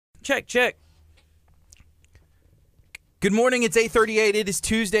Check. Good morning. It's 8:38. It is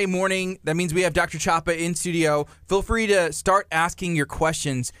Tuesday morning. That means we have Dr. Chapa in studio. Feel free to start asking your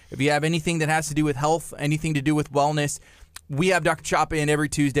questions. If you have anything that has to do with health, anything to do with wellness, we have Dr. Chapa in every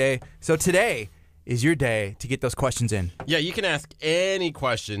Tuesday. So today is your day to get those questions in. Yeah, you can ask any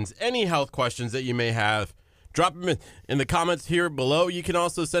questions, any health questions that you may have. Drop them in the comments here below. You can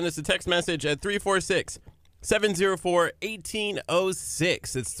also send us a text message at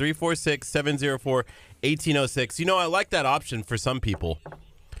 346-704-1806. It's 346-704-1806. You know, I like that option for some people.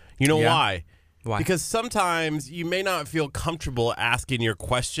 You know why? Why? Because sometimes you may not feel comfortable asking your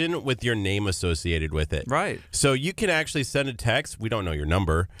question with your name associated with it. Right. So you can actually send a text. We don't know your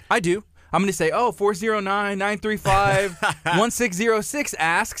number. I do. I'm going to say, 409-935-1606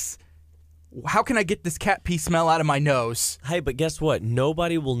 asks, how can I get this cat pee smell out of my nose? Hey, but guess what?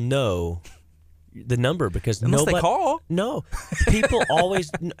 Nobody will know the number because Unless they call. No, people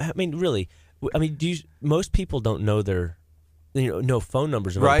always. I mean, really. I mean, most people don't know their, no phone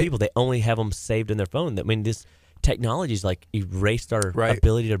numbers of other Right. people. They only have them saved in their phone. I mean, this technology's like erased our Right.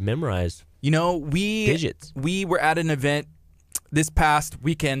 ability to memorize digits. We were at an event this past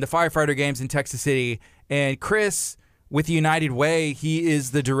weekend, the firefighter games in Texas City, and Chris with United Way, he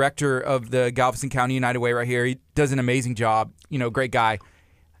is the director of the Galveston County United Way right here. He does an amazing job, great guy.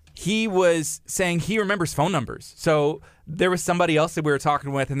 He was saying he remembers phone numbers. So there was somebody else that we were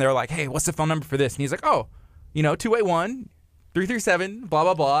talking with, and they were like, hey, what's the phone number for this? And he's like, 281-337, blah,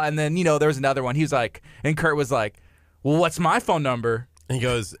 blah, blah. And then, there was another one. He was like, and Kurt was like, well, what's my phone number? And he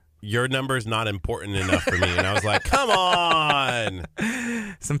goes, your number's not important enough for me. And I was like, come on.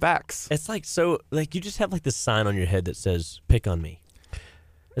 Some facts. It's like you just have like this sign on your head that says "pick on me."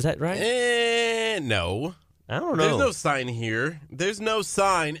 Is that right? No. I don't know. There's no sign here. There's no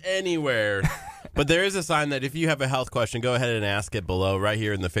sign anywhere. But there is a sign that if you have a health question, go ahead and ask it below right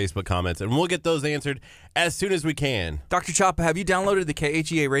here in the Facebook comments, and we'll get those answered as soon as we can. Dr. Chapa, have you downloaded the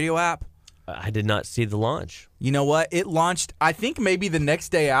KHEA radio app? I did not see the launch. You know what? It launched, I think, maybe the next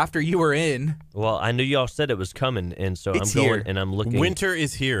day after you were in. Well, I knew y'all said it was coming, and so It's I'm going here. and I'm looking. Winter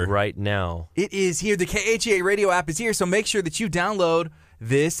is here. Right now. It is here. The KHEA radio app is here, so make sure that you download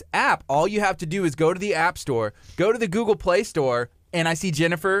this app. All you have to do is go to the App Store, go to the Google Play Store, and I see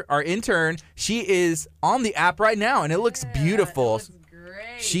Jennifer, our intern. She is on the app right now, and it looks beautiful. It looks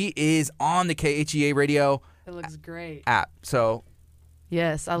great. She is on the KHEA radio It looks great. app, so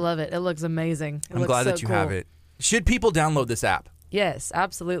Yes, I love it. It looks amazing. I'm glad that you have it. Should people download this app? Yes,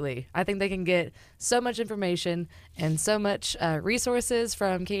 absolutely. I think they can get so much information and so much resources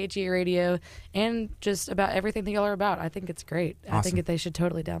from KHEA Radio and just about everything that y'all are about. I think it's great. Awesome. I think that they should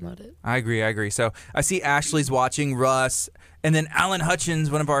totally download it. I agree. So I see Ashley's watching, Russ, and then Alan Hutchins,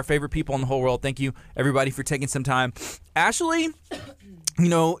 one of our favorite people in the whole world. Thank you, everybody, for taking some time. Ashley,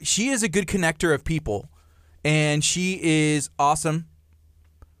 she is a good connector of people, and she is awesome.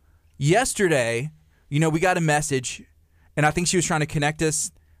 Yesterday, we got a message, and I think she was trying to connect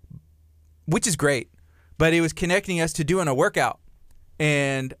us, which is great, but it was connecting us to doing a workout,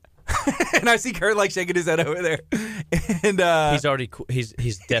 and and I see Kurt like shaking his head over there, and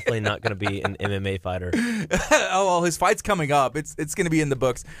he's definitely not going to be an MMA fighter. oh well, his fight's coming up. It's going to be in the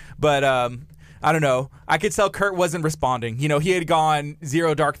books, but I don't know. I could tell Kurt wasn't responding. He had gone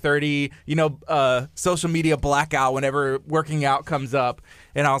 0 dark 30, social media blackout whenever working out comes up.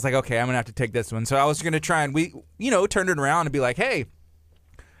 And I was like, okay, I'm going to have to take this one. So I was going to try and turn it around and be like, hey,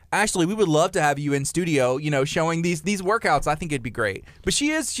 Ashley, we would love to have you in studio, showing these workouts. I think it'd be great. But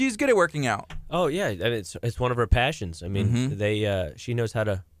she's good at working out. Oh, yeah. I mean, it's one of her passions. I mean, she knows how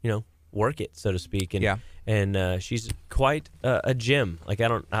to, work it, so to speak. And, and she's quite a gem. Like,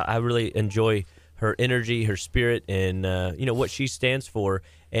 I really enjoy her energy, her spirit, and, what she stands for.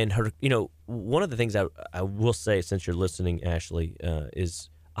 And her, one of the things I will say, since you're listening, Ashley, is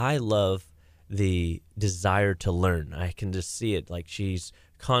I love the desire to learn. I can just see it. Like, she's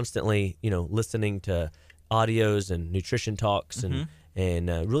constantly, listening to audios and nutrition talks, and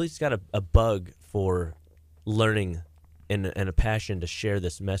really just got a bug for learning and a passion to share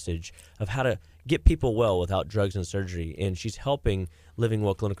this message of how to get people well without drugs and surgery. And she's helping Living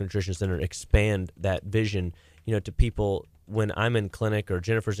Well Clinical Nutrition Center expand that vision, to people when I'm in clinic or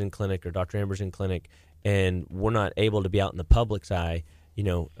Jennifer's in clinic or Dr. Amber's in clinic, and we're not able to be out in the public's eye,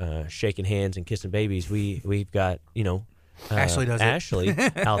 shaking hands and kissing babies. We've got, Ashley does Ashley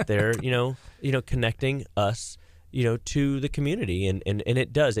out there, connecting us, to the community, and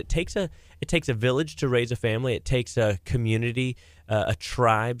it does. It takes a village to raise a family. It takes a community, a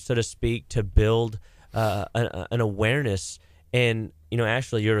tribe, so to speak, to build an awareness. And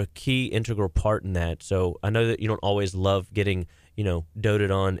Ashley, you're a key integral part in that. So I know that you don't always love getting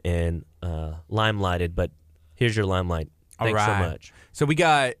doted on and limelighted. But here's your limelight. Thanks so much. So we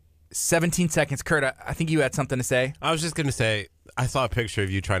got 17 seconds. Kurt, I think you had something to say. I was just going to say, I saw a picture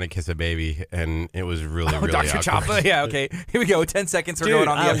of you trying to kiss a baby, and it was really Dr. awkward. Choppa. Yeah, okay. Here we go. 10 seconds. We're Dude, going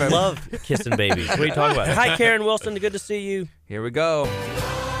on the I FM. love kissing babies. What are you talking about? Hi, Karen Wilson. Good to see you. Here we go.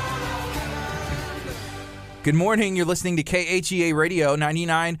 Good morning. You're listening to KHEA Radio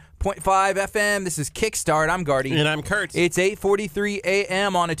 99.5 FM. This is Kickstart. I'm Gardy. And I'm Kurt. It's 8:43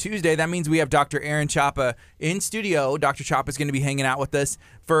 a.m. on a Tuesday. That means we have Dr. Aaron Choppa in studio. Dr. Choppa is going to be hanging out with us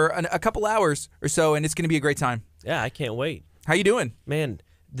for a couple hours or so, and it's going to be a great time. Yeah, I can't wait. How you doing? Man,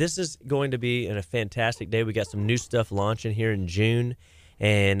 this is going to be a fantastic day. We got some new stuff launching here in June.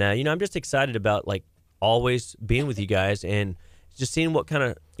 And, I'm just excited about, always being with you guys and just seeing what kind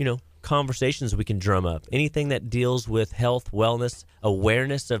of, conversations we can drum up. Anything that deals with health, wellness,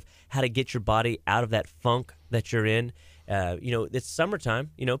 awareness of how to get your body out of that funk that you're in. It's summertime.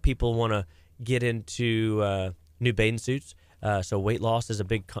 People want to get into new bathing suits. So weight loss is a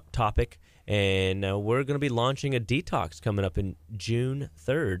big topic. And we're going to be launching a detox coming up in June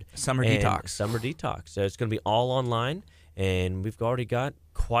 3rd. Summer detox. So it's going to be all online. And we've already got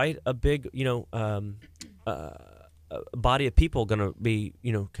quite a big, body of people going to be,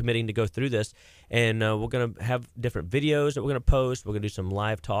 committing to go through this. And we're going to have different videos that we're going to post. We're going to do some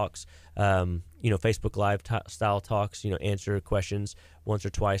live talks, Facebook Live style talks, answer questions once or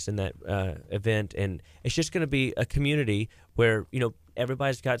twice in that event. And it's just going to be a community where,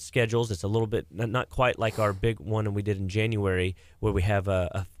 everybody's got schedules. It's a little bit, not quite like our big one we did in January where we have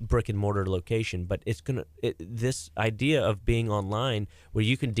a brick and mortar location, but it's this idea of being online where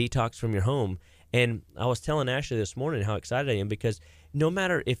you can detox from your home. And I was telling Ashley this morning how excited I am because no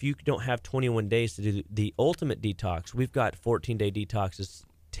matter if you don't have 21 days to do the ultimate detox, we've got 14-day detoxes,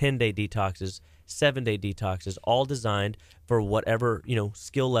 10-day detoxes, 7-day detoxes, all designed for whatever,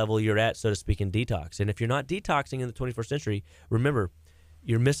 skill level you're at, so to speak, in detox. And if you're not detoxing in the 21st century, remember,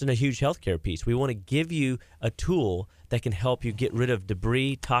 you're missing a huge healthcare piece. We want to give you a tool that can help you get rid of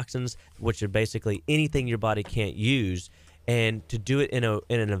debris, toxins, which are basically anything your body can't use, and to do it in an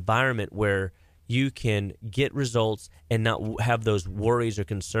environment where you can get results and not have those worries or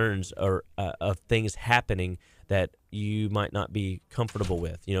concerns or of things happening that you might not be comfortable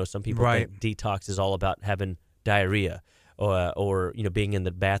with. Some people think detox is all about having diarrhea or being in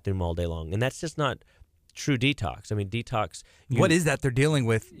the bathroom all day long, and that's just not true detox. I mean, detox. What is that they're dealing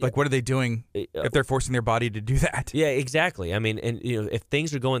with? What are they doing if they're forcing their body to do that? Yeah, exactly. I mean, and if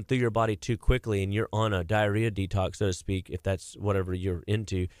things are going through your body too quickly and you're on a diarrhea detox, so to speak, if that's whatever you're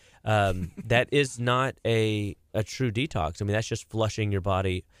into, that is not a true detox. I mean, that's just flushing your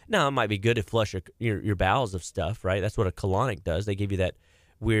body. Now, it might be good to flush your bowels of stuff, right? That's what a colonic does. They give you that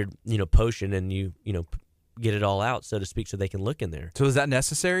weird, potion and you get it all out, so to speak, so they can look in there. So is that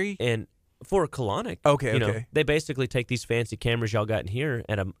necessary? And for a colonic, okay. They basically take these fancy cameras y'all got in here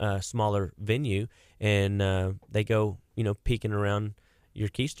at a smaller venue, and they go, peeking around your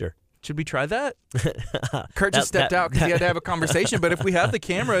keister. Should we try that? Kurt just stepped out because he had to have a conversation. But if we have the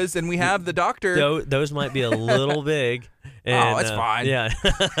cameras and we have the doctor, those might be a little big. And, that's fine. Yeah,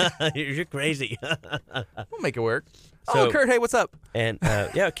 you're crazy. We'll make it work. So, Kurt, hey, what's up? And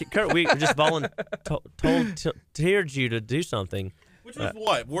Kurt, we just volunteered you to do something. Which was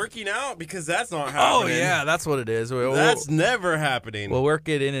what? Working out? Because that's not happening. Oh, yeah, that's what it is. That's never happening. We'll work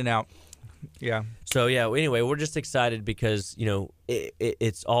it in and out. Yeah. So, anyway, we're just excited because,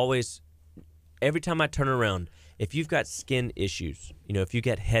 it's always, every time I turn around, if you've got skin issues, if you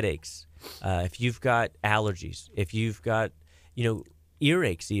get headaches, if you've got allergies, if you've got,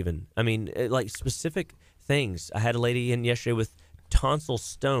 earaches even, I mean, like specific things. I had a lady in yesterday with tonsil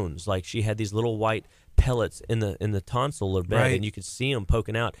stones. Like she had these little white pellets in the tonsil or bed, and you could see them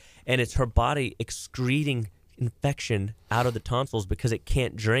poking out. And it's her body excreting infection out of the tonsils because it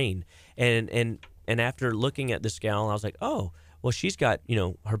can't drain. And after looking at this gal, I was like, oh, well, she's got,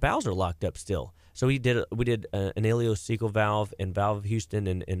 her bowels are locked up still. So we did an ileocecal valve and valve of Houston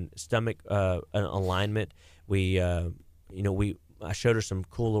and stomach alignment. I showed her some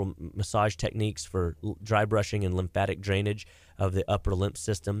cool little massage techniques for dry brushing and lymphatic drainage of the upper lymph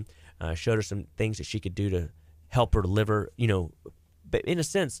system. I showed her some things that she could do to help her liver, but in a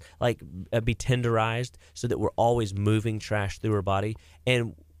sense, like be tenderized so that we're always moving trash through her body.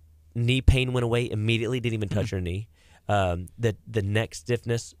 And knee pain went away immediately, didn't even touch her knee. The neck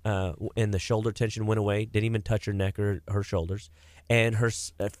stiffness and the shoulder tension went away, didn't even touch her neck or her shoulders. And her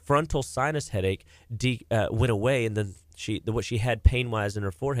frontal sinus headache went away, and then what she had pain-wise in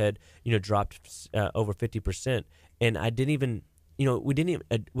her forehead, dropped over 50%. And I didn't even, we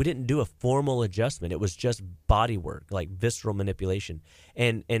didn't do a formal adjustment. It was just body work, like visceral manipulation,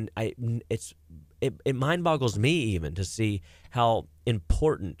 and it mind boggles me even to see how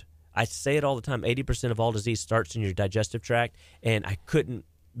important. I say it all the time. 80% of all disease starts in your digestive tract, and I couldn't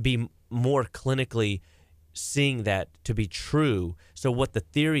be more clinically seeing that to be true. So what the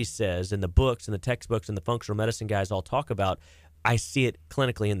theory says in the books and the textbooks and the functional medicine guys all talk about, I see it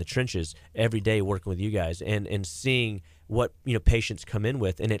clinically in the trenches every day working with you guys and seeing what patients come in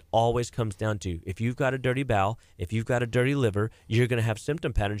with. And it always comes down to, if you've got a dirty bowel, if you've got a dirty liver, you're going to have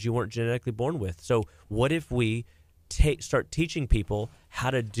symptom patterns you weren't genetically born with. So what if we start teaching people how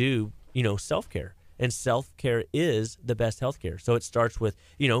to do self-care? And self-care is the best healthcare. So it starts with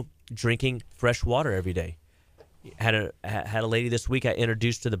drinking fresh water every day. Had a lady this week I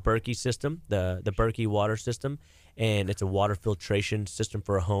introduced to the Berkey system, the Berkey water system, and it's a water filtration system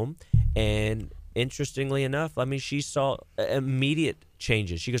for a home. And interestingly enough, she saw immediate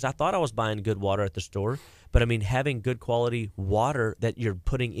changes. She goes, I thought I was buying good water at the store, but having good quality water that you're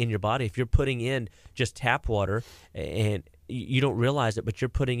putting in your body, if you're putting in just tap water and you don't realize it, but you're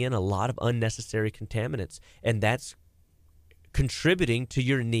putting in a lot of unnecessary contaminants, and that's contributing to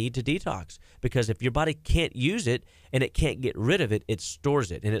your need to detox. Because if your body can't use it and it can't get rid of it, it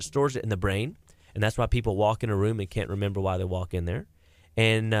stores it, and it stores it in the brain. And that's why people walk in a room and can't remember why they walk in there.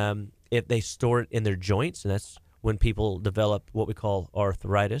 And if they store it in their joints, and that's when people develop what we call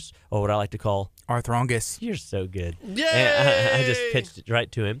arthritis, or what I like to call arthrongus. You're so good. Yay! And I just pitched it right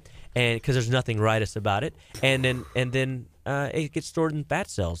to him, and because there's nothing rightus about it. And then it gets stored in fat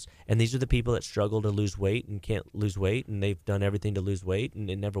cells, and these are the people that struggle to lose weight and can't lose weight, and they've done everything to lose weight, and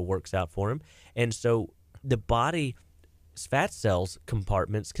it never works out for them. And so the body's fat cells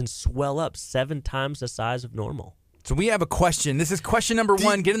compartments can swell up 7 times the size of normal. So we have a question. This is question number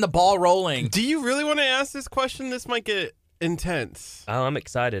 1. Getting the ball rolling. Do you really want to ask this question? This might get intense. Oh, I'm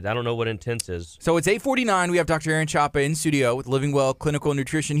excited. I don't know what intense is. So it's 8:49. We have Dr. Aaron Chapa in studio with Living Well Clinical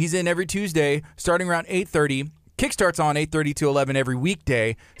Nutrition. He's in every Tuesday, starting around 8:30. Kick starts on 8:30 to 11 every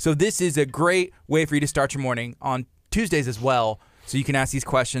weekday. So this is a great way for you to start your morning on Tuesdays as well. So you can ask these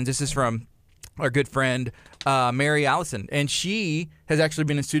questions. This is from our good friend Mary Allison, and she has actually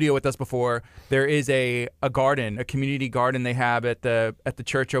been in studio with us before. There is a garden, a community garden they have at the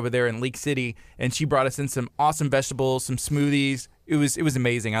church over there in Leak City, and she brought us in some awesome vegetables, some smoothies. It was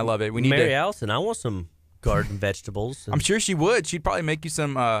amazing. I love it. We need Mary Allison, I want some garden vegetables. I'm sure she would. She'd probably make you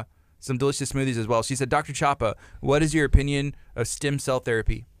some delicious smoothies as well. She said, Dr. Chapa, what is your opinion of stem cell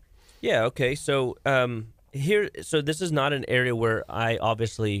therapy? Yeah. Okay. So so this is not an area where I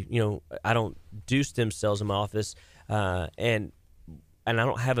obviously, I don't do stem cells in my office, and I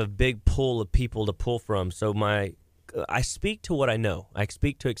don't have a big pool of people to pull from. So I speak to what I know. I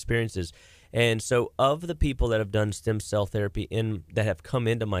speak to experiences. And so of the people that have done stem cell therapy that have come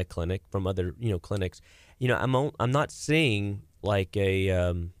into my clinic from other, clinics, I'm not seeing like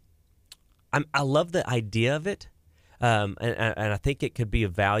I love the idea of it. And I think it could be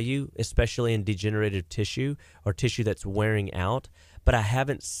of value, especially in degenerative tissue or tissue that's wearing out. But I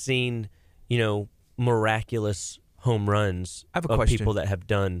haven't seen, miraculous home runs of question. People that have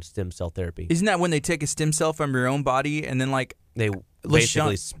done stem cell therapy. Isn't that when they take a stem cell from your own body and then they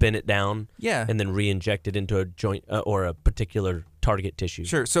basically spin it down, and then re-inject it into a joint or a particular target tissue?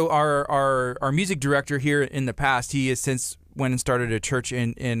 Sure. So our music director here in the past, he has since went and started a church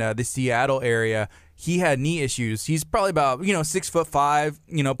in the Seattle area. He had knee issues. He's probably about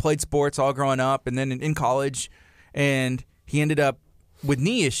 6'5", played sports all growing up, and then in college, and he ended up with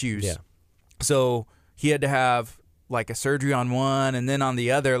knee issues. Yeah. So he had to have like a surgery on one, and then on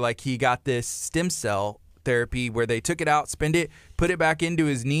the other, like he got this stem cell therapy where they took it out, spinned it, put it back into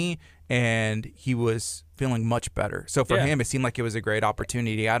his knee, and he was feeling much better. So for him, it seemed like it was a great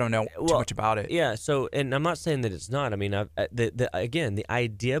opportunity. I don't know too much about it. Yeah. So, and I'm not saying that it's not. I mean, the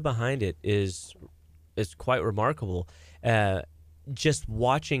idea behind it is quite remarkable. Just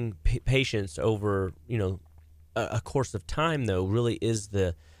watching patients over a course of time, though, really is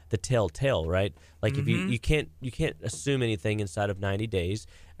the telltale, right? Like if you can't assume anything inside of 90 days.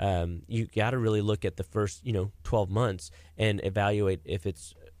 You got to really look at the first 12 months and evaluate if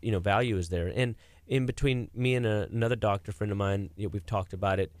it's value is there. And in between me and another doctor friend of mine, we've talked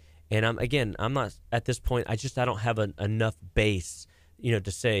about it. And I'm not at this point. I don't have enough base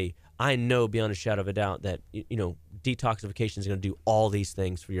to say I know beyond a shadow of a doubt that detoxification is going to do all these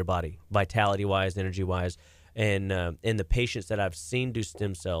things for your body, vitality wise, energy wise. And in the patients that I've seen do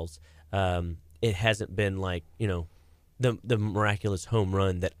stem cells, it hasn't been like the miraculous home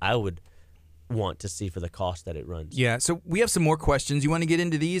run that I would want to see for the cost that it runs. Yeah. So we have some more questions. You want to get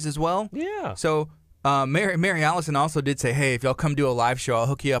into these as well? Yeah. So Mary Allison also did say, hey, if y'all come do a live show, I'll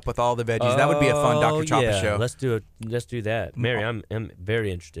hook you up with all the veggies. That would be a fun Dr. Chapa show. Let's do that. Mary, I'm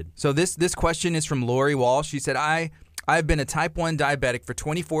very interested. So this question is from Lori Walsh. She said, I've been a type 1 diabetic for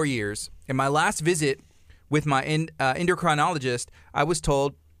 24 years. In my last visit with my endocrinologist, I was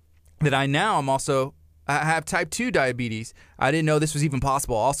told that I have type 2 diabetes. I didn't know this was even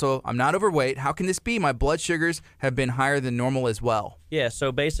possible. Also, I'm not overweight. How can this be? My blood sugars have been higher than normal as well. Yeah,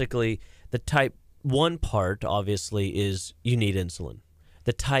 so basically the type 1 part obviously is you need insulin.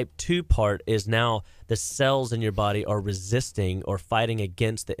 The type 2 part is now the cells in your body are resisting or fighting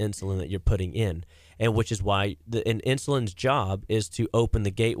against the insulin that you're putting in, and which is why insulin's job is to open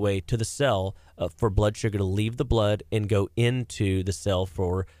the gateway to the cell for blood sugar to leave the blood and go into the cell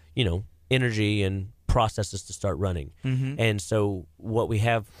for, energy and processes to start running. Mm-hmm. And so what we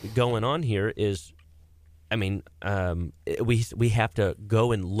have going on here is, we have to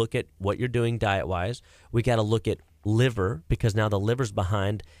go and look at what you're doing diet-wise. We got to look at liver, because now the liver's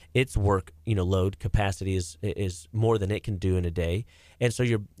behind its work, load capacity is more than it can do in a day. And so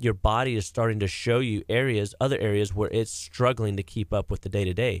your body is starting to show you other areas where it's struggling to keep up with the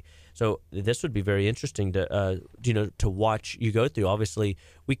day-to-day. So this would be very interesting to watch you go through. Obviously,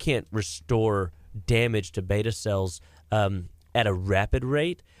 we can't restore damage to beta cells at a rapid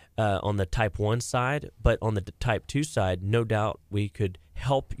rate on the type 1 side, but on the type 2 side, no doubt we could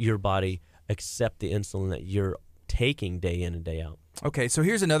help your body accept the insulin that you're taking day in and day out. Okay, so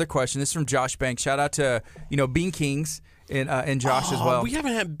here's another question. This is from Josh Banks. Shout out to Bean Kings and Josh as well. We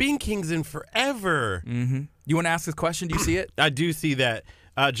haven't had Bean Kings in forever. Mm-hmm. You want to ask this question? Do you see it? I do see that.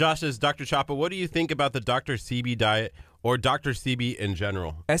 Josh says, Dr. Chapa, what do you think about the Dr. Sebi diet or Dr. Sebi in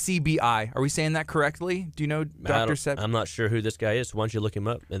general? SEBI. Are we saying that correctly? Do you know Dr. Sebi? I'm not sure who this guy is. So why don't you look him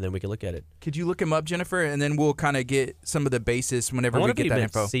up, and then we can look at it. Could you look him up, Jennifer? And then we'll kind of get some of the basis whenever we get that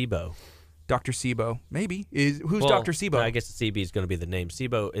info. SIBO. Dr. Sibo. Maybe. Who's Dr. Sibo? I guess the CB is going to be the name.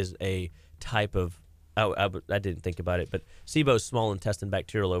 SIBO is a type of, I didn't think about it, but SIBO is small intestine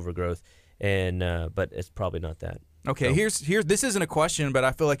bacterial overgrowth, and but it's probably not that. Okay, so. This isn't a question, but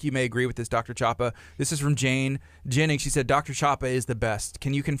I feel like you may agree with this, Dr. Chapa. This is from Jane Jennings. She said, Dr. Chapa is the best.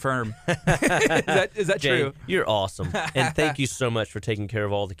 Can you confirm? Is that Jane, true? You're awesome. And thank you so much for taking care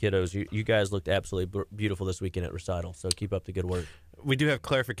of all the kiddos. You guys looked absolutely beautiful this weekend at recital, so keep up the good work. We do have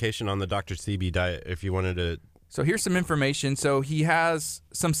clarification on the Dr. Sebi diet if you wanted to. So here's some information. So he has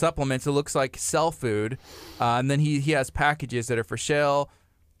some supplements. It looks like cell food, and then he has packages that are for sale,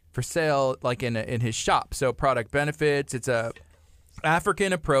 like in his shop. So product benefits. It's a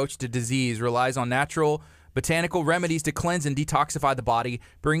African approach to disease, relies on natural botanical remedies to cleanse and detoxify the body,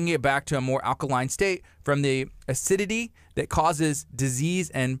 bringing it back to a more alkaline state from the acidity that causes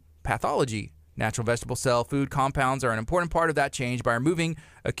disease and pathology. Natural vegetable cell food compounds are an important part of that change. By removing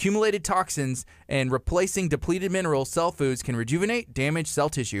accumulated toxins and replacing depleted minerals, cell foods can rejuvenate damaged cell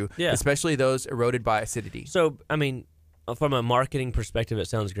tissue, especially those eroded by acidity. So, from a marketing perspective, it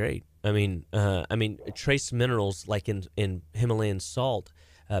sounds great. Trace minerals like in Himalayan salt,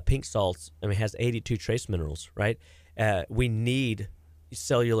 pink salts, has 82 trace minerals, right? We need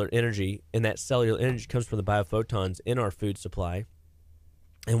cellular energy, and that cellular energy comes from the biophotons in our food supply.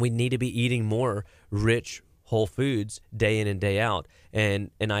 And we need to be eating more rich whole foods day in and day out. And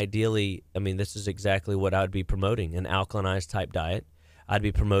ideally, this is exactly what I would be promoting, an alkalinized type diet. I'd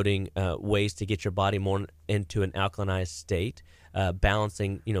be promoting ways to get your body more into an alkalinized state,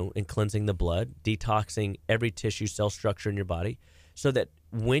 balancing, and cleansing the blood, detoxing every tissue, cell structure in your body, so that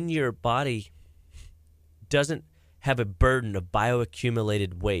when your body doesn't have a burden of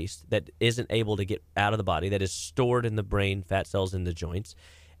bioaccumulated waste that isn't able to get out of the body, that is stored in the brain, fat cells in the joints,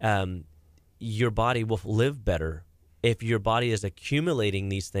 your body will live better. If your body is accumulating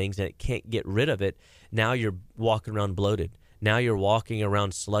these things and it can't get rid of it, now you're walking around bloated. Now you're walking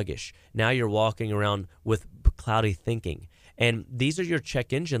around sluggish. Now you're walking around with cloudy thinking. And these are your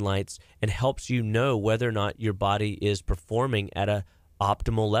check engine lights, and helps you know whether or not your body is performing at a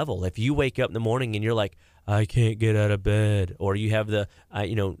optimal level. If you wake up in the morning and you're like, I can't get out of bed, or you have the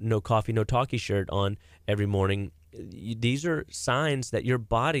no coffee, no talkie shirt on every morning, these are signs that your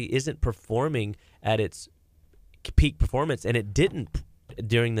body isn't performing at its peak performance, and it didn't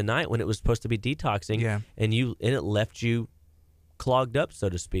during the night when it was supposed to be detoxing, and it left you clogged up, so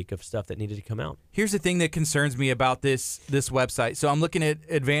to speak, of stuff that needed to come out. Here's the thing that concerns me about this website. So I'm looking at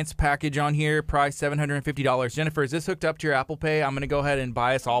advanced package on here, price $750. Jennifer, is this hooked up to your Apple Pay? I'm going to go ahead and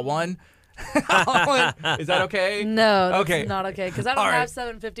buy us all one. Is that okay? No, that's Okay. not okay because I don't All have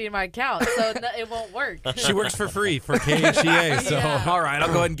right. $750 in my account, so it won't work. She works for free for KHEA, so. Yeah. All right, I'll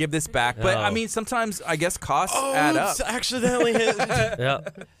go ahead and give this back. But I Oh. mean, sometimes I guess costs add up. Oops, accidentally hit. Yeah,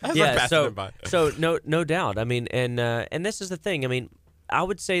 As yeah. I'm passing So, it by. so no doubt. I mean, and this is the thing. I mean, I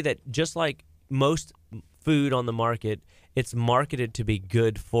would say that just like most food on the market, it's marketed to be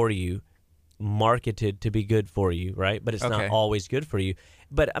good for you, right? But it's Okay. not always good for you.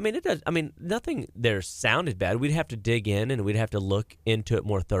 But I mean, it does. I mean, nothing there sounded bad. We'd have to dig in and we'd have to look into it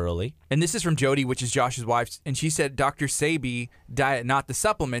more thoroughly. And this is from Jody, which is Josh's wife, and she said Dr. Sebi diet, not the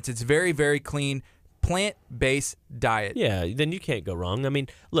supplements. It's very, very clean, plant-based diet. Yeah, then you can't go wrong. I mean,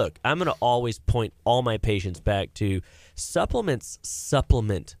 look, I'm going to always point all my patients back to supplements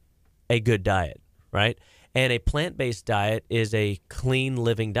supplement a good diet, right? And a plant-based diet is a clean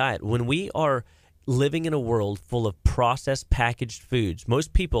living diet. When we are living in a world full of processed packaged foods,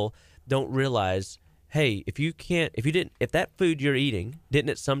 most people don't realize, hey, if that food you're eating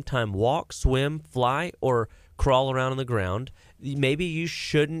didn't at some time walk, swim, fly, or crawl around on the ground, maybe you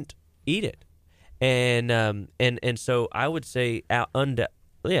shouldn't eat it. And so I would say,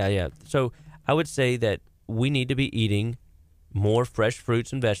 So I would say that we need to be eating more fresh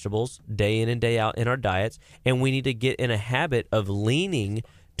fruits and vegetables day in and day out in our diets, and we need to get in a habit of leaning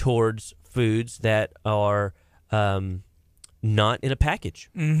towards foods that are not in a package.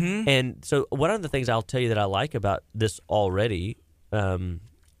 Mm-hmm. And so one of the things I'll tell you that I like about this already,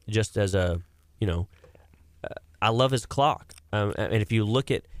 just as a, I love his clock. And if you look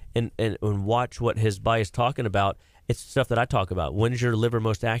at and watch what his body's talking about, it's stuff that I talk about. When's your liver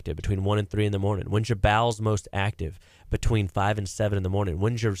most active? Between 1 and 3 in the morning. When's your bowels most active? Between 5 and 7 in the morning.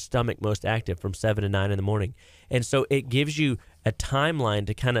 When's your stomach most active? From 7 to 9 in the morning. And so it gives you a timeline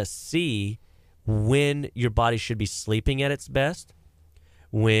to kind of see when your body should be sleeping at its best,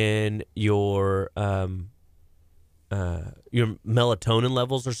 when your melatonin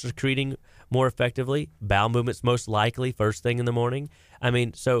levels are secreting more effectively, bowel movements most likely first thing in the morning. I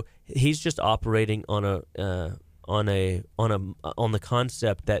mean, so he's just operating on the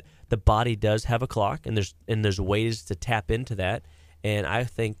concept that the body does have a clock, and there's ways to tap into that. And I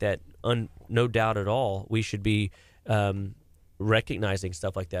think that no doubt at all we should be recognizing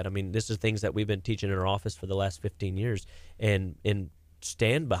stuff like that. I mean, this is things that we've been teaching in our office for the last 15 years and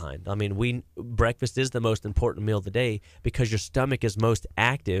stand behind. I mean, breakfast is the most important meal of the day because your stomach is most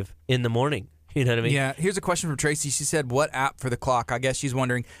active in the morning. You know what I mean? Yeah. Here's a question from Tracy. She said, what app for the clock? I guess she's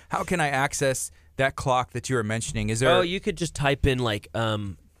wondering, how can I access that clock that you were mentioning? Is there? Oh, you could just type in like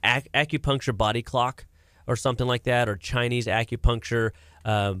acupuncture body clock or something like that, or Chinese acupuncture.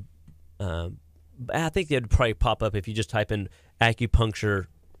 I think they'd probably pop up if you just type in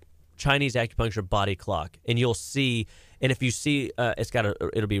Chinese acupuncture body clock, and you'll see. And if you see,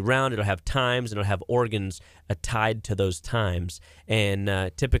 it'll be round. It'll have times, and it'll have organs tied to those times.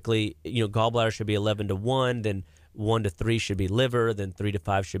 And typically, gallbladder should be 11 to 1. Then 1 to 3 should be liver. Then 3 to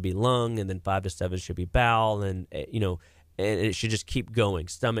 5 should be lung, and then 5 to 7 should be bowel. And and it should just keep going.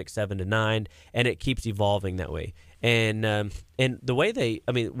 Stomach 7 to 9, and it keeps evolving that way. And the way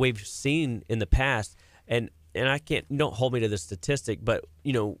we've seen in the past, and don't hold me to the statistic, but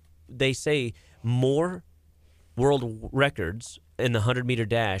they say more world records in the 100-meter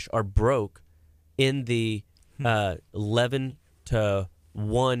dash are broke in the 11 to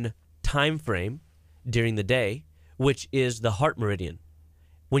 1 time frame during the day, which is the heart meridian.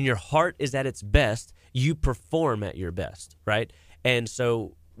 When your heart is at its best, you perform at your best, right? And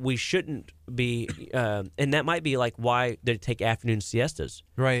so we shouldn't be, and that might be like why they take afternoon siestas.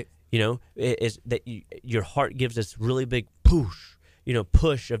 Right. Is that your heart gives this really big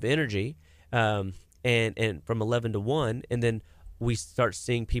push of energy, and from 11 to 1, and then we start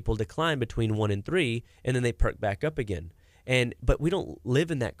seeing people decline between 1 and 3, and then they perk back up again. But we don't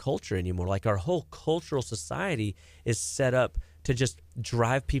live in that culture anymore. Like our whole cultural society is set up to just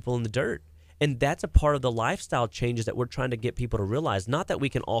drive people in the dirt. And that's a part of the lifestyle changes that we're trying to get people to realize. Not that we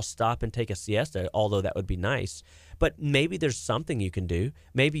can all stop and take a siesta, although that would be nice, but maybe there's something you can do.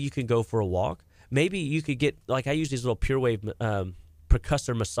 Maybe you can go for a walk. Maybe you could get, like I use these little Pure Wave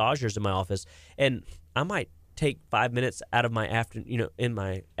percussive massagers in my office, and I might take 5 minutes out of my in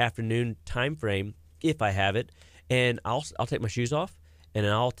my afternoon time frame if I have it, and I'll take my shoes off, and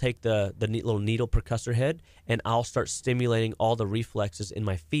I'll take the little needle percussor head, and I'll start stimulating all the reflexes in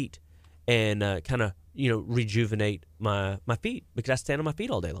my feet, and kind of rejuvenate my feet, because I stand on my feet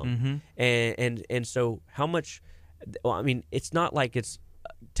all day long. Mm-hmm. And so how much? Well, I mean, it's not like it's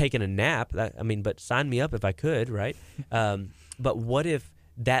taking a nap. But sign me up if I could, right? But what if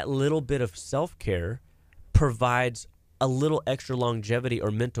that little bit of self-care provides a little extra longevity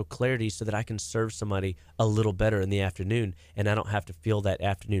or mental clarity so that I can serve somebody a little better in the afternoon, and I don't have to feel that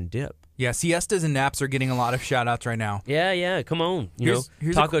afternoon dip. Yeah, siestas and naps are getting a lot of shout-outs right now. Yeah, come on. Here's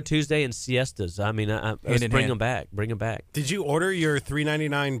Taco Tuesday and siestas. I mean, let's bring them back. Bring them back. Did you order your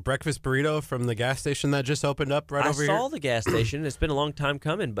 $3.99 breakfast burrito from the gas station that just opened up over here? I saw the gas station. It's been a long time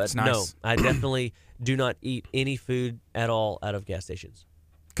coming, but nice. No, I definitely do not eat any food at all out of gas stations.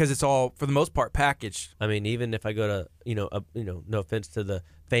 Because it's all, for the most part, packaged. I mean, even if I go to, no offense to the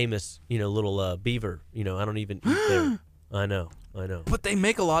famous, little Beaver, I don't even eat there. I know. But they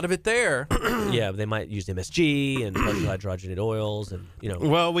make a lot of it there. Yeah, they might use MSG and partial hydrogenated oils and,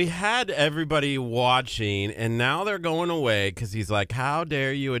 Well, we had everybody watching, and now they're going away because he's like, how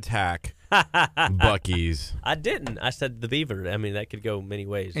dare you attack Buc-ee's? I didn't. I said the Beaver. I mean, that could go many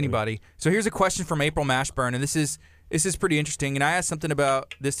ways. Anybody. So here's a question from April Mashburn, and this is pretty interesting, and I asked something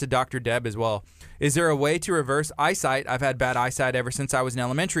about this to Dr. Deb as well. Is there a way to reverse eyesight? I've had bad eyesight ever since I was in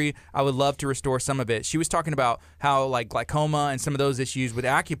elementary. I would love to restore some of it. She was talking about how, like, glaucoma and some of those issues with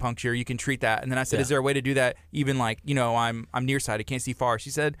acupuncture, you can treat that. And then I said, Is there a way to do that even, like, I'm nearsighted, can't see far? She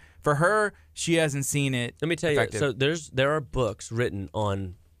said for her, she hasn't seen it. Let me tell effective. you, so there are books written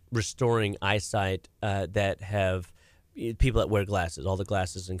on restoring eyesight that have people that wear glasses, all the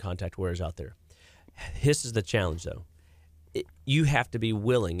glasses and contact wearers out there. This is the challenge, though. You have to be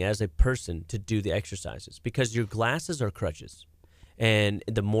willing as a person to do the exercises because your glasses are crutches. And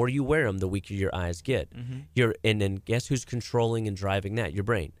the more you wear them, the weaker your eyes get. Mm-hmm. And then guess who's controlling and driving that? Your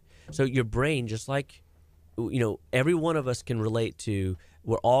brain. So your brain, just like, every one of us can relate to,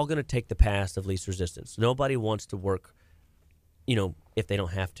 we're all going to take the path of least resistance. Nobody wants to work, if they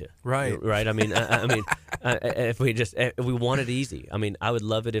don't have to. Right. I mean, if we want it easy. I mean, I would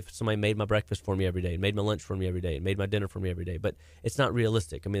love it if somebody made my breakfast for me every day, and made my lunch for me every day, and made my dinner for me every day. But it's not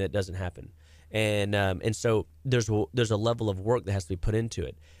realistic. I mean, that doesn't happen. And so there's a level of work that has to be put into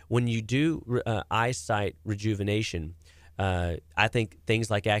it. When you do eyesight rejuvenation, I think things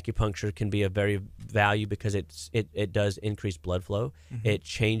like acupuncture can be of very value because it does increase blood flow. Mm-hmm. It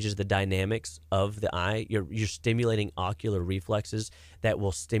changes the dynamics of the eye. You're stimulating ocular reflexes that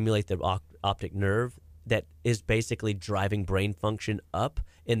will stimulate the optic nerve that is basically driving brain function up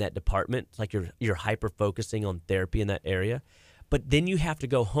in that department. It's like you're hyper focusing on therapy in that area. But then you have to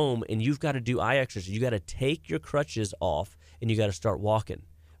go home and you've got to do eye exercises. You got to take your crutches off and you got to start walking.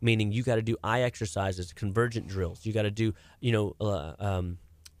 Meaning you got to do eye exercises, convergent drills. You got to do,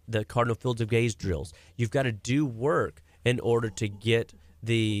 the cardinal fields of gaze drills. You've got to do work in order to get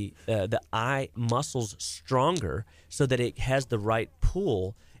the eye muscles stronger so that it has the right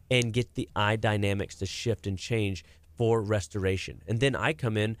pull and get the eye dynamics to shift and change for restoration. And then I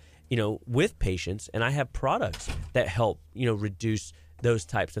come in, with patients, and I have products that help, reduce those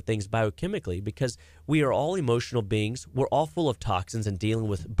types of things biochemically because we are all emotional beings. We're all full of toxins and dealing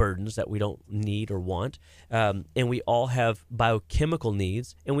with burdens that we don't need or want. And we all have biochemical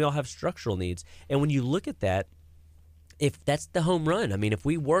needs and we all have structural needs. And when you look at that, if that's the home run, I mean, if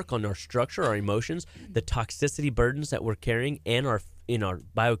we work on our structure, our emotions, the toxicity burdens that we're carrying and in our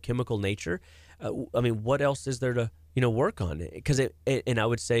biochemical nature, what else is there to work on? Because and I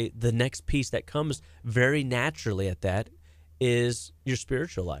would say the next piece that comes very naturally at that is your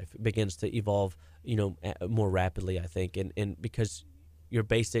spiritual life. It begins to evolve, more rapidly, I think, and because your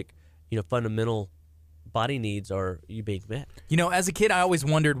basic, fundamental body needs are being met. As a kid, I always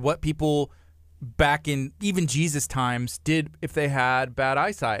wondered what people back in even Jesus times did if they had bad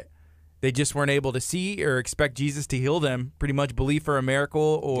eyesight. They just weren't able to see or expect Jesus to heal them, pretty much believe for a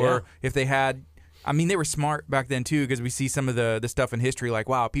miracle, or if they had... they were smart back then, too, because we see some of the stuff in history like,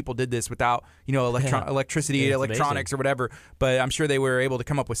 wow, people did this without, electricity, electronics, amazing. Or whatever. But I'm sure they were able to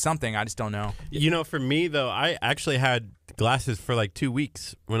come up with something. I just don't know. For me, though, I actually had glasses for like 2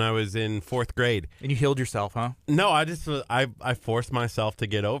 weeks when I was in 4th grade. And you healed yourself, huh? No, I forced myself to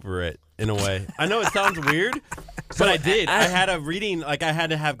get over it in a way. I know it sounds weird, but I did. I had a reading, I had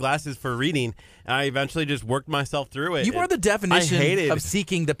to have glasses for reading, and I eventually just worked myself through it. You are the definition of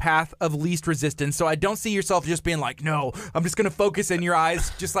seeking the path of least resistance, so I don't see yourself just being like, no, I'm just going to focus and your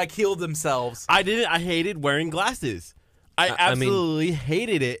eyes just like heal themselves. I hated wearing glasses. I absolutely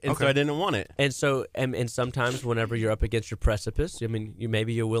hated it, and so I didn't want it. And so, and sometimes whenever you're up against your precipice,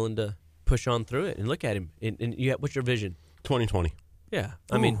 you're willing to push on through it and look at him. And what's your vision? 2020. Yeah.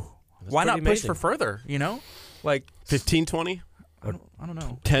 Why not push for further, Like 1520? I don't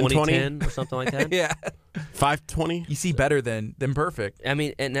know. 1020 or something like that? Yeah. 520? You see better than perfect.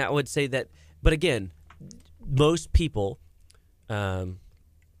 And I would say that, but again, most people don't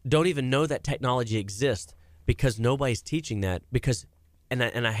even know that technology exists because nobody's teaching that. Because, and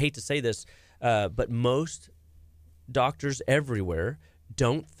I hate to say this, but most doctors everywhere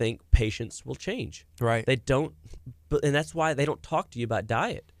don't think patients will change. Right. They don't, and that's why they don't talk to you about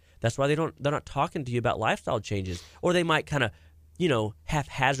diet. That's why they're not talking to you about lifestyle changes, or they might kind of,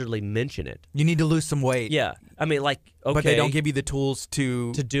 haphazardly mention it. You need to lose some weight. Yeah, I mean, like, okay, but they don't give you the tools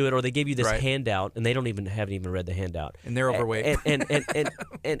to do it, or they give you this Right. handout, and they haven't even read the handout, and they're overweight.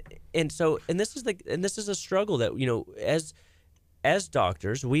 And so this is a struggle that as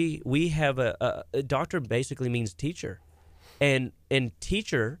doctors we have a doctor basically means teacher, and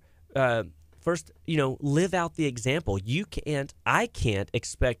teacher first live out the example. I can't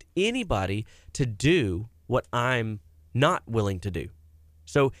expect anybody to do what I'm not willing to do.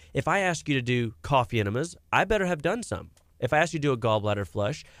 So if I ask you to do coffee enemas, I better have done some. If I ask you to do a gallbladder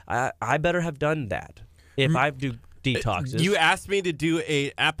flush, I better have done that. If I do detoxes. You asked me to do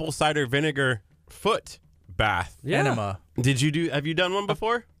a apple cider vinegar foot bath. Yeah. Enema. Have you done one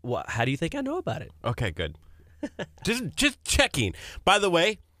before? Well, how do you think I know about it? Okay, good. just checking. By the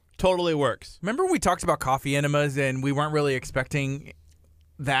way, totally works. Remember when we talked about coffee enemas and we weren't really expecting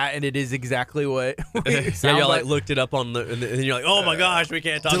that, and it is exactly what it Yeah, y'all like looked it up and then you're like, oh my gosh, we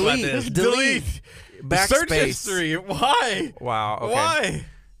can't talk about this. Delete. Backspace. Search history. Why? Wow. Okay.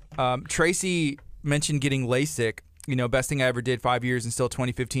 Why? Tracy mentioned getting LASIK. Best thing I ever did, 5 years and still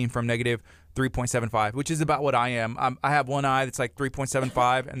 2015 from negative 3.75, which is about what I am. I have one eye that's like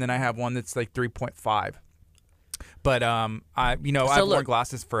 3.75, and then I have one that's like 3.5. But I've worn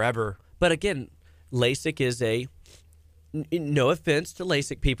glasses forever. But again, LASIK is no offense to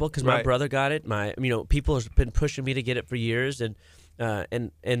LASIK people, because my Right. brother got it. People have been pushing me to get it for years, and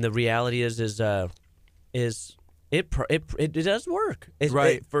the reality is it does work.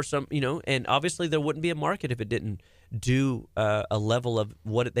 Right. For some, and obviously there wouldn't be a market if it didn't do a level of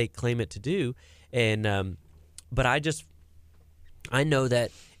what they claim it to do, and but I know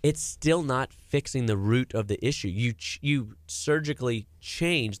that it's still not fixing the root of the issue. You surgically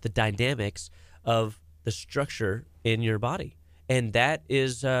change the dynamics of the structure in your body, and that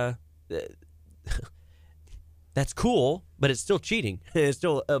is that's cool, but it's still cheating. It's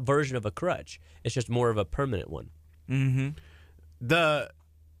still a version of a crutch. It's just more of a permanent one. Mm-hmm.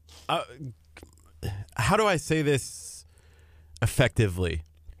 How do I say this effectively?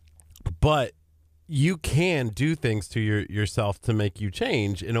 But you can do things to yourself to make you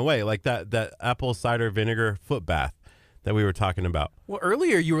change in a way, like that apple cider vinegar foot bath that we were talking about. Well,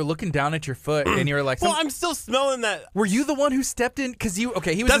 earlier you were looking down at your foot and you were like, well, I'm still smelling that. Were you the one who stepped in? Because he was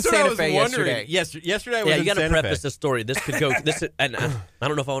That's in what Santa I was Fe wondering. yesterday. Yesterday I was Yeah, you in got to Santa Fe. preface this story. This could go. And I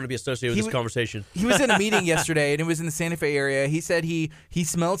don't know if I want to be associated with this conversation. He was in a meeting yesterday, and it was in the Santa Fe area. He said he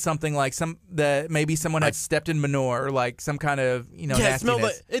smelled something like maybe someone had stepped in manure, or like some kind of it smelled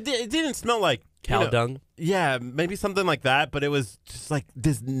like nastiness. it didn't smell like Cow dung. Yeah, maybe something like that, but it was just like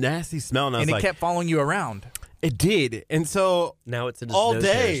this nasty smell, and I was And it like, kept following you around. it did, and so Now it's in his all nose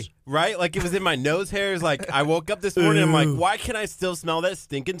day, hairs. right? Like it was in my nose hairs. Like I woke up this morning, I'm like, why can I still smell that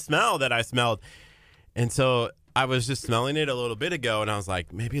stinking smell that I smelled? And so I was just smelling it a little bit ago, and I was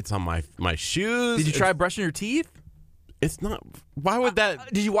like, maybe it's on my shoes. Did you try brushing your teeth? It's not. Why would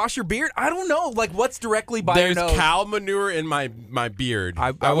that? Did you wash your beard? I don't know. Like, what's directly by There's your nose? cow manure in my beard. I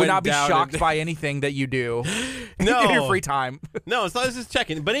would went not be down shocked and- by anything that you do No. in your free time. No, so I was just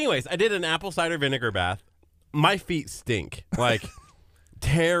checking. But anyways, I did an apple cider vinegar bath. My feet stink. Like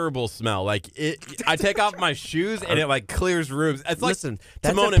terrible smell. Like I take off my shoes and it like clears rooms. It's like Listen,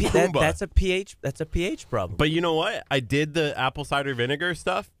 Timon and Pumbaa. that's a pH. That's a pH problem. But you know what? I did the apple cider vinegar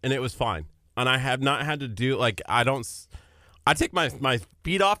stuff and it was fine. And I have not had to do I take my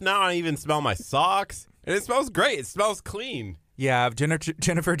feet off now. I even smell my socks. And it smells great. It smells clean. Yeah,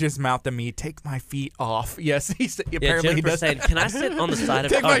 Jennifer just mouthed at me, take my feet off. Yes, apparently Jennifer he does. saying, "Can I sit on the side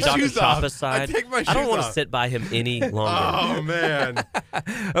of Take my Dr. shoes off. Choppa's side? I take my I don't shoes want to off. sit by him any longer." Oh, man.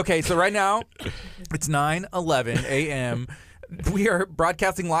 Okay, so right now it's 9:11 a.m. We are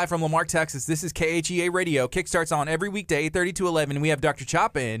broadcasting live from Lamar, Texas. This is KHEA Radio. Kick starts on every weekday, 8:30 to 11. We have Dr.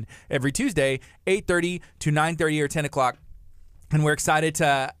 Choppa in every Tuesday, 8:30 to 9:30 or 10 o'clock. And we're excited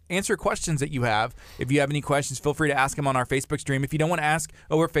to answer questions that you have. If you have any questions, feel free to ask them on our Facebook stream. If you don't want to ask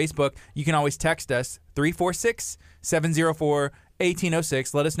over Facebook, you can always text us,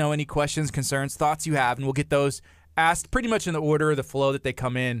 346-704-1806. Let us know any questions, concerns, thoughts you have, and we'll get those asked pretty much in the order or the flow that they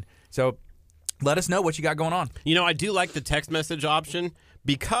come in. So let us know what you got going on. You know, I do like the text message option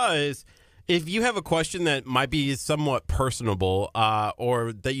because if you have a question that might be somewhat personable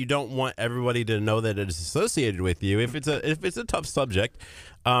or that you don't want everybody to know that it is associated with you, if it's a tough subject,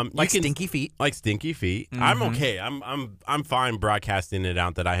 Like stinky feet. like stinky feet, I'm okay. I'm fine broadcasting it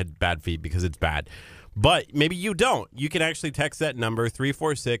out that I had bad feet because it's bad. But maybe you don't. You can actually text that number,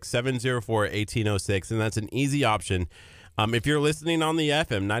 346-704-1806, and that's an easy option. If you're listening on the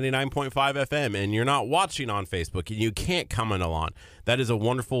FM, 99.5 FM, and you're not watching on Facebook and you can't comment along, that is a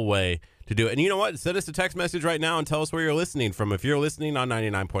wonderful way to do it. And you know what? Send us a text message right now and tell us where you're listening from. If you're listening on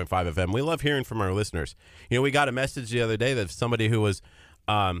 99.5 FM, we love hearing from our listeners. You know, we got a message the other day that somebody who was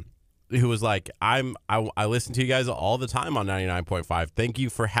like, I listen to you guys all the time on 99.5. Thank you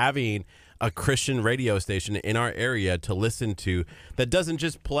for having a Christian radio station in our area to listen to that doesn't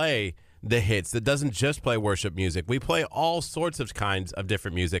just play the hits, that doesn't just play worship music. We play all sorts of kinds of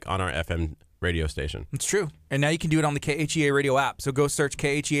different music on our FM radio station. It's true. And now you can do it on the KHEA radio app. So go search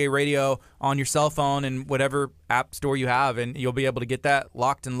KHEA radio on your cell phone and whatever app store you have, and you'll be able to get that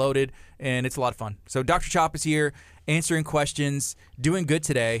locked and loaded, and it's a lot of fun. So Dr. Chop is here answering questions, doing good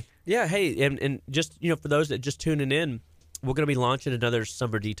today. Yeah, hey, and just, for those that just tuning in, we're going to be launching another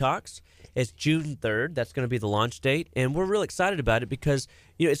summer detox. It's June 3rd. That's going to be the launch date, and we're real excited about it because,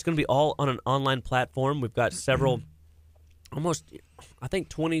 it's going to be all on an online platform. We've got several, almost, I think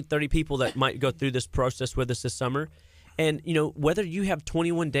 20, 30 people that might go through this process with us this summer. And, whether you have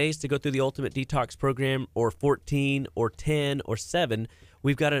 21 days to go through the Ultimate Detox program or 14 or 10 or 7,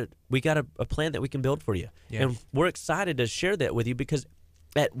 we got a plan that we can build for you. Yeah. And we're excited to share that with you because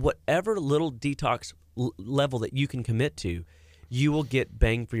at whatever little detox level that you can commit to, you will get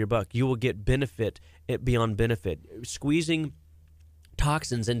bang for your buck. You will get benefit beyond benefit. Squeezing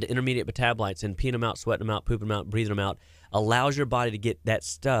toxins into intermediate metabolites and peeing them out, sweating them out, pooping them out, breathing them out allows your body to get that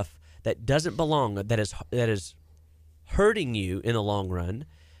stuff that doesn't belong, that is hurting you in the long run,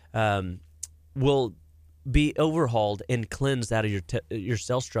 will be overhauled and cleansed out of your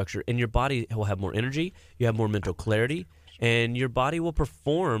cell structure, and your body will have more energy. You have more mental clarity, and your body will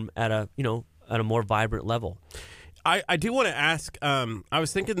perform at a more vibrant level. I do want to ask. I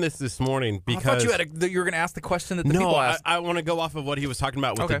was thinking this morning because I thought you were going to ask the question that the people asked. I want to go off of what he was talking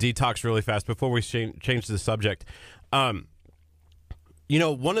about with the detox really fast before we change the subject. One of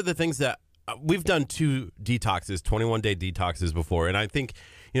the things that we've done 2 detoxes, 21-day detoxes before, and I think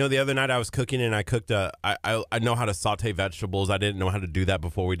the other night I was cooking and I cooked I know how to saute vegetables. I didn't know how to do that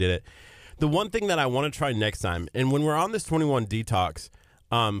before we did it. The one thing that I want to try next time, and when we're on this 21 detox,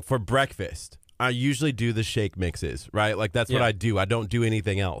 for breakfast, I usually do the shake mixes, right? Like that's what I do. I don't do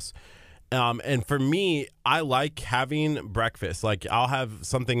anything else. And for me, I like having breakfast. Like I'll have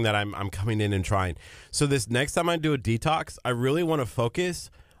something that I'm coming in and trying. So this next time I do a detox, I really want to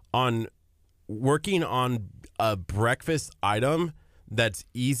focus on working on a breakfast item that's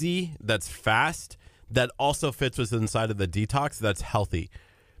easy, that's fast, that also fits within inside of the detox, that's healthy.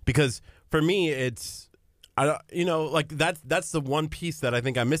 Because for me, it's that's the one piece that I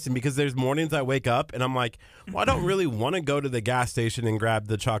think I'm missing, because there's mornings I wake up and I'm like, well, I don't really want to go to the gas station and grab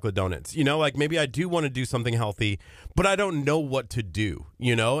the chocolate donuts. Maybe I do want to do something healthy, but I don't know what to do,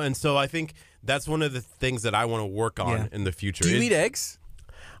 And so I think that's one of the things that I want to work on in the future. Do you eat eggs?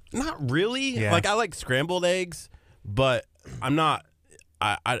 Not really. Yeah. I like scrambled eggs, but I'm not,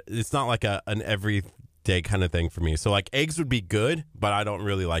 it's not like an everyday kind of thing for me. So eggs would be good, but I don't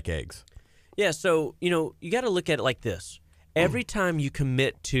really like eggs. Yeah, so, you got to look at it like this. Every time you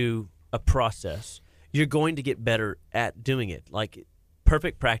commit to a process, you're going to get better at doing it. Like,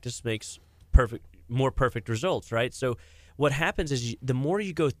 perfect practice makes more perfect results, right? So what happens is the more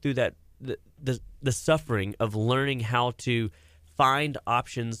you go through that, the suffering of learning how to find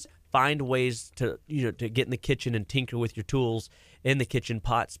options, find ways to, to get in the kitchen and tinker with your tools in the kitchen,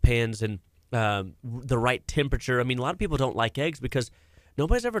 pots, pans, and the right temperature. I mean, a lot of people don't like eggs because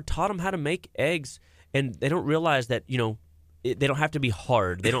nobody's ever taught them how to make eggs, and they don't realize that they don't have to be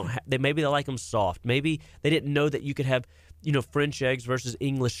hard. Maybe they like them soft. Maybe they didn't know that you could have French eggs versus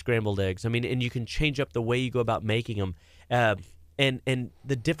English scrambled eggs. I mean, and you can change up the way you go about making them, and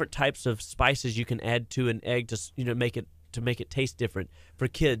the different types of spices you can add to an egg to make it taste different. For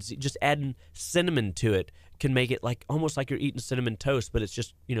kids, just adding cinnamon to it can make it almost like you're eating cinnamon toast, but it's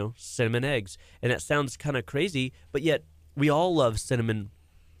just cinnamon eggs. And that sounds kind of crazy, but yet we all love cinnamon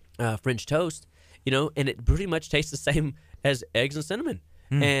French toast, and it pretty much tastes the same as eggs and cinnamon.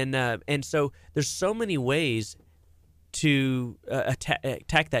 And so there's so many ways to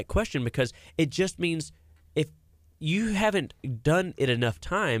attack that question, because it just means if you haven't done it enough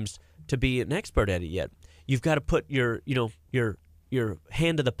times to be an expert at it yet, you've got to put your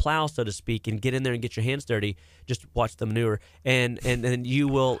hand to the plow, so to speak, and get in there and get your hands dirty. Just watch the manure, and then you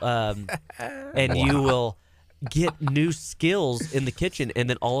will you will get new skills in the kitchen, and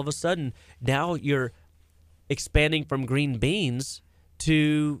then all of a sudden now you're expanding from green beans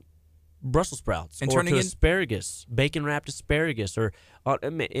to Brussels sprouts, and or to asparagus, bacon wrapped asparagus, or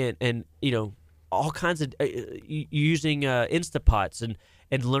and all kinds of using Instapots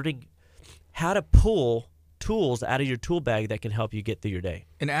and learning how to pull tools out of your tool bag that can help you get through your day.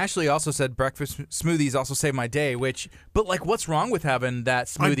 And Ashley also said breakfast smoothies also save my day. But what's wrong with having that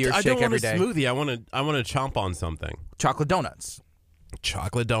smoothie or shake every day? I don't want a smoothie. I want to chomp on something. Chocolate donuts.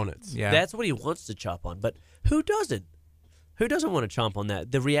 Chocolate donuts. Yeah, that's what he wants to chomp on. But who doesn't? Who doesn't want to chomp on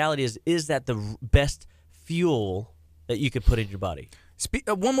that? The reality is that the best fuel that you could put in your body?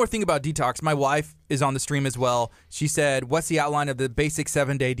 One more thing about detox. My wife is on the stream as well. She said, what's the outline of the basic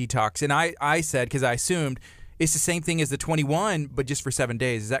 7-day detox? And I said, because I assumed it's the same thing as the 21, but just for 7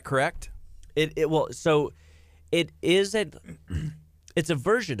 days. Is that correct? So it is it's a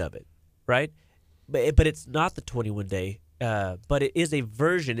version of it, right? But it's not the 21-day, but it is a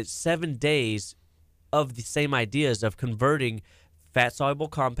version. It's 7 days of the same ideas of converting fat-soluble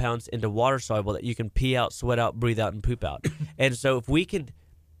compounds into water-soluble that you can pee out, sweat out, breathe out, and poop out. And so if we can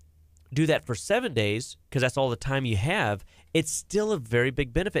do that for 7 days, because that's all the time you have, it's still a very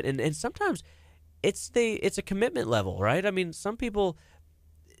big benefit. And sometimes it's a commitment level, right? I mean, some people,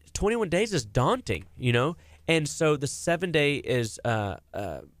 21 days is daunting, And so the 7-day is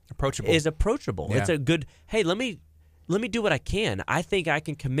approachable. Yeah. It's a good, hey, let me do what I can. I think I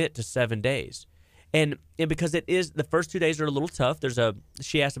can commit to 7 days. And because it is, the first 2 days are a little tough.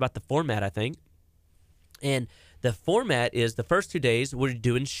 She asked about the format, I think. And the format is the first 2 days we're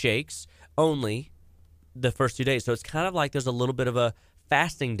doing shakes only the first 2 days. So it's kind of like there's a little bit of a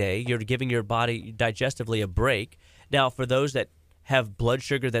fasting day. You're giving your body digestively a break. Now, for those that have blood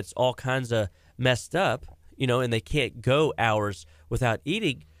sugar that's all kinds of messed up, and they can't go hours without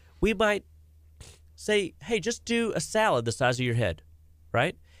eating, we might say, hey, just do a salad the size of your head,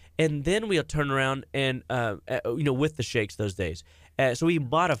 right? And then we'll turn around and, with the shakes those days. So we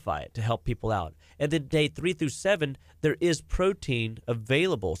modify it to help people out. And then day 3 through 7, there is protein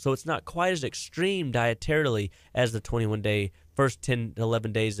available. So it's not quite as extreme dietarily as the 21-day first 10 to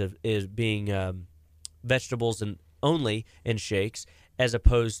 11 days is being vegetables and only in shakes, as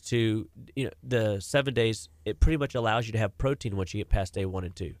opposed to the 7 days. It pretty much allows you to have protein once you get past day 1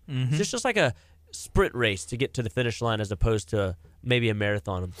 and 2. Mm-hmm. So it's just like a sprint race to get to the finish line, as opposed to maybe a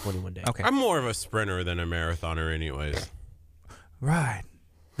marathon of 21 days. Okay. I'm more of a sprinter than a marathoner anyways. Right.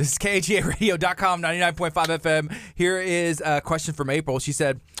 This is KGARadio.com, 99.5 FM. Here is a question from April. She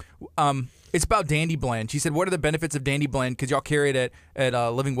said, it's about Dandy Blend. She said, what are the benefits of Dandy Blend? Because y'all carry it at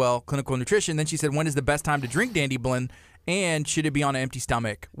Living Well Clinical Nutrition. Then she said, when is the best time to drink Dandy Blend? And should it be on an empty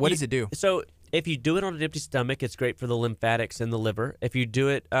stomach? What does it do? So if you do it on an empty stomach, it's great for the lymphatics in the liver. If you do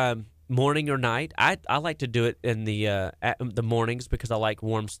it morning or night, I like to do it in the mornings, because I like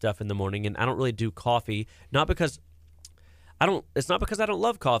warm stuff in the morning, and I don't really do coffee. It's not because I don't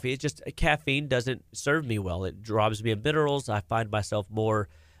love coffee. It's just caffeine doesn't serve me well. It robs me of minerals. I find myself more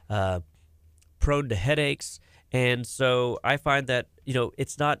prone to headaches, and so I find that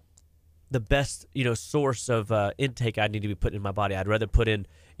it's not the best source of intake I need to be putting in my body. I'd rather put in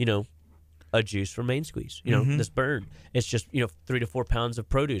a juice from Main Squeeze, this Burn. It's just 3 to 4 pounds of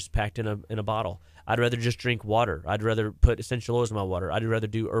produce packed in a bottle. I'd rather just drink water. I'd rather put essential oils in my water. I'd rather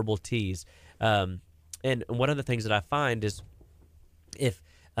do herbal teas. And one of the things that I find is, if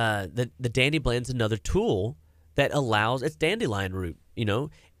the Dandy Blend's another tool that allows, it's dandelion root,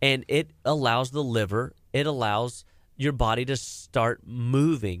 and it allows the liver, it allows your body to start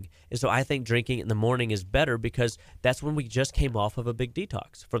moving. And so I think drinking it in the morning is better, because that's when we just came off of a big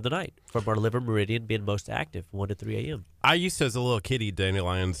detox for the night, from our liver meridian being most active, 1 to 3 a.m. I used to, as a little kid, eat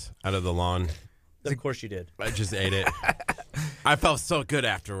dandelions out of the lawn. Of course you did. I just ate it. I felt so good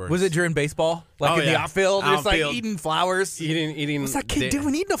afterwards. Was it during baseball? Like in the outfield? Just like eating flowers? Eating. What's that kid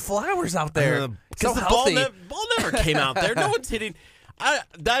doing eating the flowers out there? So the healthy. ball never came out there. No one's hitting.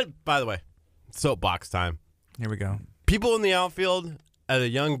 By the way, soapbox time. Here we go. People in the outfield at a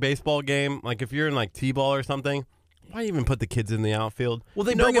young baseball game, like if you're in like T-ball or something, why even put the kids in the outfield? Well,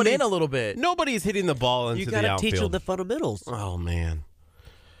 they bring them in a little bit. Nobody's hitting the ball into the outfield. You got to teach them the fundamentals. Oh, man.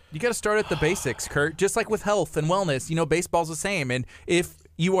 You got to start at the basics, Kurt. Just like with health and wellness, baseball's the same. And if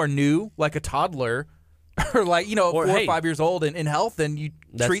you are new, like a toddler, or like 4 or 5 years old in health, then you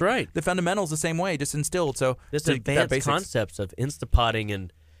treat the fundamentals the same way, just instilled. So this advanced concepts of Instapotting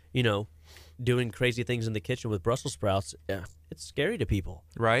and doing crazy things in the kitchen with Brussels sprouts, it's scary to people,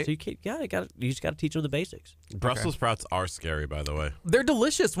 right? So you just got to teach them the basics. Brussels sprouts are scary, by the way. They're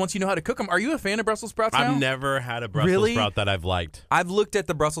delicious once you know how to cook them. Are you a fan of Brussels sprouts now? I've never had a Brussels sprout that I've liked. I've looked at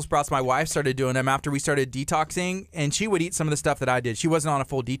the Brussels sprouts. My wife started doing them after we started detoxing, and she would eat some of the stuff that I did. She wasn't on a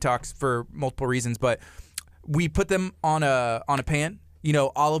full detox for multiple reasons, but we put them on a pan,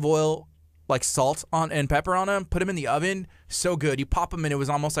 olive oil, like salt on and pepper on them, put them in the oven. So good. You pop them and it was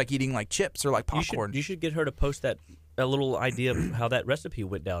almost like eating like chips or like popcorn. You should get her to post a little idea of how that recipe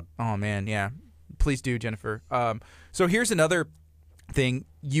went down. Oh man, yeah. Please do, Jennifer. So here's another thing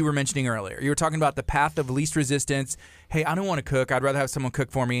you were mentioning earlier. You were talking about the path of least resistance. Hey, I don't want to cook. I'd rather have someone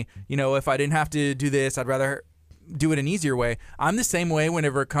cook for me. You know, if I didn't have to do this, I'd rather do it an easier way. I'm the same way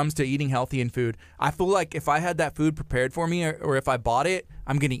whenever it comes to eating healthy and food. I feel like if I had that food prepared for me or if I bought it,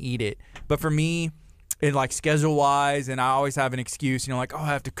 I'm going to eat it. But for me, in like schedule wise, and I always have an excuse, you know, like, oh, I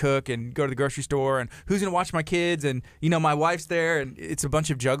have to cook and go to the grocery store and who's going to watch my kids? And, you know, my wife's there and it's a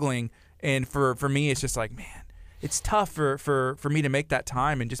bunch of juggling. And for me, it's just like, man, it's tough for me to make that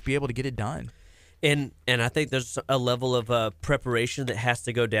time and just be able to get it done. And I think there's a level of preparation that has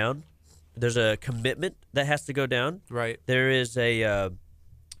to go down. There's a commitment that has to go down. Right. There is a,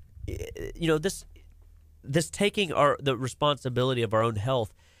 this taking the responsibility of our own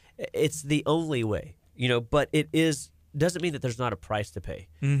health. It's the only way, but it doesn't mean that there's not a price to pay.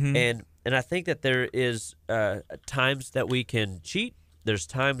 Mm-hmm. And I think that there is times that we can cheat. There's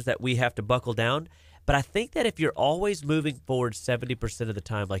times that we have to buckle down. But I think that if you're always moving forward 70% of the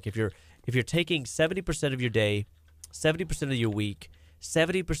time, like if you're taking 70% of your day, 70% of your week,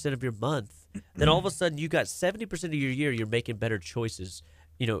 70% of your month, then all of a sudden you got 70% of your year, you're making better choices,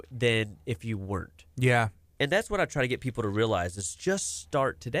 than if you weren't. Yeah. And that's what I try to get people to realize is just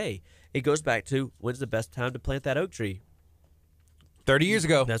start today. It goes back to when's the best time to plant that oak tree? 30 years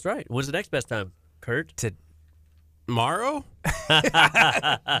ago. That's right. When's the next best time, Kurt? Tomorrow?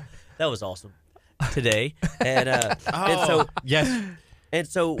 That was awesome. Today. And and so yes. And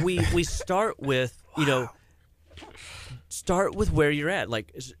so we start with, start with where you're at.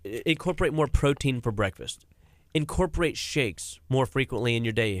 Like incorporate more protein for breakfast. Incorporate shakes more frequently in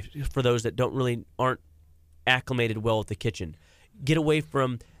your day for those that aren't acclimated well with the kitchen. Get away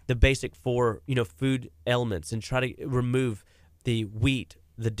from the basic 4, food elements and try to remove the wheat,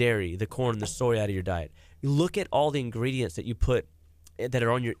 the dairy, the corn, the soy out of your diet. Look at all the ingredients that you put that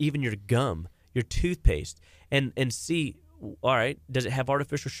are on even your gum, your toothpaste, and see, all right, does it have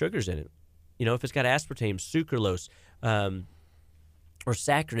artificial sugars in it? If it's got aspartame, sucralose, or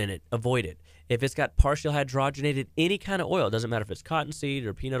saccharin in it, avoid it. If it's got partially hydrogenated any kind of oil, it doesn't matter if it's cottonseed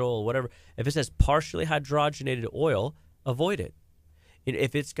or peanut oil or whatever, if it says partially hydrogenated oil, avoid it.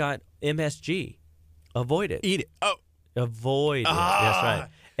 If it's got MSG, avoid it. Eat it. Oh. Avoid it. That's right.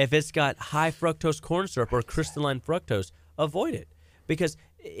 If it's got high fructose corn syrup or crystalline fructose, avoid it. Because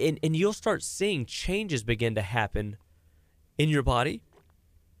and you'll start seeing changes begin to happen in your body,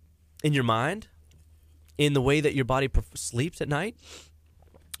 in your mind, in the way that your body sleeps at night.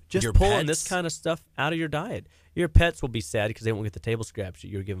 Just your pulling pets. this kind of stuff out of your diet. Your pets will be sad because they won't get the table scraps that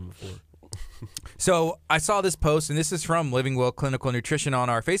you were giving before. So I saw this post, and this is from Living Well Clinical Nutrition on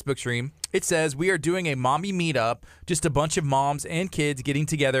our Facebook stream. It says, we are doing a mommy meetup, just a bunch of moms and kids getting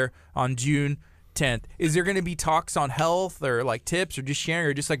together on June 10th. Is there going to be talks on health or like tips or just sharing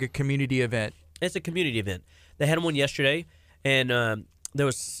or just like a community event? It's a community event. They had one yesterday, and we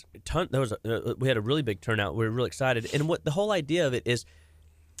had a really big turnout. We were really excited. And what the whole idea of it is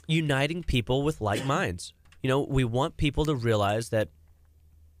uniting people with like minds. We want people to realize that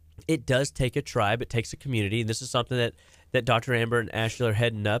it does take a tribe. It takes a community. And this is something that Dr. Amber and Ashley are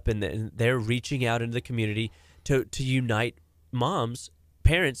heading up, and they're reaching out into the community to unite moms,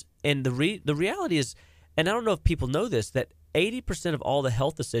 parents. And the reality is, and I don't know if people know this, that 80% of all the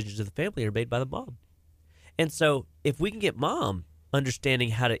health decisions of the family are made by the mom. And so if we can get mom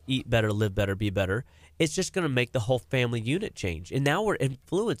understanding how to eat better, live better, be better, it's just going to make the whole family unit change. And now we're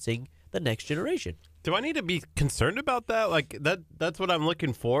influencing the next generation. Do I need to be concerned about that? Like that's what I'm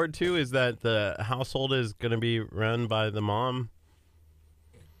looking forward to, is that the household is going to be run by the mom.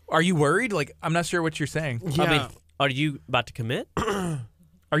 Are you worried? Like, I'm not sure what you're saying. Yeah. I mean, are you about to commit?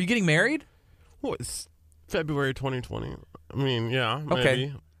 Are you getting married? Well, it's February 2020. I mean, yeah,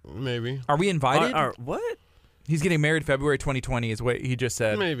 Okay. Maybe. Are we invited? What? He's getting married February 2020 is what he just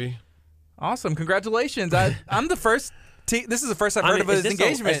said. Maybe. Awesome. Congratulations. I'm the first. This is the first I've heard of his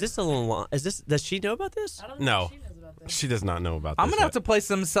engagement. Is this a little long? Does she know about this? I don't No. know if she knows about this. She does not know about this. I'm going to have yet. to play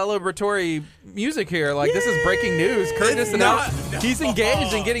some celebratory music here. Like, this is breaking news. Kurt just announced he's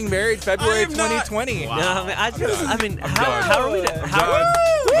engaged and getting married February 2020. Wow. No, I mean, done. how are we to? Done.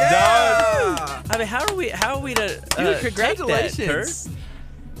 I mean, how are we to? Dude, congratulations. Take that, Kurt?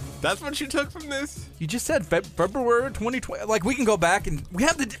 That's what you took from this? You just said February 2020. Like, we can go back and we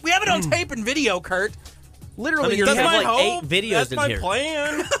have it on tape and video, Kurt. Literally, I mean, you're that's here. my my like hope. 8 videos That's in my here.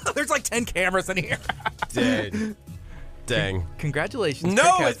 plan. There's like 10 cameras in here. Dang. Congratulations. No,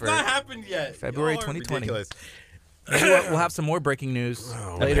 Kurt it's Casper. not happened yet. February Y'all are 2020. ridiculous. We'll have some more breaking news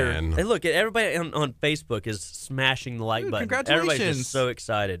later. Man. Hey, look, everybody on Facebook is smashing the like Dude, button. congratulations. Everybody's just so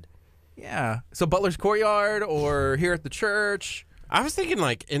excited. Yeah. So Butler's Courtyard or here at the church. I was thinking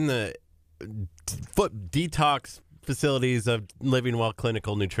like in the foot detox facilities of Living Well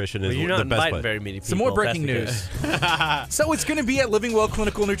Clinical Nutrition is Well, you're not the best inviting place. very many people. Some more breaking That's the news. So it's going to be at Living Well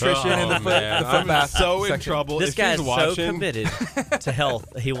Clinical Nutrition in the foot I'm bath so in section. trouble. This If guy he's is so watching, committed to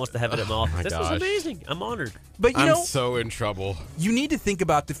health. He wants to have it at my office. This is gosh. amazing. I'm honored. But you I'm know, so in trouble. you need to think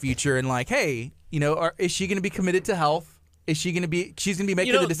about the future and like, hey, you know, is she going to be committed to health? Is she going to be? She's going to be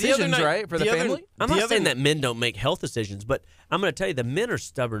making know, the the other decisions, night- right, for the the other- family. I'm The not other- saying that men don't make health decisions, but I'm going to tell you the men are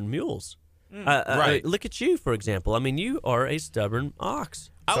stubborn mules. Right. Look at you, for example. I mean, you are a stubborn ox.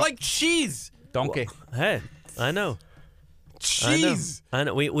 I like cheese. Donkey. Hey, I know. Cheese. I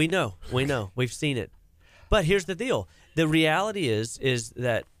know. We know. We know. We've seen it. But here's the deal. The reality is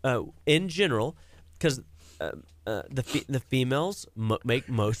that in general, because the females make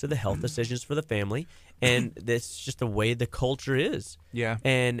most of the health decisions for the family, and that's just the way the culture is. Yeah.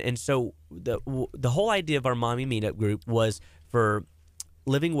 And so the whole idea of our mommy meetup group was for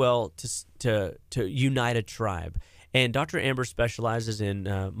Living Well to unite a tribe. And Dr. Amber specializes in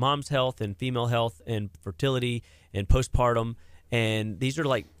mom's health and female health and fertility and postpartum. And these are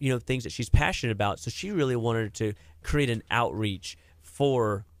like, things that she's passionate about. So she really wanted to create an outreach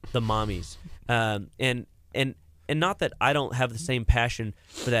for the mommies. And not that I don't have the same passion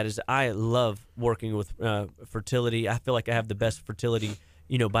for that as I love working with fertility. I feel like I have the best fertility,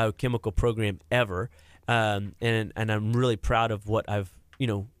 biochemical program ever. And I'm really proud of what I've,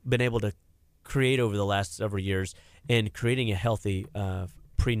 been able to create over the last several years in creating a healthy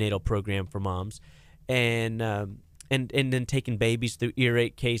prenatal program for moms. And then taking babies through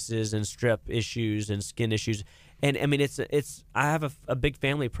earache cases and strep issues and skin issues. And I mean, I have a big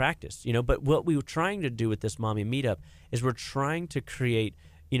family practice, but what we were trying to do with this mommy meetup is we're trying to create,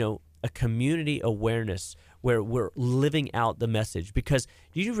 a community awareness where we're living out the message. Because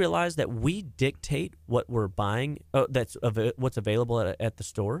do you realize that we dictate what we're buying, what's available at the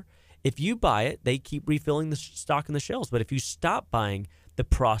store? If you buy it, they keep refilling the stock in the shelves. But if you stop buying the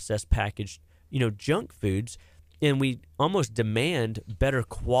processed packaged, junk foods, and we almost demand better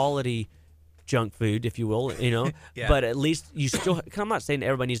quality junk food, if you will, Yeah. but at least you still. I'm not saying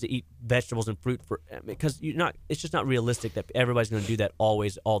everybody needs to eat vegetables and fruit because it's just not realistic that everybody's going to do that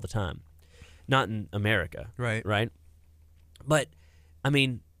always, all the time. Not in America, Right. Right. But I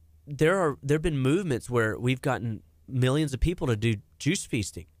mean, there have been movements where we've gotten millions of people to do juice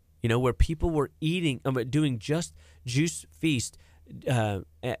feasting. Where people were doing just juice feast, in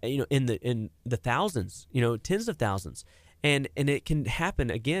the thousands, tens of thousands. And it can happen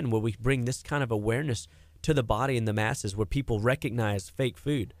again where we bring this kind of awareness to the body and the masses, where people recognize fake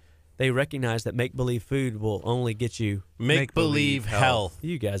food. They recognize that make-believe food will only get you Make-believe health.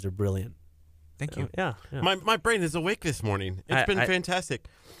 You guys are brilliant. Thank you. Yeah. My brain is awake this morning. It's been fantastic.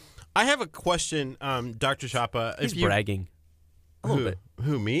 I have a question, Dr. Chapa. He's bragging. A little bit.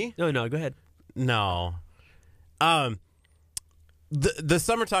 Who, me? No, go ahead. No. The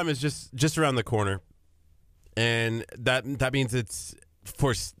summertime is just around the corner. And that means it's,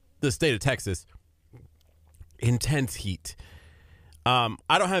 for the state of Texas, intense heat. I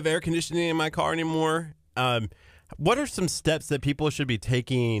don't have air conditioning in my car anymore. What are some steps that people should be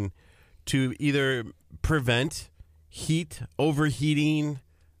taking to either prevent heat, overheating,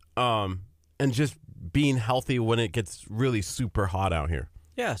 and just being healthy when it gets really super hot out here?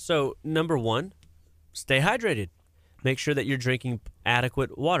 Yeah, so number one, stay hydrated. Make sure that you're drinking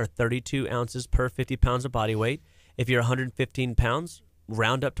adequate water, 32 ounces per 50 pounds of body weight. If you're 115 pounds,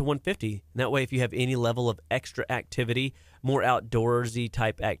 round up to 150. And that way, if you have any level of extra activity, more outdoorsy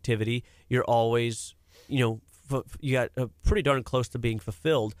type activity, you're always, you got pretty darn close to being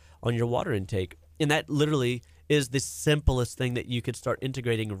fulfilled on your water intake. And that literally is the simplest thing that you could start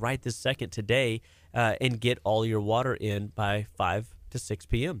integrating right this second today, and get all your water in by 5 to 6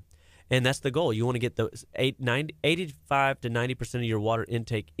 p.m. And that's the goal. You want to get the 85 to 90% of your water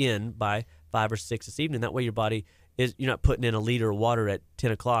intake in by 5 or 6 this evening. That way your body you're not putting in a liter of water at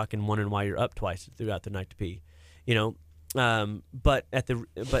 10 o'clock and wondering why you're up twice throughout the night to pee. But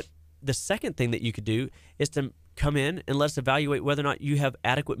the second thing that you could do is to come in and let's evaluate whether or not you have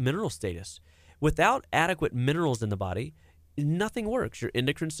adequate mineral status. Without adequate minerals in the body, nothing works. Your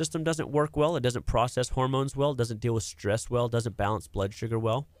endocrine system doesn't work well. It doesn't process hormones well. It doesn't deal with stress well. It doesn't balance blood sugar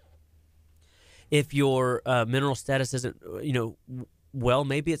well. If your mineral status isn't, well,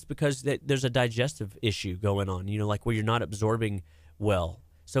 maybe it's because there's a digestive issue going on, like where you're not absorbing well.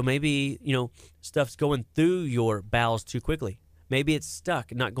 So maybe, stuff's going through your bowels too quickly. Maybe it's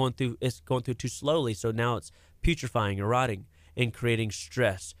stuck, it's going through too slowly. So now it's putrefying or rotting and creating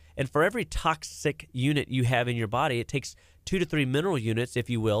stress. And for every toxic unit you have in your body, it takes 2 to 3 mineral units, if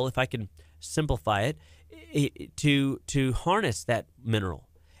you will, if I can simplify it, to harness that mineral.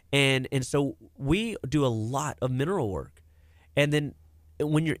 And so we do a lot of mineral work. And then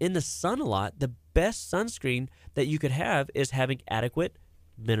when you're in the sun a lot, the best sunscreen that you could have is having adequate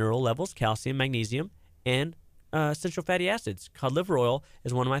mineral levels, calcium, magnesium, and essential fatty acids. Cod liver oil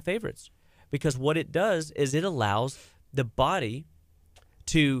is one of my favorites because what it does is it allows the body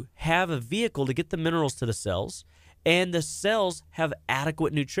to have a vehicle to get the minerals to the cells, and the cells have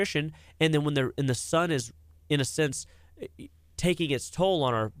adequate nutrition. And then when the sun is, in a sense, taking its toll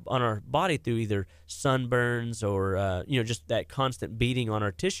on our body through either sunburns or just that constant beating on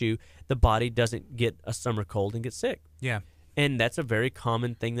our tissue, the body doesn't get a summer cold and get sick. Yeah. And that's a very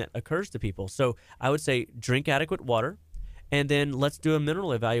common thing that occurs to people. So I would say drink adequate water, and then let's do a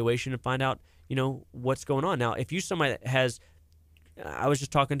mineral evaluation and find out, what's going on. Now, if you're somebody that has, I was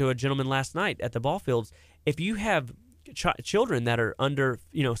just talking to a gentleman last night at the ball fields. If you have children that are under,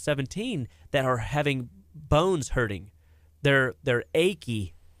 17 that are having bones hurting, they're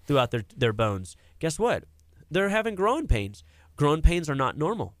achy throughout their bones, guess what? They're having growing pains. Growing pains are not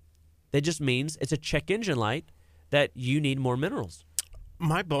normal. That just means it's a check engine light that you need more minerals.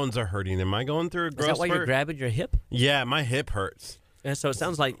 My bones are hurting. Am I going through a growth Is that why spurt? you're grabbing your hip? Yeah, my hip hurts. And so it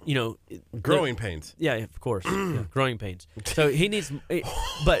sounds like, Growing pains. Yeah, of course. Yeah, growing pains. So he needs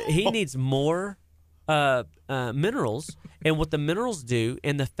more minerals. And what the minerals do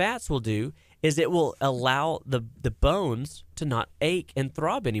and the fats will do is it will allow the bones to not ache and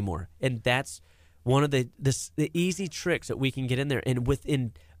throb anymore. And that's one of the easy tricks that we can get in there. And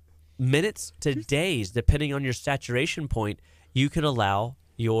within minutes to days, depending on your saturation point, you can allow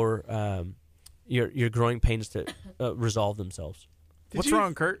your growing pains to resolve themselves. What's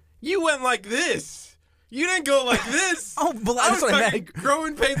wrong, Kurt? You went like this. You didn't go like this. Oh, well, I that's was what I fucking meant.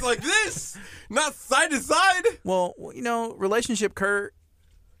 growing pains like this, not side to side. Well, relationship, Kurt,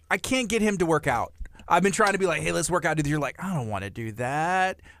 I can't get him to work out. I've been trying to be like, hey, let's work out. You're like, I don't want to do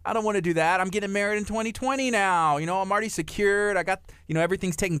that. I'm getting married in 2020 now. I'm already secured. I got,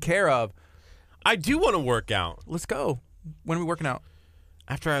 everything's taken care of. I do want to work out. Let's go. When are we working out?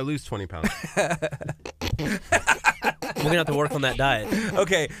 After I lose 20 pounds. We're going to have to work on that diet.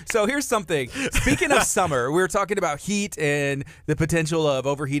 Okay, so here's something. Speaking of summer, we were talking about heat and the potential of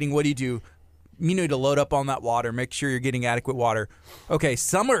overheating. What do? You need to load up on that water. Make sure you're getting adequate water. Okay,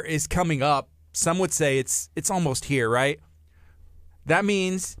 summer is coming up. Some would say it's almost here, right? That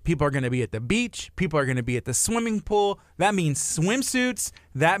means people are going to be at the beach. People are going to be at the swimming pool. That means swimsuits.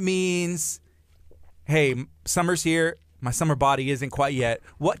 That means, hey, summer's here. My summer body isn't quite yet.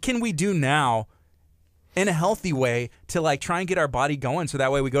 What can we do now in a healthy way to try and get our body going so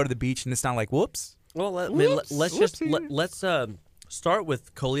that way we go to the beach and it's not like, whoops? Well, let's start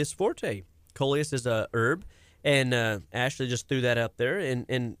with Coleus forte. Coleus is a herb, and Ashley just threw that up there,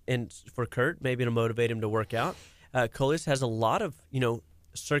 and for Kurt, maybe to motivate him to work out. Coleus has a lot of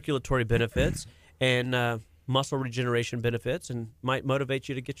circulatory benefits and muscle regeneration benefits, and might motivate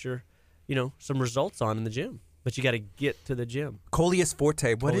you to get your some results on in the gym. But you got to get to the gym. Coleus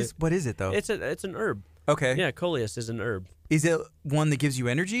forte. What is it though? It's an herb. Okay. Yeah, Coleus is an herb. Is it one that gives you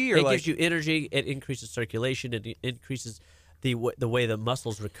energy, or it gives you energy? It increases circulation. It increases the way the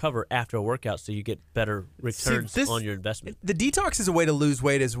muscles recover after a workout, so you get better returns on your investment. The detox is a way to lose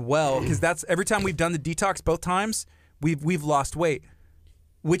weight as well, because that's every time we've done the detox, both times we've lost weight.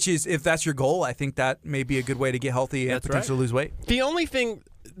 Which is, if that's your goal, I think that may be a good way to get healthy and potentially lose weight. The only thing,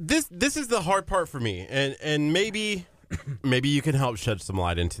 this is the hard part for me, and maybe you can help shed some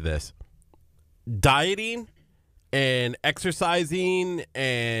light into this. Dieting and exercising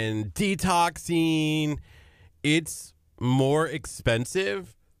and detoxing, it's more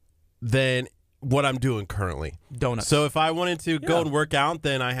expensive than what I'm doing currently. Donuts. So if I wanted to go and work out,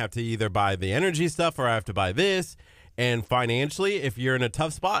 then I have to either buy the energy stuff or I have to buy this. And financially, if you're in a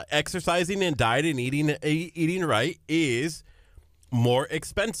tough spot, exercising and dieting and eating right is more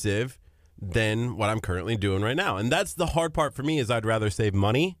expensive than what I'm currently doing right now. And that's the hard part for me, is I'd rather save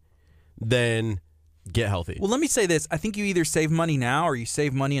money than get healthy. Well, let me say this. I think you either save money now or you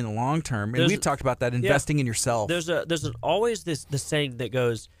save money in the long term. And we've talked about that, investing in yourself. There's always the saying that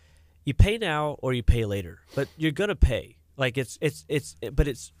goes, you pay now or you pay later, but you're going to pay. But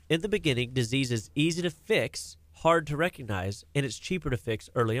it's in the beginning, disease is easy to fix, hard to recognize, and it's cheaper to fix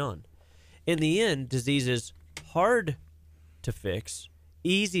early on. In the end, disease is hard to fix,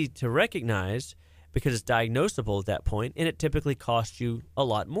 easy to recognize because it's diagnosable at that point, and it typically costs you a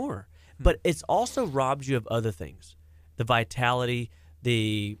lot more. But it's also robbed you of other things: the vitality,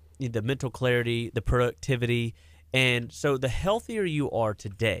 the the mental clarity, the productivity. And so the healthier you are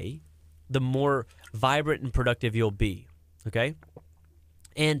today, the more vibrant and productive you'll be. Okay?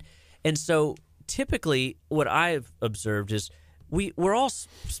 And so typically what I've observed is we're all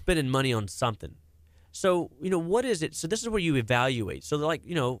spending money on something. So, what is it? So this is where you evaluate. So like,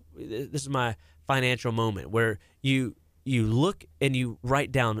 this is my financial moment where you look and you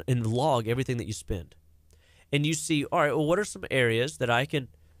write down and log everything that you spend. And you see, all right, well, what are some areas that I can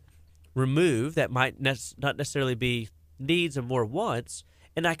remove that might not necessarily be needs and more wants,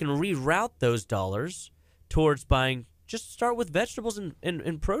 and I can reroute those dollars towards buying. Just start with vegetables and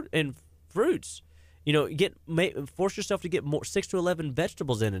fruits. Force yourself to get 6 to 11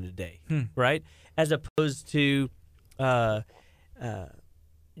 vegetables in a day, right? As opposed to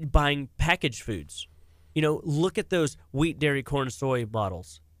buying packaged foods. Look at those wheat, dairy, corn, soy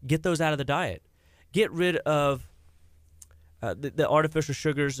bottles. Get those out of the diet. Get rid of the artificial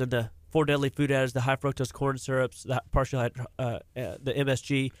sugars and the 4 deadly food additives, the high fructose corn syrups, the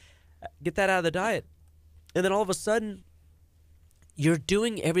MSG. Get that out of the diet. And then all of a sudden, you're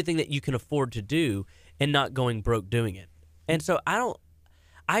doing everything that you can afford to do and not going broke doing it. And so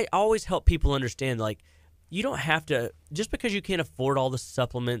I always help people understand, like, you don't have to, just because you can't afford all the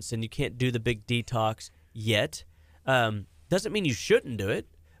supplements and you can't do the big detox yet, doesn't mean you shouldn't do it,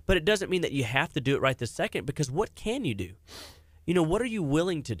 but it doesn't mean that you have to do it right this second, because what can you do? What are you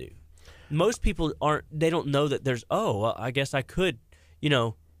willing to do? Most people they don't know that there's, I guess I could,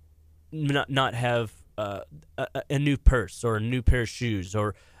 not have a new purse or a new pair of shoes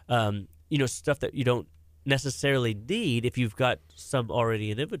or, stuff that you don't necessarily need if you've got some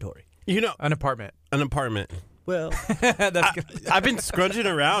already in inventory. An apartment. Well, that's good. I've been scrunching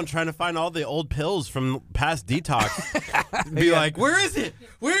around trying to find all the old pills from past detox. Be like, where is it?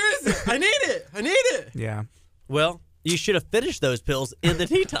 Where is it? I need it. Yeah. Well, you should have finished those pills in the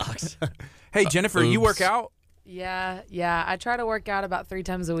detox. Hey, Jennifer, you work out? Yeah. I try to work out about 3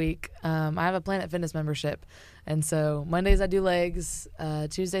 times a week. I have a Planet Fitness membership. And so Mondays I do legs,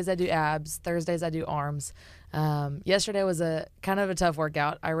 Tuesdays I do abs, Thursdays I do arms. Yesterday was a kind of a tough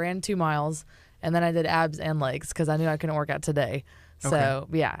workout. I ran 2 miles, and then I did abs and legs because I knew I couldn't work out today. So,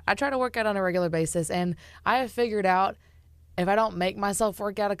 yeah, I try to work out on a regular basis. And I have figured out if I don't make myself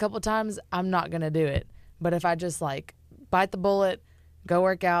work out a couple times, I'm not going to do it. But if I just, bite the bullet, go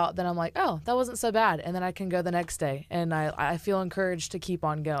work out, then I'm like, oh, that wasn't so bad. And then I can go the next day. And I feel encouraged to keep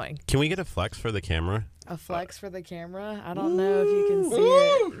on going. Can we get a flex for the camera? A flex for the camera? I don't know if you can see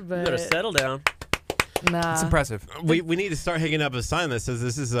it. But You better settle down. Nah. It's impressive. We need to start hanging up a sign that says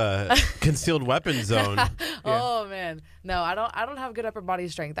this is a concealed weapon zone. Oh man, no, I don't have good upper body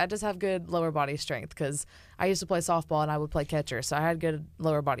strength. I just have good lower body strength because I used to play softball and I would play catcher, so I had good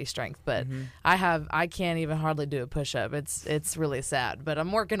lower body strength. But I can't even hardly do a push up. It's really sad, but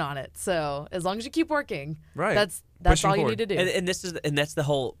I'm working on it. So as long as you keep working, right, that's pushing all forward. you need to do. And that's the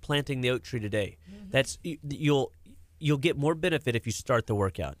whole planting the oak tree today. That's you'll get more benefit if you start the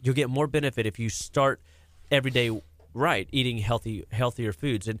workout. You'll get more benefit if you start every day right, eating healthier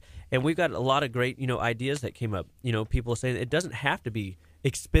foods. And we've got a lot of great, ideas that came up. People saying it doesn't have to be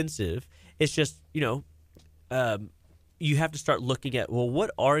expensive. It's just, you have to start looking at, well,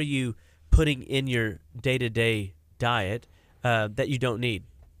 what are you putting in your day-to-day diet that you don't need?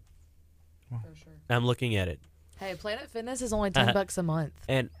 For sure. I'm looking at it. Hey, Planet Fitness is only $10 a month.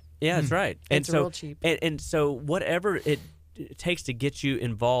 And yeah, that's right. And It's so real cheap. And so whatever it takes to get you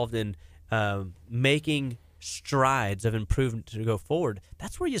involved in making strides of improvement to go forward,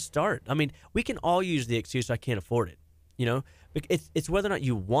 that's where you start. I mean, we can all use the excuse, I can't afford it. It's whether or not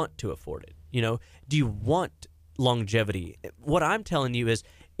you want to afford it. Do you want longevity? What I'm telling you is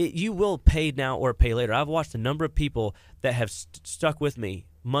you will pay now or pay later. I've watched a number of people that have stuck with me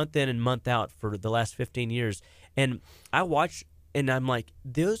month in and month out for the last 15 years. And I watch and I'm like,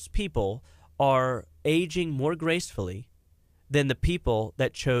 those people are aging more gracefully than the people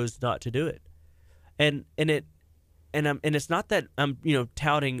that chose not to do it. And it's not that I'm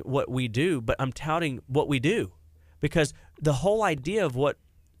touting what we do, but I'm touting what we do, because the whole idea of what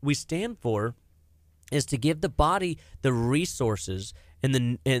we stand for is to give the body the resources and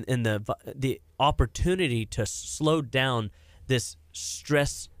the opportunity to slow down this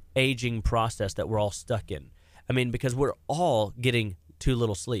stress aging process that we're all stuck in. I mean, because we're all getting too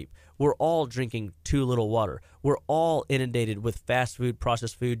little sleep. We're all drinking too little water. We're all inundated with fast food,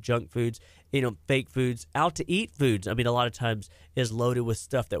 processed food, junk foods, fake foods, out to eat foods. I mean, a lot of times is loaded with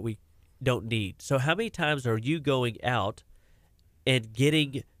stuff that we don't need. So how many times are you going out and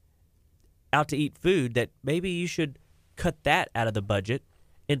getting out to eat food that maybe you should cut that out of the budget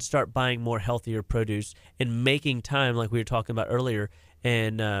and start buying more healthier produce and making time, like we were talking about earlier,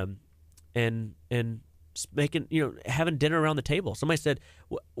 and making, having dinner around the table. Somebody said,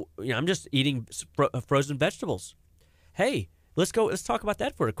 I'm just eating frozen vegetables. Hey, let's talk about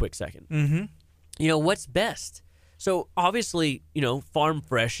that for a quick second. Mm-hmm. What's best? So obviously, farm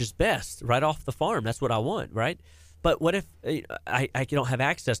fresh is best right off the farm. That's what I want, right? But what if I don't have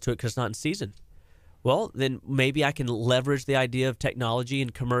access to it because it's not in season? Well, then maybe I can leverage the idea of technology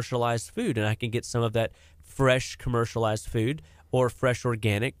and commercialized food, and I can get some of that fresh commercialized food or fresh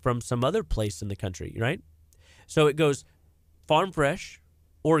organic from some other place in the country, right? So it goes farm fresh,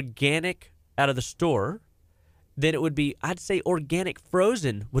 organic out of the store. Then it would be, I'd say organic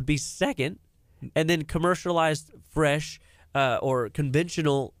frozen would be second, and then commercialized fresh or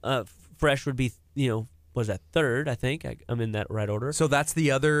conventional fresh would be, was that third, I think. I'm in that right order. So that's the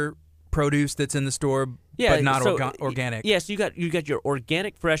other produce that's in the store, but not organic. Yes, you got your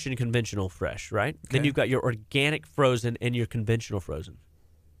organic fresh and conventional fresh, right? Okay. Then you've got your organic frozen and your conventional frozen.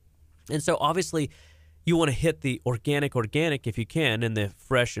 And so obviously you want to hit the organic if you can in the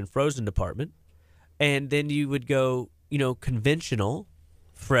fresh and frozen department. And then you would go, conventional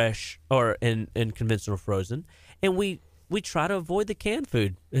fresh and conventional frozen. And we try to avoid the canned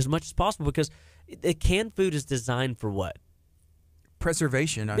food as much as possible because the canned food is designed for what?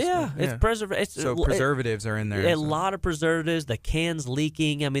 Preservation. It's preservation. So preservatives are in there. A lot of preservatives. The can's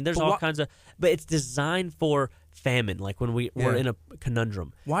leaking. I mean, there's all kinds of. But it's designed for famine. Like when we're in a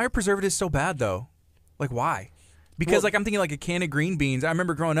conundrum. Why are preservatives so bad though? Like why? Because I'm thinking like a can of green beans. I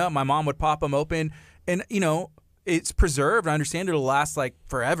remember growing up, my mom would pop them open, and it's preserved. I understand it'll last like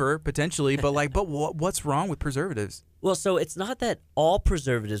forever potentially, but what's wrong with preservatives? Well, so it's not that all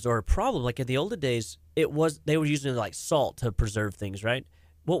preservatives are a problem. Like in the older days, they were using like salt to preserve things, right?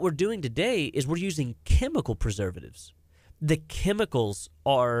 What we're doing today is we're using chemical preservatives. The chemicals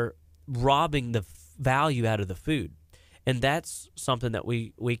are robbing the value out of the food, and that's something that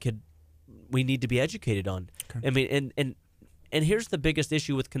we need to be educated on. Okay. I mean, and here's the biggest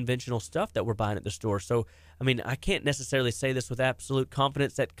issue with conventional stuff that we're buying at the store. So, I mean, I can't necessarily say this with absolute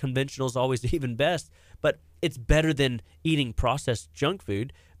confidence that conventional is always even best, but it's better than eating processed junk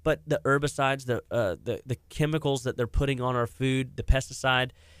food. But the herbicides, the chemicals that they're putting on our food, the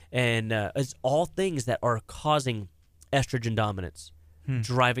pesticide, and it's all things that are causing estrogen dominance,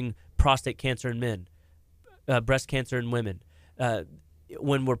 driving prostate cancer in men, breast cancer in women.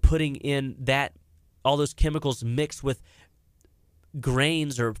 When we're putting in all those chemicals mixed with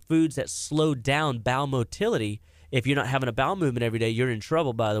grains or foods that slow down bowel motility. If you're not having a bowel movement every day, you're in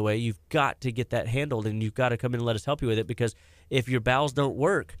trouble, by the way. You've got to get that handled, and you've got to come in and let us help you with it, because if your bowels don't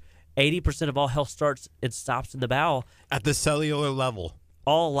work, 80% of all health starts and stops in the bowel. At the cellular level.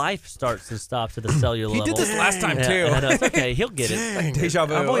 All life starts and stops at the cellular level. He did this last time, too. Yeah, it's okay. He'll get it. Deja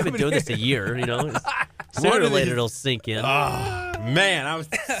vu. I've only been doing this a year, Sooner or later, it'll sink in. Oh, man, I was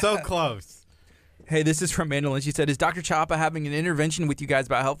so close. Hey, this is from Mandolin. She said, is Dr. Chapa having an intervention with you guys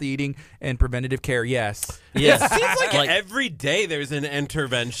about healthy eating and preventative care? Yes. Yes. It seems like every day there's an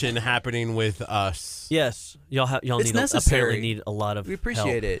intervention happening with us. Yes. Y'all apparently need a lot of We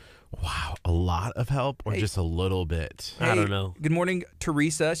appreciate help. it. Wow. A lot of help or just a little bit? I don't know. Good morning,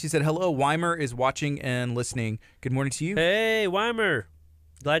 Teresa. She said, hello, Weimer is watching and listening. Good morning to you. Hey, Weimer.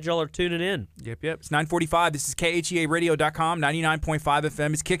 Glad y'all are tuning in. Yep. It's 9:45. This is KHEARadio.com, 99.5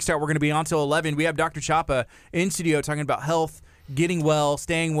 FM. It's Kickstart. We're going to be on till 11. We have Dr. Chapa in studio talking about health, getting well,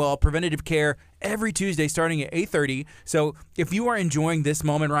 staying well, preventative care every Tuesday starting at 8:30. So if you are enjoying this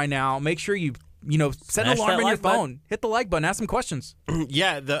moment right now, make sure you set an alarm on your phone. Hit the like button. Ask some questions.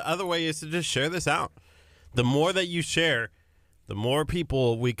 Yeah, the other way is to just share this out. The more that you share, the more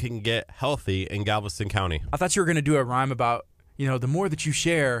people we can get healthy in Galveston County. I thought you were going to do a rhyme about the more that you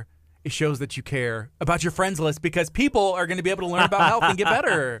share, it shows that you care about your friends list, because people are going to be able to learn about health and get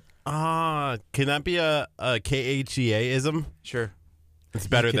better. Can that be a KHEA-ism? Sure. It's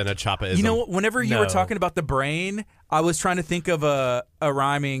better than a Chapa-ism. Whenever you were talking about the brain, I was trying to think of a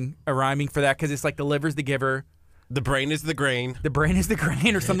rhyming for that, because it's like the liver's the giver. The brain is the grain. The brain is the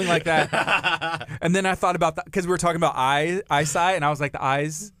grain, or something like that. And then I thought about that, because we were talking about eyesight, and I was like, the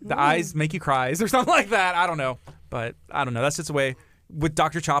eyes make you cry, or something like that. I don't know. But I don't know. That's just the way with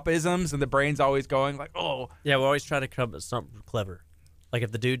Dr. Chapa-isms, and the brain's always going like, oh. Yeah, we always try to come up with something clever. Like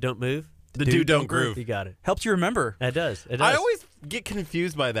if the dude don't move, the dude don't groove. You got it. Helps you remember. It does. I always get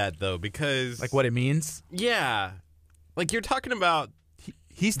confused by that, though, because. Like what it means? Yeah. Like you're talking about.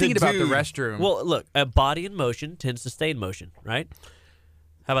 He's thinking about the restroom. Well, look, a body in motion tends to stay in motion, right?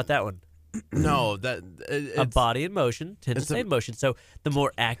 How about that one? No, a body in motion tends to stay in motion. So the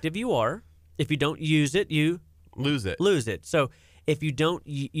more active you are, if you don't use it, you lose it. So if you don't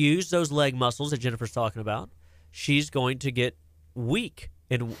use those leg muscles that Jennifer's talking about, she's going to get weak,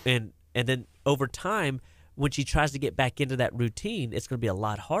 and then over time, when she tries to get back into that routine, it's going to be a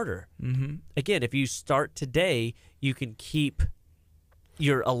lot harder. Mm-hmm. Again, if you start today, you can keep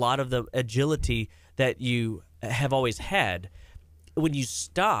a lot of the agility that you have always had. When you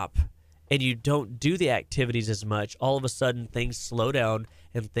stop and you don't do the activities as much, all of a sudden things slow down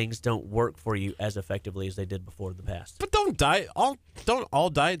and things don't work for you as effectively as they did before in the past. But don't all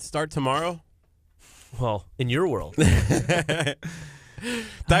diets start tomorrow? Well, in your world.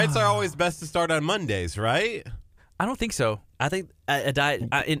 Diets are always best to start on Mondays, right? I don't think so. I think a diet.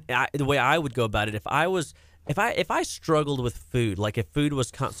 The way I would go about it, if I struggled with food, like if food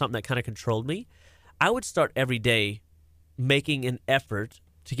was something that kind of controlled me, I would start every day making an effort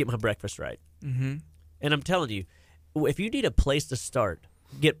to get my breakfast right. Mm-hmm. And I'm telling you, if you need a place to start,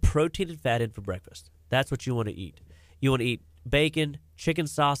 get protein and fat in for breakfast. That's what you want to eat. You want to eat bacon, chicken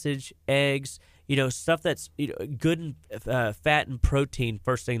sausage, eggs. Stuff that's good and fat and protein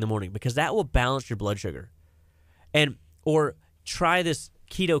first thing in the morning, because that will balance your blood sugar. Or try this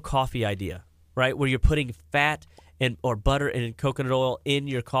keto coffee idea, right, where you're putting fat or butter and coconut oil in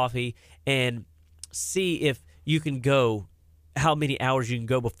your coffee, and see if you can go how many hours you can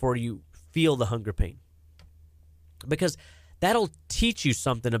go before you feel the hunger pain, because that'll teach you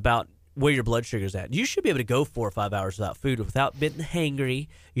something about where your blood sugar's at. You should be able to go 4 or 5 hours without food without being hangry.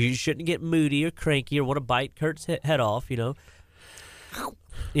 You shouldn't get moody or cranky or want to bite Kurt's head off, But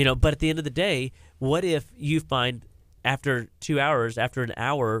at the end of the day, what if you find after 2 hours, after an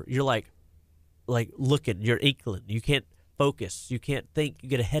hour, you're like looking, you're inkling, you can't focus, you can't think, you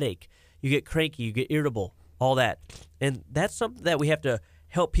get a headache, you get cranky, you get irritable, all that. And that's something that we have to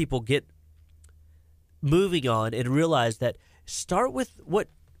help people get moving on and realize that start with what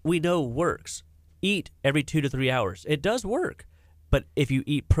we know works. Eat every 2 to 3 hours. It does work. But if you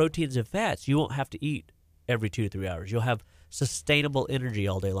eat proteins and fats, you won't have to eat every 2 to 3 hours. You'll have sustainable energy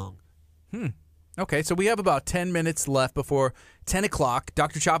all day long. Okay, so we have about 10 minutes left before 10 o'clock.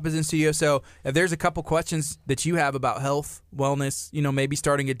 Dr. Chop is in studio, so if there's a couple questions that you have about health, wellness, maybe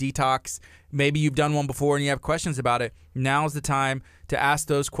starting a detox, maybe you've done one before and you have questions about it, now's the time to ask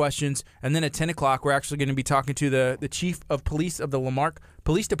those questions. And then at 10 o'clock, we're actually going to be talking to the chief of police of the Lamarck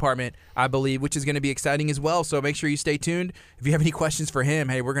Police Department, I believe, which is going to be exciting as well. So make sure you stay tuned. If you have any questions for him,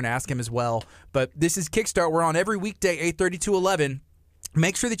 hey, we're going to ask him as well. But this is Kickstart. We're on every weekday, 8:30 to 11.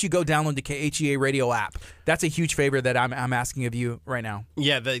 Make sure that you go download the KHEA Radio app. That's a huge favor that I'm asking of you right now.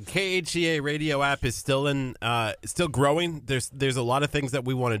 Yeah, the KHEA Radio app is still growing. There's a lot of things that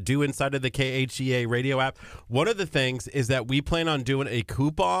we want to do inside of the KHEA Radio app. One of the things is that we plan on doing a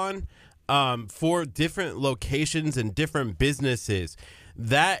coupon for different locations and different businesses.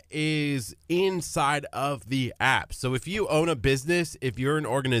 That is inside of the app. So if you own a business, if you're an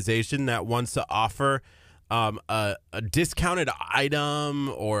organization that wants to offer a discounted item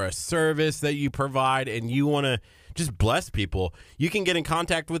or a service that you provide and you want to just bless people, you can get in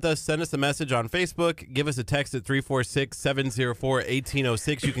contact with us. Send us a message on Facebook. Give us a text at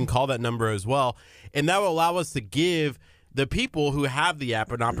 346-704-1806. You can call that number as well. And that will allow us to give the people who have the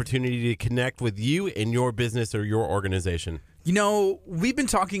app an opportunity to connect with you and your business or your organization. We've been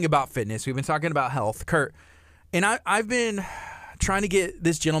talking about fitness. We've been talking about health, Kurt. And I've been trying to get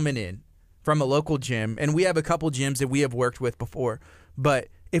this gentleman in from a local gym, and we have a couple gyms that we have worked with before. But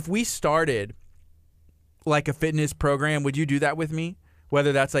if we started like a fitness program, would you do that with me?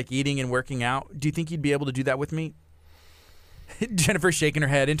 Whether that's like eating and working out, do you think you'd be able to do that with me? Jennifer's shaking her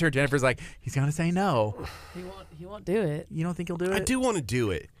head. Enter Jennifer's like, he's gonna say no. He won't do it. You don't think he'll do it? I do want to do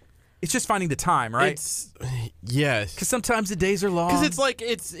it. It's just finding the time, right? Yes. Because sometimes the days are long. Because it's like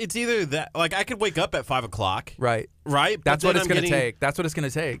it's either that, like I could wake up at 5 o'clock, right? That's what it's gonna take. That's what it's gonna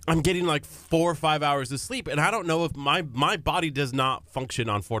take. I'm getting like 4 or 5 hours of sleep, and I don't know if my body does not function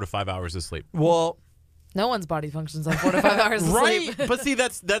on 4 to 5 hours of sleep. Well, no one's body functions on 4 to 5 hours of right? sleep. But see,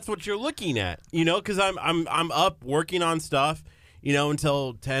 that's what you're looking at, because I'm up working on stuff,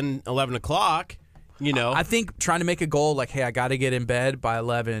 until 10, 11 o'clock. I think trying to make a goal like, hey, I got to get in bed by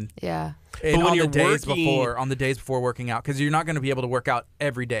 11. Yeah. And but when on the days before working out, because you're not going to be able to work out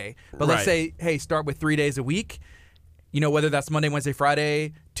every day. But let's say, hey, start with 3 days a week. Whether that's Monday, Wednesday,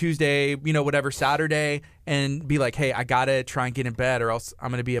 Friday, Tuesday, whatever, Saturday, and be like, hey, I got to try and get in bed or else I'm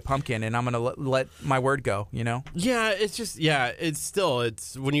going to be a pumpkin and I'm going to let my word go, Yeah,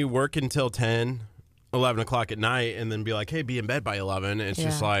 it's when you work until 10, 11 o'clock at night and then be like, hey, be in bed by 11. It's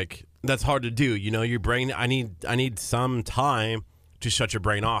just like, that's hard to do. Your brain, I need some time to shut your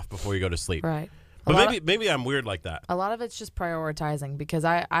brain off before you go to sleep. Right. But maybe I'm weird like that. A lot of it's just prioritizing, because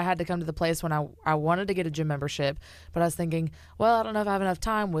I had to come to the place when I wanted to get a gym membership, but I was thinking, well, I don't know if I have enough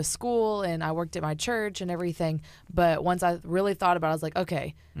time with school, and I worked at my church and everything. But once I really thought about it, I was like,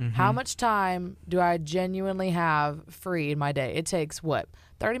 okay, how much time do I genuinely have free in my day? It takes,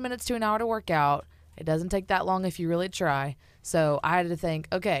 30 minutes to an hour to work out. It doesn't take that long if you really try. So I had to think,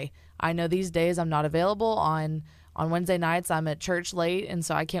 okay, I know these days I'm not available on Wednesday nights. I'm at church late, and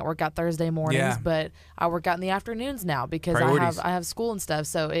so I can't work out Thursday mornings, but I work out in the afternoons now because I have school and stuff.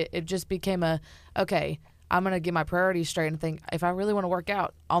 So it just became okay, I'm going to get my priorities straight and think, if I really want to work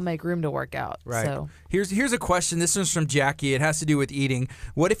out, I'll make room to work out. Right. So here's a question. This one's from Jackie. It has to do with eating.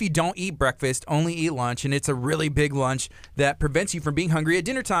 What if you don't eat breakfast, only eat lunch, and it's a really big lunch that prevents you from being hungry at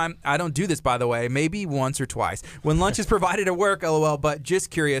dinner time? I don't do this, by the way, maybe once or twice. When lunch is provided at work, LOL, but just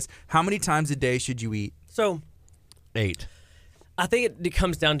curious, how many times a day should you eat? So 8. I think it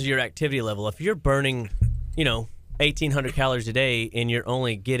comes down to your activity level. If you're burning, 1,800 calories a day and you're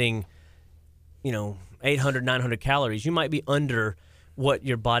only getting, 800, 900 calories, you might be under what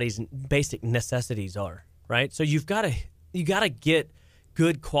your body's basic necessities are, right? So you got to get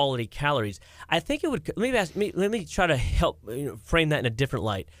good quality calories. I think it would. Let me try to help frame that in a different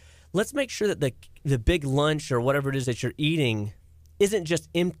light. Let's make sure that the big lunch or whatever it is that you're eating isn't just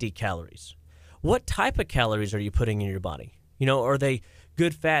empty calories. What type of calories are you putting in your body? Are they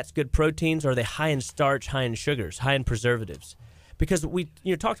good fats, good proteins, or are they high in starch, high in sugars, high in preservatives? Because we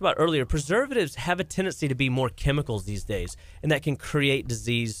talked about earlier, preservatives have a tendency to be more chemicals these days, and that can create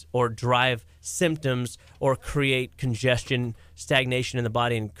disease or drive symptoms or create congestion, stagnation in the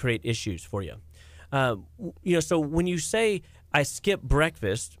body, and create issues for you. So when you say, I skip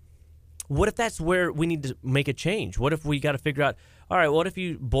breakfast, what if that's where we need to make a change? What if we got to figure out, all right, what if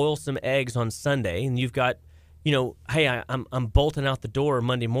you boil some eggs on Sunday and you've got, hey, I'm bolting out the door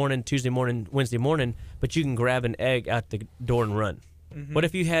Monday morning, Tuesday morning, Wednesday morning, but you can grab an egg out the door and run. Mm-hmm. What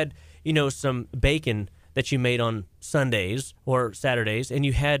if you had, some bacon that you made on Sundays or Saturdays, and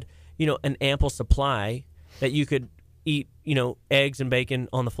you had, an ample supply that you could eat, eggs and bacon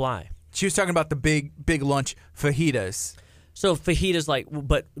on the fly? She was talking about the big lunch fajitas. So fajitas,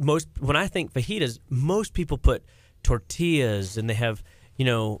 when I think fajitas, most people put tortillas, and they have,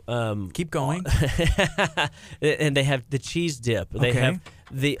 keep going. and they have the cheese dip. They have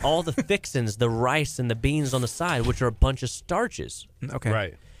all the fixins, the rice and the beans on the side, which are a bunch of starches. Okay.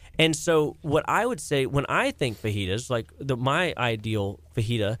 Right. And so what I would say when I think fajitas, my ideal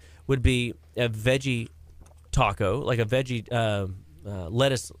fajita would be a veggie taco, like a veggie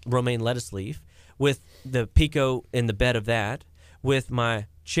romaine lettuce leaf, with the pico in the bed of that, with my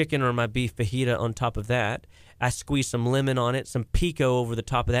chicken or my beef fajita on top of that. I squeeze some lemon on it, some pico over the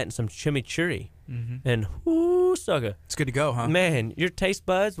top of that, and some chimichurri. Mm-hmm. And whoo, sucker. It's good to go, huh? Man, your taste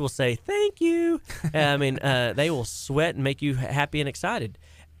buds will say thank you. They will sweat and make you happy and excited.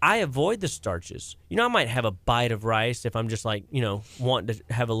 I avoid the starches. I might have a bite of rice if I'm just wanting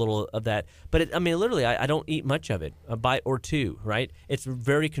to have a little of that. But literally, I don't eat much of it, a bite or two, right? It's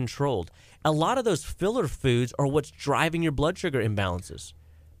very controlled. A lot of those filler foods are what's driving your blood sugar imbalances.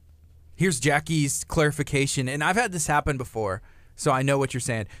 Here's Jackie's clarification, and I've had this happen before, so I know what you're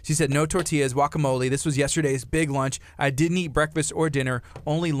saying. She said, no tortillas, guacamole. This was yesterday's big lunch. I didn't eat breakfast or dinner,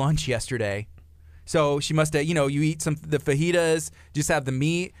 only lunch yesterday. So she must have, you eat the fajitas, just have the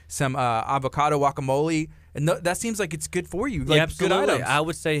meat, some avocado guacamole, and that seems like it's good for you. Yeah, absolutely. Good items. I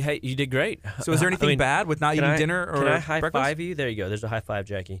would say, hey, you did great. So is there anything bad with not eating dinner or breakfast? Can I high breakfast? five you? There you go. There's a high five,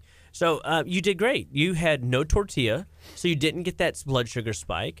 Jackie. So you did great. You had no tortilla, so you didn't get that blood sugar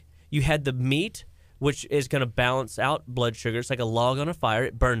spike. You had the meat, which is going to balance out blood sugar. It's like a log on a fire.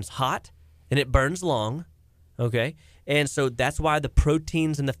 It burns hot, and it burns long, okay? And so that's why the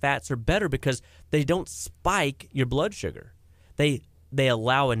proteins and the fats are better, because they don't spike your blood sugar. They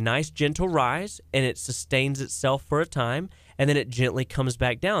allow a nice, gentle rise, and it sustains itself for a time, and then it gently comes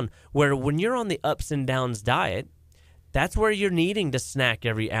back down. Where when you're on the ups and downs diet, that's where you're needing to snack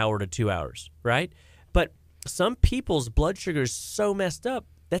every hour to 2 hours, right? But some people's blood sugar is so messed up,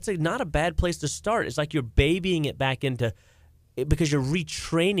 that's not a bad place to start. It's like you're babying it back into it because you're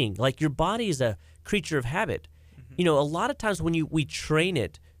retraining. Like your body is a creature of habit. Mm-hmm. A lot of times when we train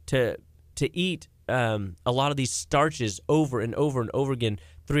it to eat a lot of these starches over and over and over again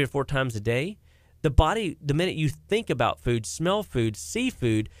 3 or 4 times a day, the body, the minute you think about food, smell food, see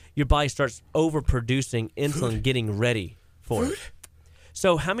food, your body starts overproducing insulin, getting ready for it.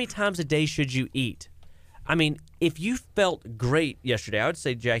 So how many times a day should you eat? If you felt great yesterday, I would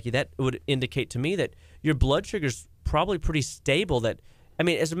say, Jackie, that would indicate to me that your blood sugar's probably pretty stable.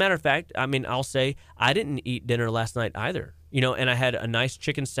 As a matter of fact, I'll say I didn't eat dinner last night either. and I had a nice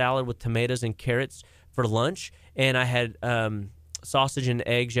chicken salad with tomatoes and carrots for lunch, and I had sausage and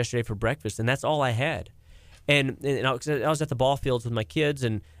eggs yesterday for breakfast, and that's all I had. And I was at the ball fields with my kids,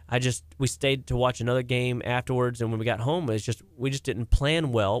 and we stayed to watch another game afterwards. And when we got home, we just didn't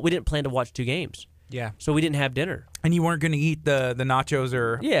plan well. We didn't plan to watch 2 games. Yeah. So we didn't have dinner. And you weren't going to eat the nachos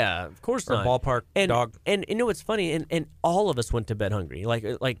or of course or not. ballpark dog. And what's funny? And all of us went to bed hungry. Like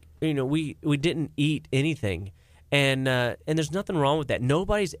we didn't eat anything, and there's nothing wrong with that.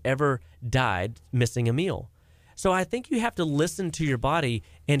 Nobody's ever died missing a meal. So I think you have to listen to your body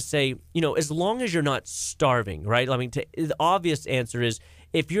and say, as long as you're not starving, right? I mean, the obvious answer is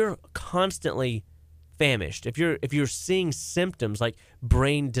if you're constantly famished, if you're seeing symptoms like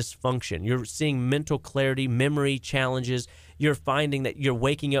brain dysfunction, you're seeing mental clarity, memory challenges, you're finding that you're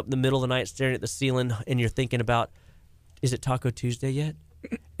waking up in the middle of the night staring at the ceiling and you're thinking about, is it Taco Tuesday yet?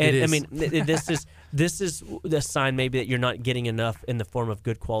 And I mean, this is the sign maybe that you're not getting enough in the form of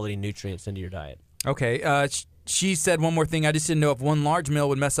good quality nutrients into your diet. Okay. She said one more thing. I just didn't know if one large meal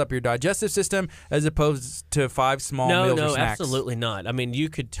would mess up your digestive system as opposed to 5 small meals or snacks. No, absolutely not. I mean, you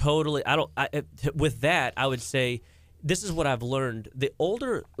could totally. With that, I would say this is what I've learned. The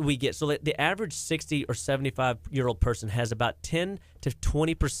older we get, so the average 60 or 75-year-old person has about 10 to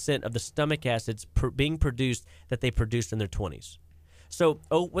 20% of the stomach acids being produced that they produced in their 20s. So,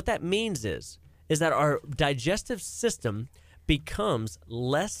 what that means is that our digestive system becomes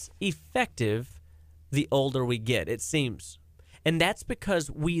less effective the older we get, it seems. And that's because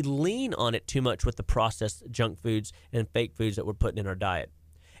we lean on it too much with the processed junk foods and fake foods that we're putting in our diet.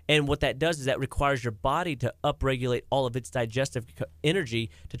 And what that does is that requires your body to upregulate all of its digestive energy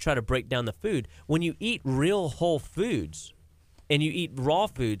to try to break down the food. When you eat real whole foods and you eat raw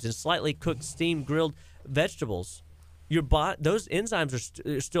foods and slightly cooked, steamed, grilled vegetables, those enzymes are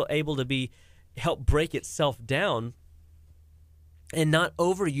still able to help break itself down and not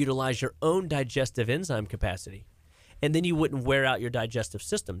overutilize your own digestive enzyme capacity. And then you wouldn't wear out your digestive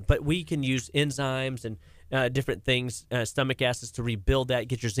system. But we can use enzymes and different things, stomach acids, to rebuild that,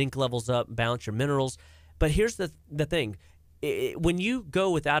 get your zinc levels up, balance your minerals. But here's the thing. When you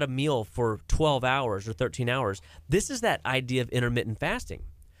go without a meal for 12 hours or 13 hours, this is that idea of intermittent fasting.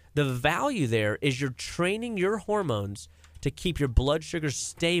 The value there is you're training your hormones to keep your blood sugar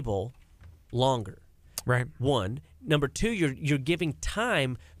stable longer. Right. 1. Number 2, you're giving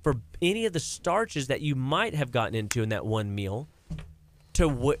time for any of the starches that you might have gotten into in that one meal to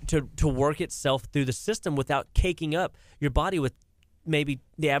work itself through the system without caking up your body with maybe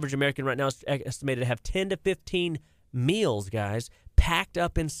the average American right now is estimated to have 10 to 15 meals, guys, packed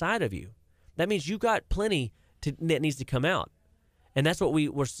up inside of you. That means you got plenty that needs to come out. And that's what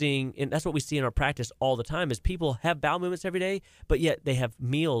we're seeing, and that's what we see in our practice all the time is people have bowel movements every day, but yet they have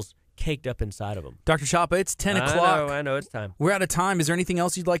meals caked up inside of them. Dr. Chapa, it's 10 o'clock. I know, it's time. We're out of time. Is there anything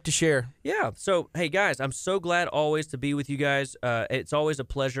else you'd like to share? Yeah. So, hey, guys, I'm so glad always to be with you guys. It's always a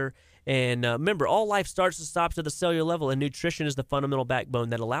pleasure. And remember, all life starts and stops at the cellular level, and nutrition is the fundamental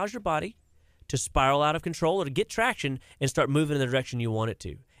backbone that allows your body to spiral out of control or to get traction and start moving in the direction you want it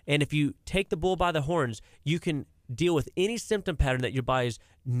to. And if you take the bull by the horns, you can deal with any symptom pattern that your body is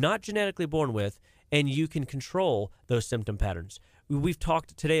not genetically born with, and you can control those symptom patterns. We've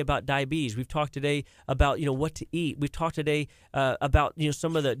talked today about diabetes. We've talked today about what to eat. We've talked today about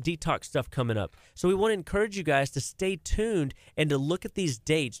some of the detox stuff coming up. So we want to encourage you guys to stay tuned and to look at these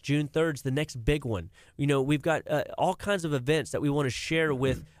dates. June 3rd is the next big one. We've got all kinds of events that we want to share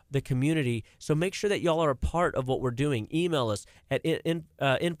with the community. So make sure that y'all are a part of what we're doing. Email us at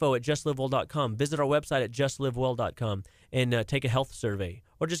info@justlivewell.com. Visit our website at justlivewell.com and take a health survey.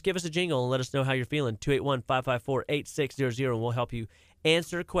 Or just give us a jingle and let us know how you're feeling. 281-554-8600, and we'll help you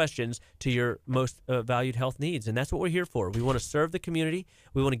answer questions to your most valued health needs. And that's what we're here for. We want to serve the community.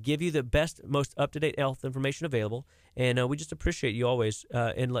 We want to give you the best, most up-to-date health information available. And we just appreciate you always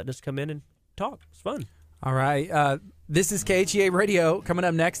in letting us come in and talk. It's fun. All right. This is KHEA Radio. Coming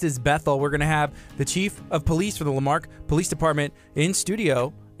up next is Bethel. We're going to have the Chief of Police for the Lamarck Police Department in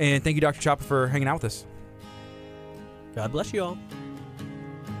studio. And thank you, Dr. Chapa, for hanging out with us. God bless you all.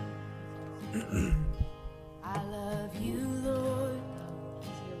 I love you, Lord.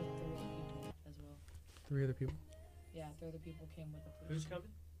 As well. 3 other people. Yeah, 3 other people came with the police. Who's coming?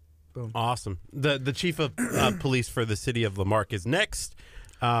 Boom. Awesome. The chief of police for the city of Lamarck is next.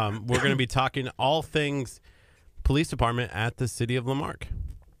 We're going to be talking all things police department at the city of Lamarck.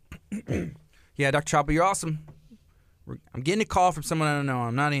 Yeah, Dr. Chapa, you're awesome. I'm getting a call from someone I don't know.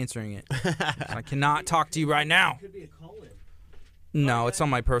 I'm not answering it. I cannot talk to you right now. Could be a call-in. No, it's on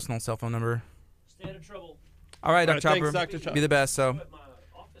my personal cell phone number. Stay out of trouble. All right, Dr. All right, Chapa. thanks, Dr. Chapa. Be the best. So, I'm at my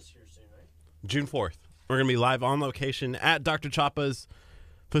office here soon, right? June 4th. We're going to be live on location at Dr. Choppa's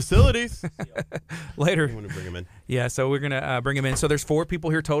facilities. Later. You want to bring him in? Yeah, so we're going to bring him in. So there's 4 people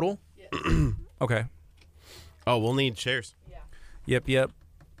here total? Yes. Okay. Oh, we'll need chairs. Yep.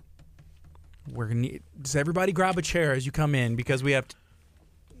 We're gonna need. Does everybody grab a chair as you come in because we have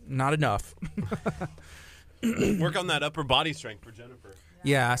not enough. Work on that upper body strength for Jennifer.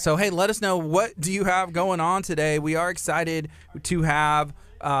 Yeah. So hey, let us know, what do you have going on today? We are excited to have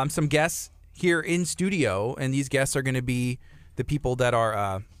some guests here in studio, and these guests are going to be the people that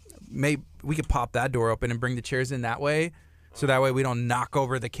are. Maybe we could pop that door open and bring the chairs in that way, so that way we don't knock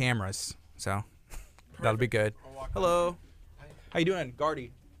over the cameras. So that'll be good. Hello. How you doing,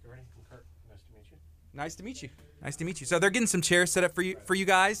 Gardy? Nice to meet you. Nice to meet you. So they're getting some chairs set up for you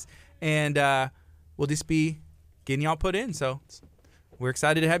guys, and we'll just be getting y'all put in. So we're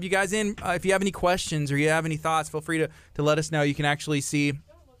excited to have you guys in. If you have any questions or you have any thoughts, feel free to let us know. You can actually see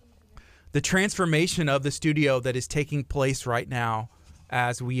the transformation of the studio that is taking place right now,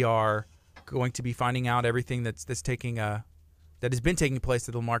 as we are going to be finding out everything that has been taking place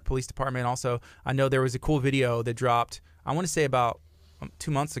at the Lamarck Police Department. Also, I know there was a cool video that dropped, I want to say about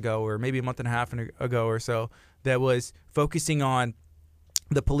 2 months ago, or maybe a month and a half ago or so, that was focusing on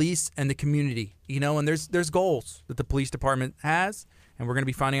the police and the community, and there's goals that the police department has, and we're going to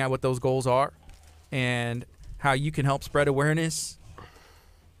be finding out what those goals are and how you can help spread awareness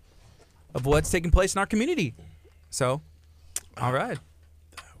of what's taking place in our community. So, all right.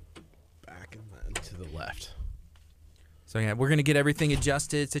 Back and then to the left. So yeah, we're going to get everything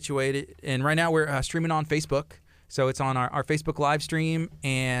adjusted, situated, and right now we're streaming on Facebook. So it's on our Facebook live stream,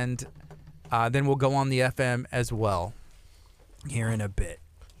 and then we'll go on the FM as well here in a bit.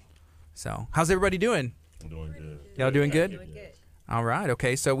 So how's everybody doing? I'm doing good. Y'all doing good? Doing good. All right.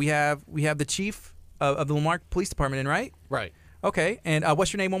 Okay. So we have the chief of the Lamarck Police Department in, right? Right. Okay. And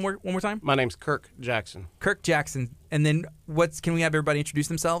what's your name one more time? My name's Kirk Jackson. Kirk Jackson. And then can we have everybody introduce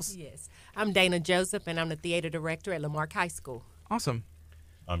themselves? Yes. I'm Dana Joseph, and I'm the theater director at Lamarck High School. Awesome.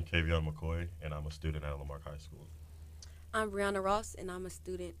 I'm Kavion McCoy, and I'm a student at Lamarck High School. I'm Brianna Ross, and I'm a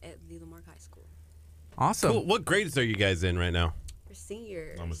student at the Lamarck High School. Awesome. Cool. What grades are you guys in right now? We're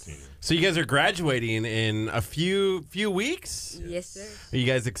seniors. I'm a senior. So you guys are graduating in a few weeks? Yes, sir. Are you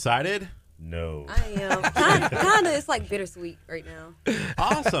guys excited? No. I am. Kind of. It's like bittersweet right now.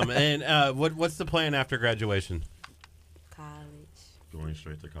 Awesome. And what's the plan after graduation? College. Going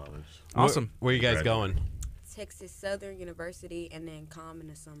straight to college. Awesome. Where are you guys going? Texas Southern University, and then COM in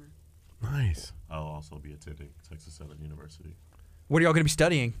the summer. Nice. I'll also be attending Texas Southern University. What are y'all going to be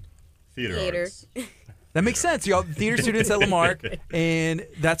studying? Theater. Arts. That makes sense. Y'all theater students at Lamarck, and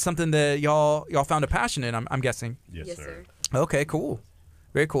that's something that y'all found a passion in, I'm guessing. Yes, sir. Okay, cool.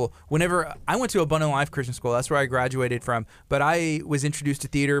 Very cool. Whenever I went to Abundant Life Christian School, that's where I graduated from, but I was introduced to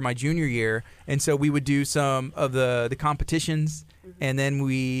theater my junior year, and so we would do some of the competitions, and then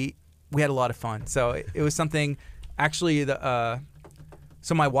we had a lot of fun. So it was something, actually,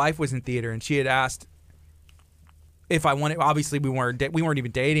 so my wife was in theater, and she had asked if I wanted. Obviously, we weren't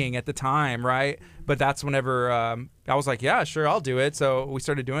even dating at the time, right? But that's whenever I was like, yeah, sure, I'll do it. So we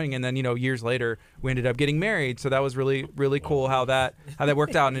started doing, and then years later, we ended up getting married. So that was really, really cool how that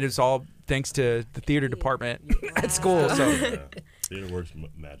worked out, and it was all thanks to the theater department at school. So Yeah. Theater works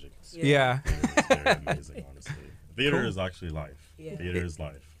magic. yeah. It's very amazing, honestly. Theater is actually life. Yeah. Theater is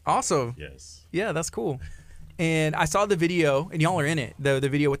life. Awesome. Yes. Yeah, that's cool. And I saw the video, and y'all are in it. The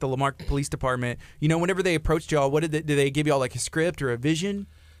video with the Lamarck Police Department. Whenever they approached y'all, what did they give y'all, like a script or a vision?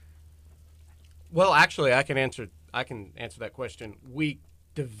 Well, actually, I can answer that question. We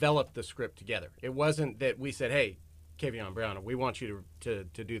developed the script together. It wasn't that we said, "Hey, Kavion, Brianna, we want you to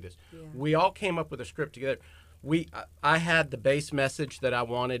do this." Yeah. We all came up with a script together. I had the base message that I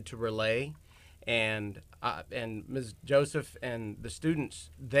wanted to relay, and Ms. Joseph and the students,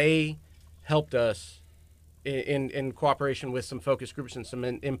 they helped us in cooperation with some focus groups and some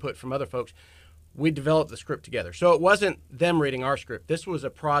input from other folks. We developed the script together. So it wasn't them reading our script. This was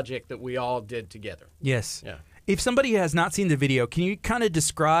a project that we all did together. Yes. Yeah. If somebody has not seen the video, can you kind of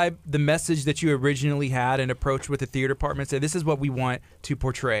describe the message that you originally had and approached with the theater department? Say, this is what we want to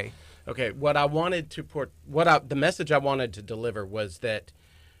portray. Okay, the message I wanted to deliver was that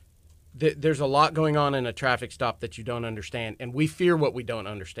there's a lot going on in a traffic stop that you don't understand, and we fear what we don't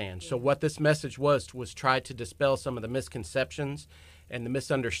understand. So what this message was try to dispel some of the misconceptions and the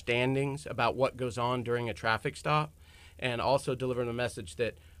misunderstandings about what goes on during a traffic stop, and also deliver the message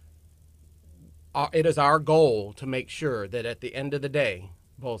that it is our goal to make sure that at the end of the day,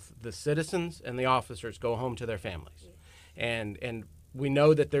 both the citizens and the officers go home to their families. And we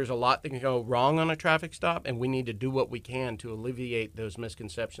know that there's a lot that can go wrong on a traffic stop, and we need to do what we can to alleviate those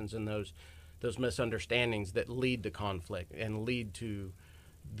misconceptions and those misunderstandings that lead to conflict and lead to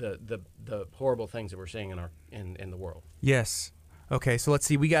the horrible things that we're seeing in the world. Yes. Okay, so let's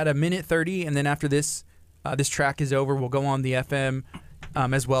see. We got a minute 30, and then after this, this track is over, we'll go on the FM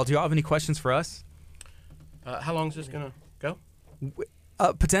as well. Do y'all have any questions for us? How long is this going to go?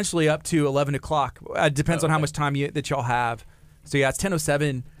 Potentially up to 11 o'clock. Depends on how much time that y'all have. So, yeah, it's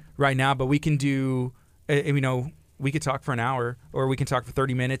 10:07 right now, but we can do, we could talk for an hour, or we can talk for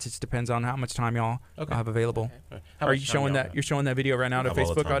 30 minutes. It just depends on how much time y'all have available. Okay. Are you showing that? You're showing that video right now to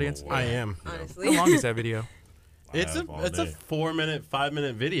Facebook audience? I am. Honestly. How long is that video? It's a 4-minute,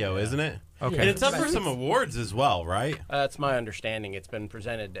 5-minute video, isn't it? Okay. And it's up for some awards as well, right? That's my understanding. It's been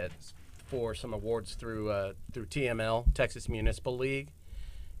presented for some awards through TML, Texas Municipal League,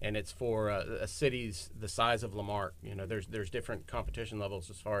 and it's for a cities the size of Lamar. There's different competition levels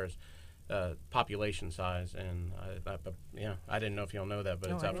as far as population size, and I didn't know if y'all know that,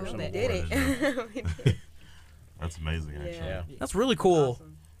 but it's out for some awards. That's amazing, actually. Yeah. That's really cool.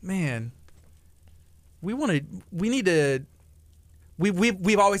 Awesome. Man. We've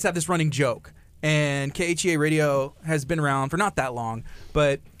always had this running joke, and KHEA Radio has been around for not that long,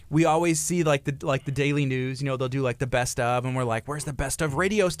 but we always see like the daily news, they'll do like the best of, and we're like, where's the best of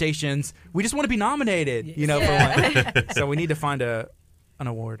radio stations? We just want to be nominated, for one. So we need to find an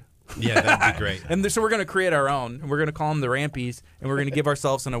award. Yeah, that'd be great. And so we're going to create our own, and we're going to call them the Rampies, and we're going to give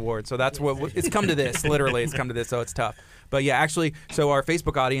ourselves an award. So that's what it's come to this. Literally, it's come to this. So it's tough. But yeah, actually, so our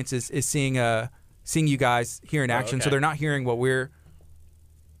Facebook audience is seeing you guys here in action. okay. So they're not hearing what we're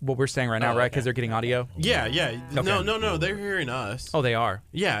saying right now, right? Because they're getting audio. Yeah. Okay. No, they're hearing us. Oh, they are.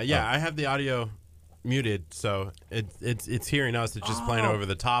 Yeah. I have the audio muted, so it's hearing us. It's just playing over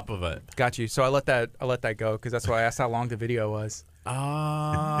the top of it. Got you. So I let that go because that's why I asked how long the video was.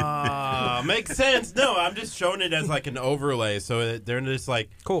 Makes sense. No, I'm just showing it as like an overlay, so they're just like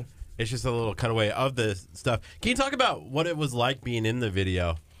Cool. It's just a little cutaway of the stuff. Can you talk about what it was like being in the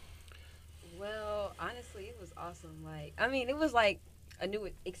video? Well, honestly, it was awesome. It was like a new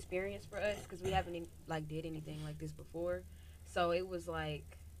experience for us because we haven't did anything like this before. So it was like,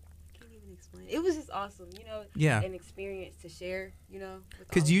 I can't even explain. It was just awesome, Yeah. an experience to share,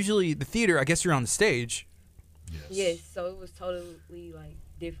 Because usually the theater, I guess you're on the stage. Yes, so it was totally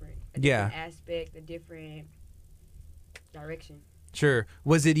different. A Yeah. different aspect, a different direction. Sure.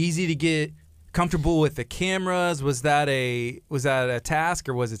 Was it easy to get comfortable with the cameras? Was that a task,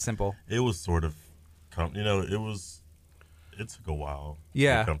 or was it simple? It was sort of, it took a while to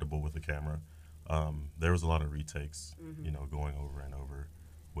Yeah. get comfortable with the camera. There was a lot of retakes, going over and over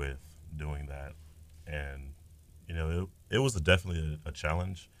with doing that. And, it was definitely a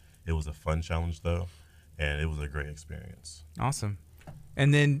challenge. It was a fun challenge, though, and it was a great experience. Awesome.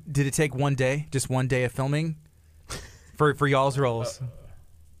 And then did it take just one day of filming for y'all's roles?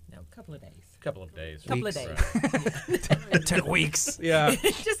 No, a couple of days. Couple of days. Couple of days. It took weeks. Yeah.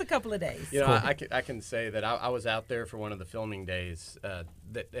 Just a couple of days. I can say that I was out there for one of the filming days. I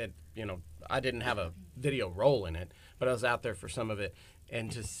didn't have a video role in it, but I was out there for some of it,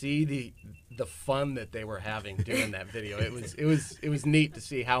 and to see the fun that they were having doing that video, it was neat to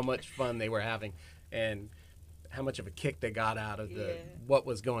see how much fun they were having, and how much of a kick they got out of what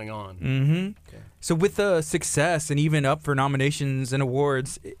was going on. Mm-hmm. Okay. So with the success and even up for nominations and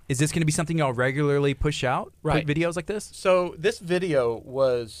awards, is this going to be something y'all regularly push out? Right. Put videos like this? So this video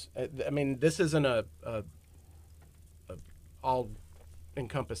was, this isn't a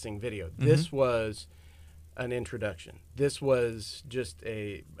all-encompassing video. Mm-hmm. This was an introduction. This was just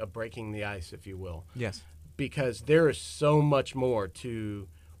a breaking the ice, if you will. Yes. Because there is so much more to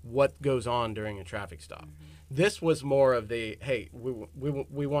what goes on during a traffic stop. Mm-hmm. This was more of the, hey,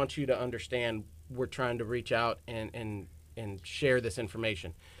 we want you to understand we're trying to reach out and share this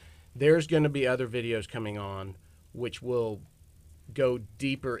information. There's going to be other videos coming on which will go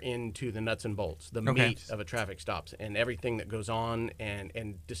deeper into the nuts and bolts, the meat of a traffic stops and everything that goes on,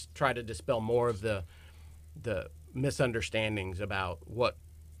 and just try to dispel more of the misunderstandings about what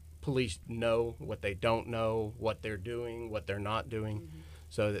police know, what they don't know, what they're doing, what they're not doing. Mm-hmm.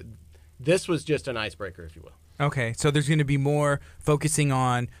 So this was just an icebreaker, if you will. Okay, so there's going to be more focusing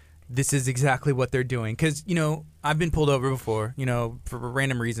on this is exactly what they're doing. Because, I've been pulled over before, for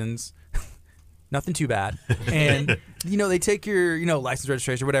random reasons. Nothing too bad. And, they take your, license,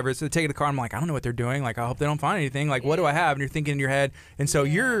 registration, whatever. So they take the car. I'm like, I don't know what they're doing. Like, I hope they don't find anything. Like, what do I have? And you're thinking in your head. And so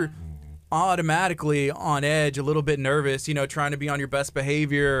you're automatically on edge, a little bit nervous, trying to be on your best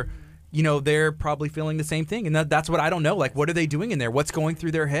behavior. They're probably feeling the same thing. And that's what I don't know. Like, what are they doing in there? What's going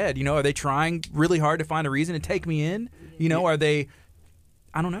through their head? Are they trying really hard to find a reason to take me in? Are they,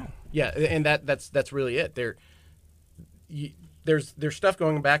 I don't know. Yeah, and that's really it. There's stuff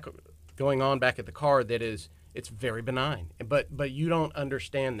going going on back at the car that is, it's very benign. But you don't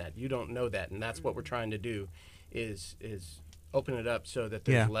understand that. You don't know that. And that's what we're trying to do is open it up so that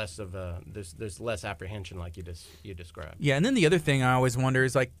there's less of there's less apprehension like you described. Yeah, and then the other thing I always wonder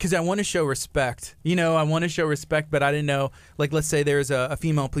is like, because I want to show respect. I want to show respect, but I didn't know. Like, let's say there's a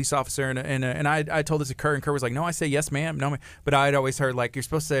female police officer, and I told this to Kurt, and Kurt was like, "No, I say yes, ma'am, no, ma'am." But I'd always heard like you're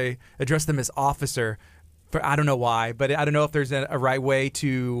supposed to address them as officer. For I don't know why, but I don't know if there's a right way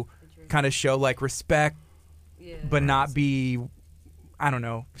to kind of show like respect, but not be, I don't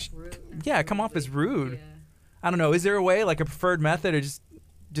know. Rude. Yeah, come off as rude. Yeah. I don't know. Is there a way, like a preferred method, or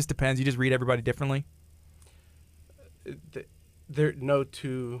just depends? You just read everybody differently? No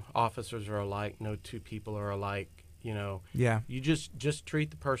two officers are alike. No two people are alike. Yeah. You just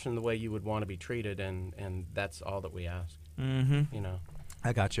treat the person the way you would want to be treated, and that's all that we ask. Mm-hmm.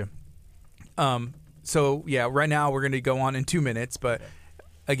 I got you. So yeah, right now we're going to go on in 2 minutes, but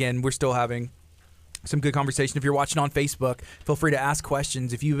again, we're still having some good conversation. If you're watching on Facebook, feel free to ask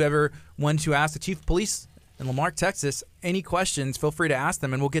questions. If you've ever wanted to ask the chief of police in La Marque, Texas, any questions, feel free to ask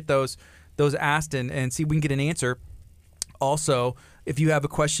them, and we'll get those asked and see if we can get an answer. Also, if you have a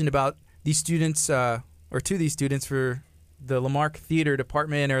question about these students or to these students for the La Marque Theater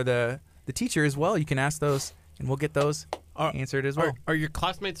Department or the teacher as well, you can ask those, and we'll get those answered as well. Are your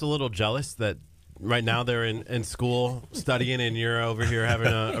classmates a little jealous that right now they're in school studying and you're over here having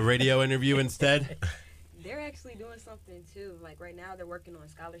a radio interview instead? They're actually doing something too. Like right now, they're working on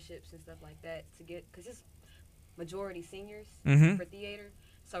scholarships and stuff like that because it's majority seniors for theater.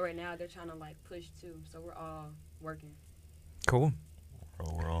 So right now they're trying to like push too. So we're all working. Cool.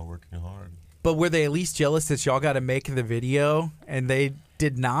 We're all working hard. But were they at least jealous that y'all got to make the video and they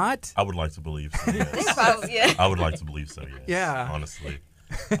did not? I would like to believe so, yes. Probably, yeah. I would like to believe so, yes. Yeah. Honestly.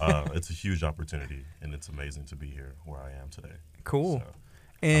 It's a huge opportunity, and it's amazing to be here where I am today. Cool. So,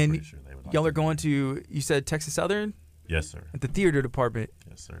 and sure they would like y'all are to going to, you said Texas Southern? Yes, sir. At the theater department?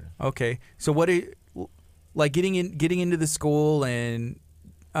 Yes, sir. Okay. So what like getting into the school and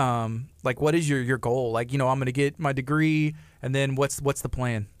like what is your goal? Like, I'm going to get my degree, and then what's the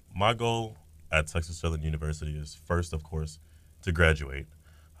plan? My goal at Texas Southern University is first, of course, to graduate.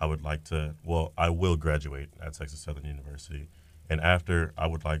 I will graduate at Texas Southern University. And after, I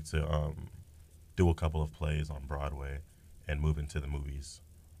would like to do a couple of plays on Broadway and move into the movies,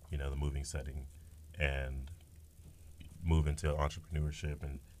 the moving setting, and move into entrepreneurship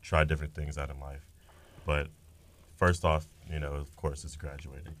and try different things out in life. But first off, of course, it's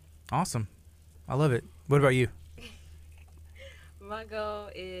graduating. Awesome. I love it. What about you? My goal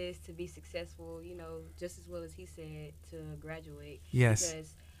is to be successful, just as well as he said, to graduate. Yes.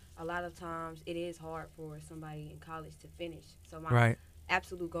 Because a lot of times it is hard for somebody in college to finish. So my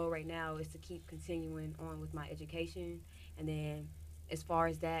absolute goal right now is to keep continuing on with my education. And then as far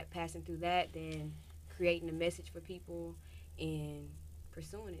as that, passing through that, then creating a message for people and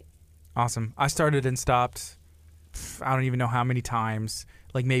pursuing it. Awesome. I started and stopped, I don't even know how many times,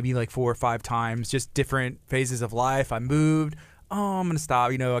 like maybe like 4 or 5 times, just different phases of life. I moved. Oh, I'm going to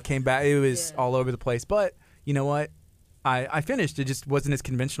stop. I came back. It was all over the place. But you know what? I finished. It just wasn't as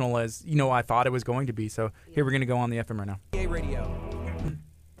conventional as, I thought it was going to be. So here we're going to go on the FM right now. KHEA Radio.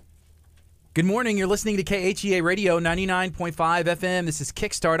 Good morning. You're listening to KHEA Radio 99.5 FM. This is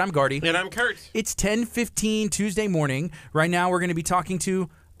Kickstart. I'm Gardy. And I'm Kurt. It's 10:15 Tuesday morning. Right now we're going to be talking to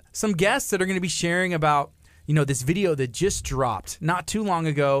some guests that are going to be sharing about, this video that just dropped not too long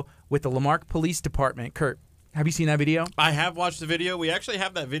ago with the La Marque Police Department. Kurt, have you seen that video? I have watched the video. We actually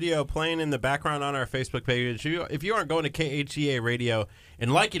have that video playing in the background on our Facebook page. If you aren't going to KHEA Radio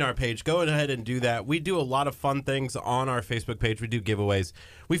and liking our page, go ahead and do that. We do a lot of fun things on our Facebook page. We do giveaways.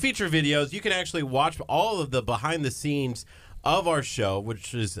 We feature videos. You can actually watch all of the behind the scenes of our show,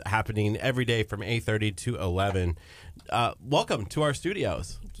 which is happening every day from 8:30 to 11. Welcome to our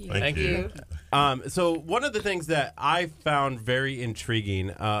studios. Thank you. So one of the things that I found very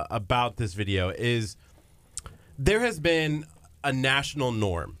intriguing about this video is there has been a national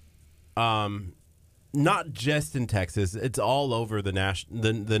norm, not just in Texas. It's all over the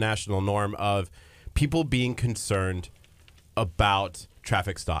national norm of people being concerned about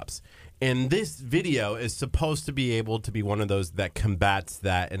traffic stops. And this video is supposed to be able to be one of those that combats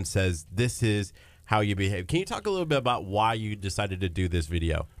that and says, this is how you behave. Can you talk a little bit about why you decided to do this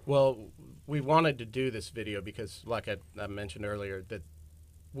video? Well, we wanted to do this video because, like I mentioned earlier, that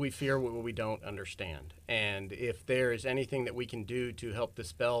we fear what we don't understand. And if there is anything that we can do to help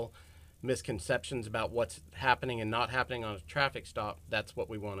dispel misconceptions about what's happening and not happening on a traffic stop, that's what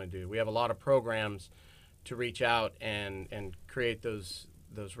we want to do. We have a lot of programs to reach out and create those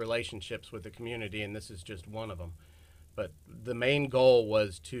relationships with the community, and this is just one of them. but the main goal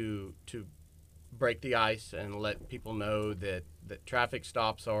was to break the ice and let people know that traffic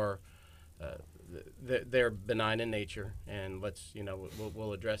stops are they're benign in nature, and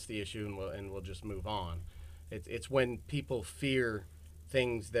we'll address the issue and we'll just move on. It's when people fear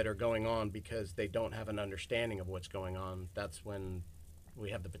things that are going on because they don't have an understanding of what's going on. That's when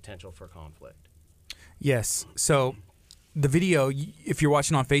we have the potential for conflict. Yes. So the video, if you're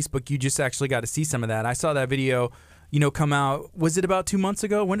watching on Facebook, you just actually got to see some of that. I saw that video, come out. Was it about 2 months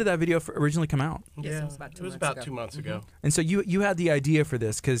ago? When did that video originally come out? Yeah, it was about 2 months ago. And so you had the idea for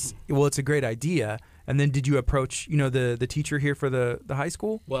this because, well, it's a great idea. And then did you approach, the teacher here for the high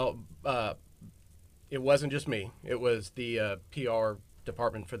school? Well, it wasn't just me. It was the PR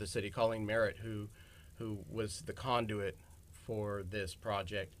department for the city, Colleen Merritt, who was the conduit for this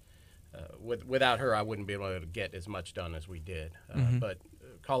project. Without her, I wouldn't be able to get as much done as we did. But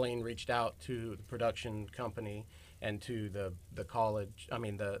Colleen reached out to the production company and to the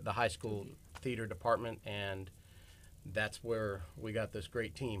high school theater department, and that's where we got this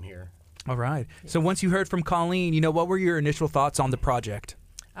great team here. All right. So once you heard from Colleen, what were your initial thoughts on the project?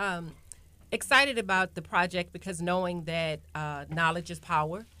 Excited about the project because knowing that knowledge is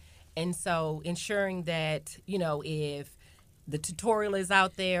power, and so ensuring that if the tutorial is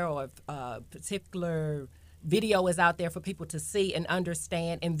out there or if a particular video is out there for people to see and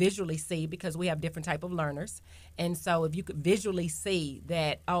understand and visually see, because we have different type of learners, and so if you could visually see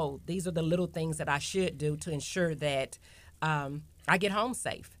that, these are the little things that I should do to ensure that I get home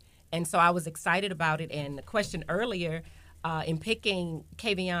safe. And so I was excited about it. And the question earlier, in picking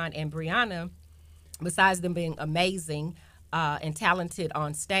Kavion and Brianna, besides them being amazing and talented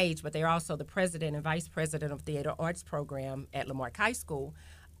on stage, but they're also the president and vice president of Theater Arts Program at Lamarck High School.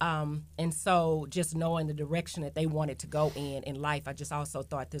 And so just knowing the direction that they wanted to go in life, I just also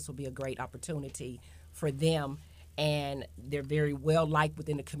thought this would be a great opportunity for them. And they're very well liked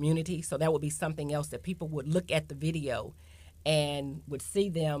within the community. So that would be something else that people would look at the video and would see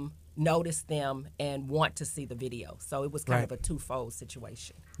them, notice them, and want to see the video. So it was kind of a twofold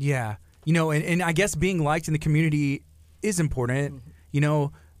situation. Yeah. And I guess being liked in the community is important.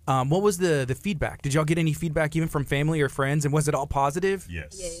 What was the feedback? Did y'all get any feedback even from family or friends? And was it all positive?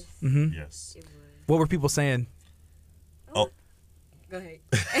 Yes. Yes. Mm-hmm. Yes. What were people saying? Go ahead.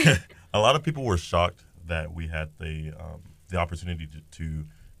 A lot of people were shocked that we had the opportunity to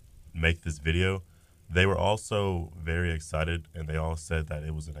make this video. They were also very excited, and they all said that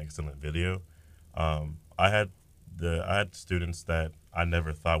it was an excellent video. I had students that I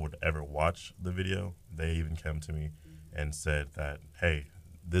never thought would ever watch the video. They even came to me and said that, hey,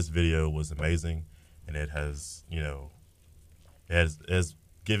 this video was amazing, and it has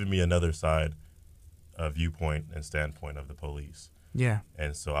given me another side, a viewpoint and standpoint of the police. Yeah.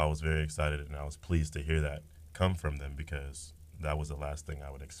 And so I was very excited, and I was pleased to hear that come from them, because that was the last thing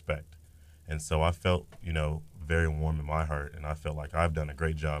I would expect. And so I felt, very warm in my heart, and I felt like I've done a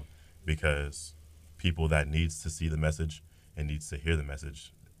great job, because people that needs to see the message and needs to hear the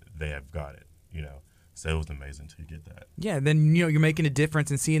message, they have got it, So it was amazing to get that. Yeah, then you're making a difference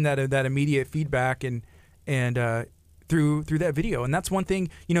and seeing that immediate feedback and through that video. And that's one thing,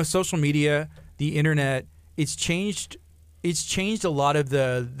 social media, the internet, it's changed a lot of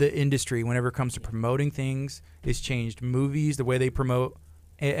the industry whenever it comes to promoting things. It's changed movies, the way they promote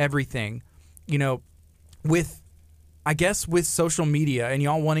everything. With social media and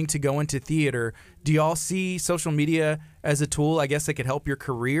y'all wanting to go into theater, do y'all see social media as a tool, I guess, that could help your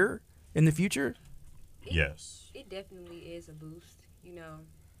career in the future? Yes. It definitely is a boost.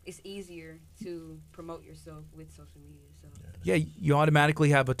 It's easier to promote yourself with social media. So yeah, you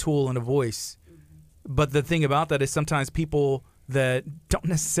automatically have a tool and a voice. Mm-hmm. But the thing about that is sometimes people that don't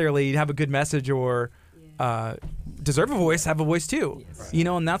necessarily have a good message or deserve a voice have a voice too. Yes. Right.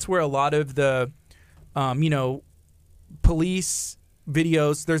 And that's where a lot of the, police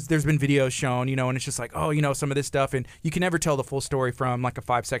videos, there's been videos shown, and it's just like, some of this stuff, and you can never tell the full story from like a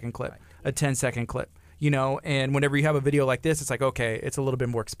 5-second clip, a 10-second clip, and whenever you have a video like this, it's like, okay, it's a little bit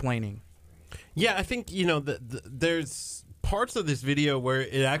more explaining. Yeah, I think, there's parts of this video where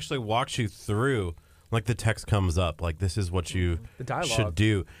it actually walks you through, like the text comes up, like this is what you should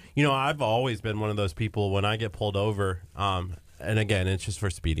do. I've always been one of those people when I get pulled over, and again, it's just for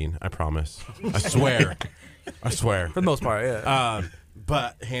speeding, I promise. I swear. I swear. For the most part, yeah.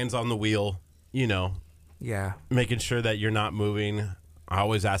 But hands on the wheel, Yeah. Making sure that you're not moving. I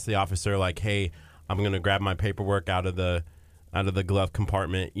always ask the officer, like, hey, I'm going to grab my paperwork out of the glove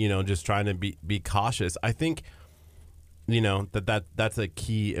compartment, just trying to be cautious. I think, that's a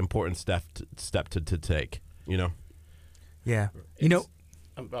key important step to take, Yeah.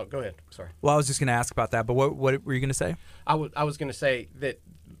 Oh, go ahead. Sorry. Well, I was just going to ask about that, but what were you going to say? I was going to say that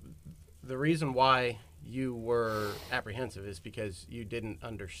the reason why you were apprehensive is because you didn't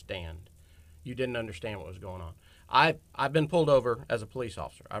understand. You didn't understand what was going on. I've been pulled over as a police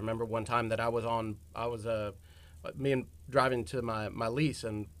officer. I remember one time that I was driving to my lease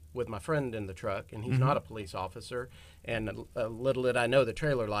and with my friend in the truck, and he's not a police officer. And little did I know the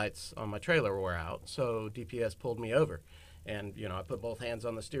trailer lights on my trailer were out, so DPS pulled me over. And, I put both hands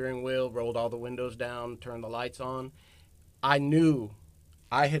on the steering wheel, rolled all the windows down, turned the lights on. I knew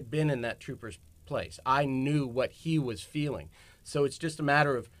I had been in that trooper's place. I knew what he was feeling. So it's just a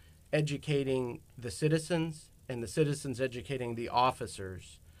matter of educating the citizens and the citizens educating the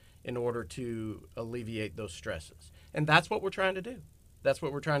officers in order to alleviate those stresses. And that's what we're trying to do. That's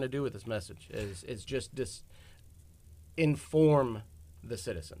what we're trying to do with this message is just inform the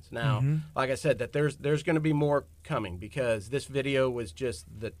citizens. Now, like I said, that there's going to be more coming because this video was just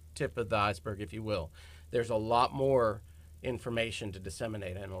the tip of the iceberg, if you will. There's a lot more information to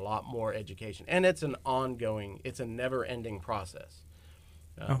disseminate and a lot more education. And it's a never-ending process.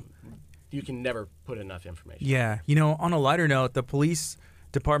 You can never put enough information. Yeah. On a lighter note, the police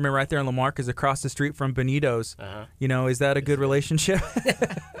department right there in Lamarck is across the street from Benito's. Is that a good relationship?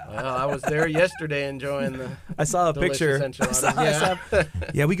 Well, I was there yesterday enjoying the I saw a picture.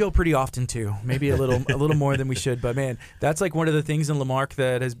 Yeah, we go pretty often too. Maybe a little more than we should, but man, that's like one of the things in Lamarck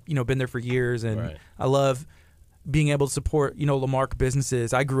that has, been there for years, and right. I love being able to support, Lamarck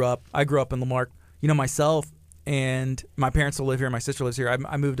businesses. I grew up in Lamarck, myself, and my parents still live here, my sister lives here.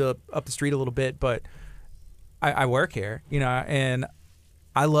 I moved up the street a little bit, but I work here, and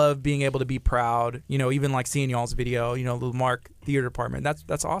I love being able to be proud, even like seeing y'all's video, the Lamarck Theater Department.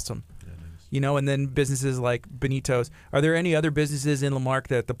 That's awesome. Yeah, and then businesses like Benito's. Are there any other businesses in Lamarck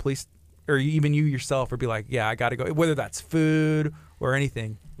that the police or even you yourself would be like, yeah, I got to go, whether that's food or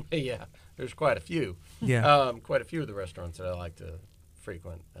anything? Yeah, there's quite a few. Yeah. Quite a few of the restaurants that I like to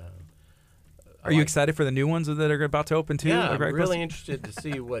frequent. Are you excited for the new ones that are about to open too? Yeah, I'm really interested to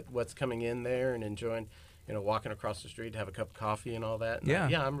see what's coming in there and enjoying, walking across the street to have a cup of coffee and all that.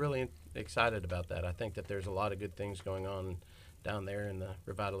 And I'm really excited about that. I think that there's a lot of good things going on down there in the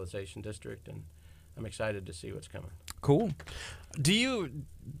revitalization district, and I'm excited to see what's coming. Cool. Do you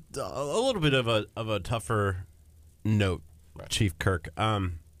a little bit of a tougher note, right, Chief Kirk?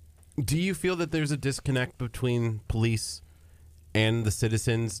 Do you feel that there's a disconnect between police and the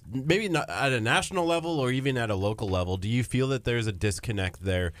citizens, maybe not at a national level or even at a local level? Do you feel that there's a disconnect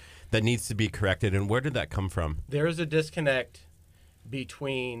there that needs to be corrected, and where did that come from? There is a disconnect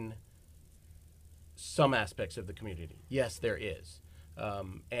between some aspects of the community. Yes, there is.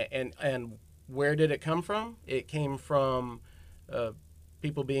 And where did it come from? It came from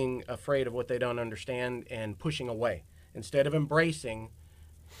people being afraid of what they don't understand and pushing away instead of embracing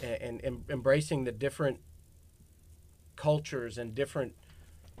and embracing the different cultures and different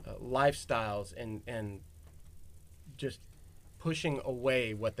lifestyles and just pushing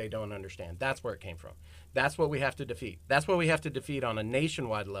away what they don't understand. That's where it came from. That's what we have to defeat. That's what we have to defeat on a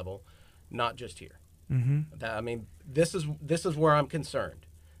nationwide level, not just here. This is where I'm concerned.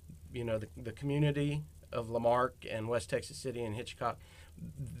 The community of Lamarck and West Texas City and Hitchcock,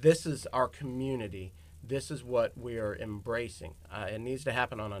 this is our community. This is what we are embracing. It needs to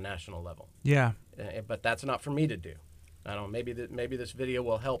happen on a national level. Yeah. But that's not for me to do. I don't know, maybe this video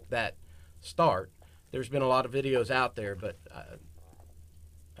will help that start. There's been a lot of videos out there, but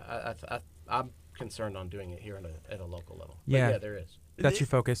I'm concerned on doing it here at a local level. But yeah, there is. That's your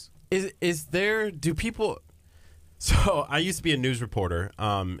focus. Do people... So I used to be a news reporter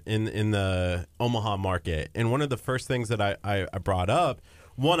in the Omaha market, and one of the first things that I brought up,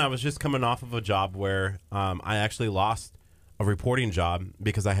 I was just coming off of a job where I actually lost a reporting job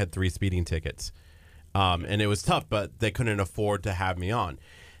because I had 3 speeding tickets. And it was tough, but they couldn't afford to have me on.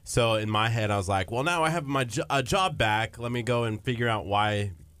 So in my head, I was like, well, now I have my job back. Let me go and figure out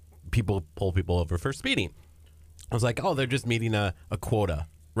why people pull people over for speeding. I was like, oh, they're just meeting a quota,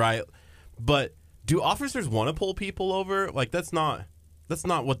 right? But do officers want to pull people over? Like, that's not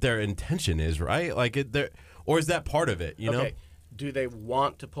what their intention is, right? Like, or is that part of it, you know? Do they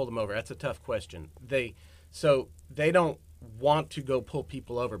want to pull them over? That's a tough question. They don't want to go pull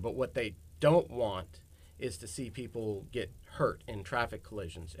people over, but what they don't want is to see people get hurt in traffic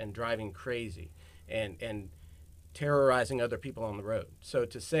collisions and driving crazy and terrorizing other people on the road. So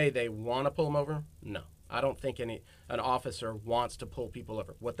to say they want to pull them over, no. I don't think an officer wants to pull people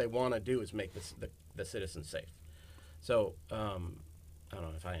over. What they want to do is make the citizens safe. So I don't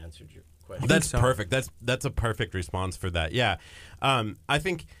know if I answered your question. That's perfect. That's a perfect response for that. Yeah, I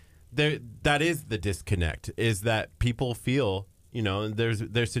think that is the disconnect, is that people feel You know,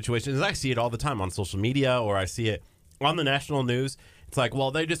 there's situations. I see it all the time on social media, or I see it on the national news. It's like,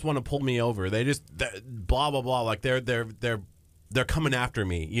 well, they just want to pull me over. They just blah blah blah. Like they're coming after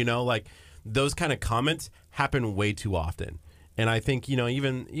me. You know, like those kind of comments happen way too often. And I think, you know,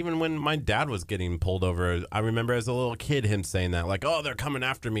 even when my dad was getting pulled over, I remember as a little kid him saying that, like, oh, they're coming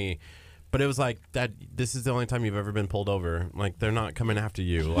after me. But it was like, Dad, this is the only time you've ever been pulled over. Like, they're not coming after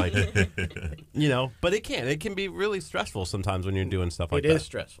you. Like, you know, but it can be really stressful sometimes when you're doing stuff like that. It is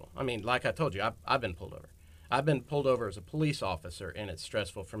stressful. I mean, like I told you, I've been pulled over. I've been pulled over as a police officer, and it's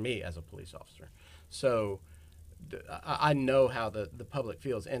stressful for me as a police officer. So I know how the public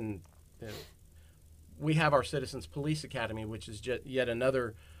feels. And we have our Citizens Police Academy, which is yet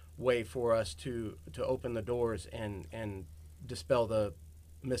another way for us to open the doors and dispel the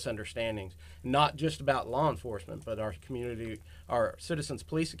misunderstandings, not just about law enforcement, but our community. Our Citizens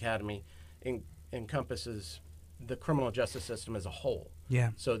Police Academy encompasses the criminal justice system as a whole.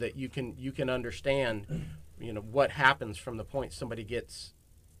 Yeah. So that you can understand, you know, what happens from the point somebody gets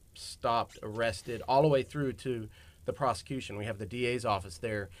stopped, arrested, all the way through to the prosecution. We have the DA's office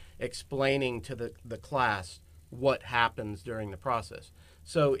there explaining to the class what happens during the process.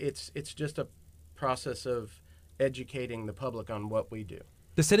 So it's just a process of educating the public on what we do.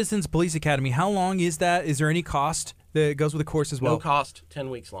 The Citizens Police Academy, how long is that? Is there any cost that goes with the course as well? No cost, 10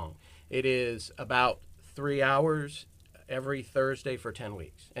 weeks long. It is about 3 hours every Thursday for 10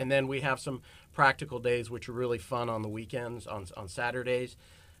 weeks. And then we have some practical days which are really fun on the weekends, on Saturdays.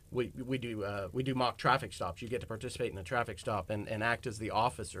 We do mock traffic stops. You get to participate in a traffic stop and act as the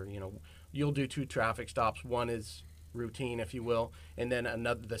officer. You know, you'll do 2 traffic stops. One is routine, if you will, and then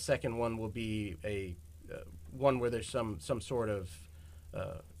the second one will be a one where there's some sort of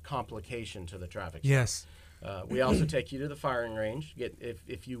complication to the traffic stop. Yes. We also take you to the firing range.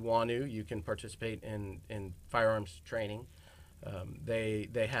 If you want to, you can participate in firearms training.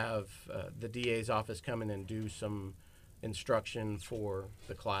 They have the DA's office come in and do some instruction for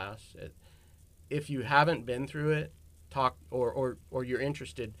the class. If you haven't been through it, talk or you're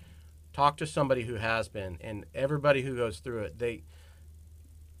interested, talk to somebody who has been. And everybody who goes through it,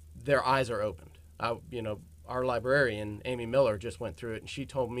 their eyes are opened. Our librarian Amy Miller just went through it, and she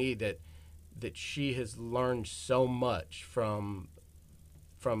told me that she has learned so much from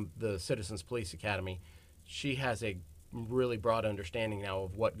the Citizens Police Academy. She has a really broad understanding now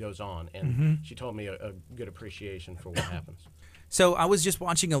of what goes on, and she told me a good appreciation for what happens. So I was just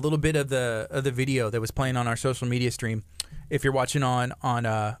watching a little bit of the video that was playing on our social media stream. If you're watching on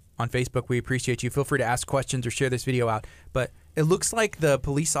Facebook, we appreciate you. Feel free to ask questions or share this video out. But it looks like the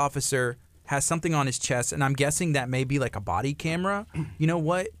police officer has something on his chest, and I'm guessing that may be like a body camera. You know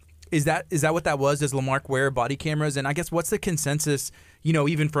what? Is that what that was? Does Lamarck wear body cameras? And I guess what's the consensus, you know,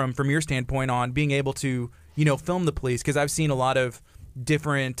 even from your standpoint on being able to, you know, film the police? Because I've seen a lot of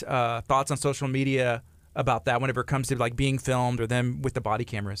different thoughts on social media about that whenever it comes to like being filmed or them with the body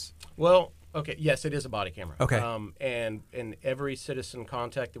cameras. Well, okay, yes, it is a body camera. Okay. And every citizen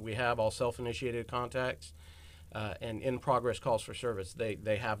contact that we have, all self-initiated contacts, and in-progress calls for service,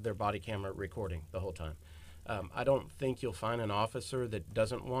 they have their body camera recording the whole time. I don't think you'll find an officer that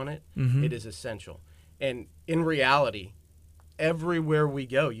doesn't want it. It is essential. And in reality, everywhere we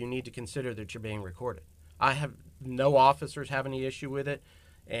go, you need to consider that you're being recorded. I have no officers have any issue with it,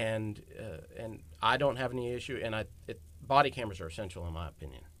 and I don't have any issue. And body cameras are essential in my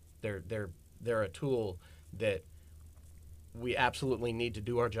opinion. They're a tool that we absolutely need to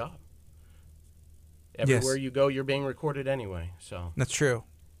do our job. Everywhere you go, you're being recorded anyway. So that's true.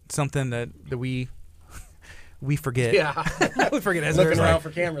 It's something that we forget. Yeah, we forget. As looking around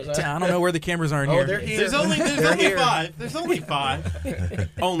for cameras. Huh? I don't know where the cameras are in here. They're here. There's only 5. There's only 5.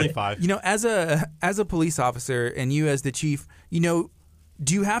 Only 5. You know, as a police officer and you as the chief, you know,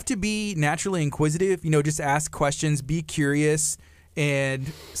 do you have to be naturally inquisitive? You know, just ask questions, be curious,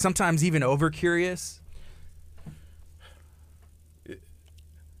 and sometimes even over curious.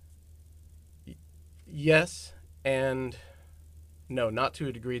 Yes, and no, not to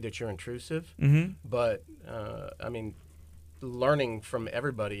a degree that you're intrusive. But I mean, learning from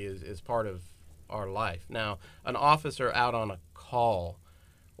everybody is part of our life. Now, an officer out on a call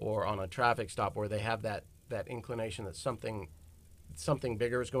or on a traffic stop where they have that inclination that something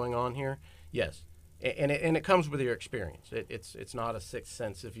bigger is going on here, yes, and it comes with your experience. It's not a sixth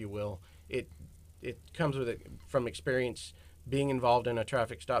sense, if you will. It comes with it from experience, being involved in a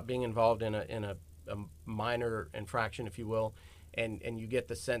traffic stop, being involved in a minor infraction, if you will, and you get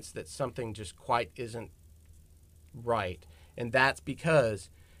the sense that something just quite isn't right, and that's because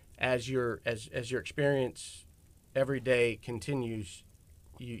as your experience every day continues,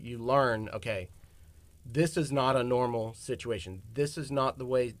 you learn, okay, this is not a normal situation. This is not the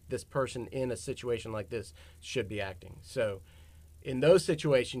way this person in a situation like this should be acting. So in those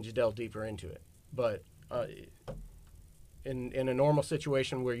situations, you delve deeper into it. But in a normal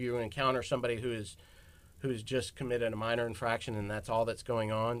situation where you encounter somebody who's just committed a minor infraction and that's all that's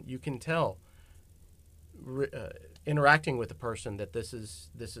going on, you can tell interacting with the person that this is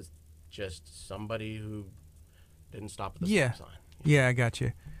just somebody who didn't stop at the stop sign. Yeah, I got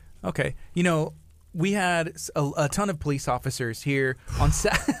you. Okay. We had a ton of police officers here on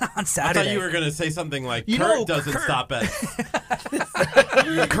Saturday. I thought you were going to say something like, Kurt doesn't stop at...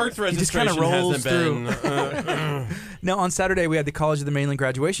 Kurt's registration hasn't been... No, on Saturday we had the College of the Mainland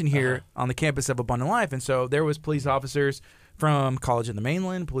graduation here on the campus of Abundant Life, and so there was police officers from College of the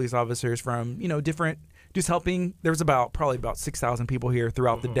Mainland, police officers from, different... Just helping. There was probably about 6,000 people here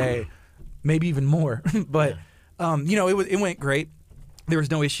throughout the day, maybe even more. But, it went great. There was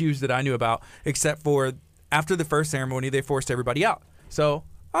no issues that I knew about, except for after the first ceremony, they forced everybody out. So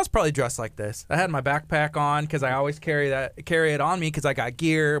I was probably dressed like this. I had my backpack on because I always carry it on me because I got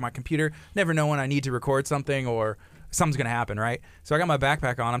gear, my computer. Never know when I need to record something or something's going to happen, right? So I got my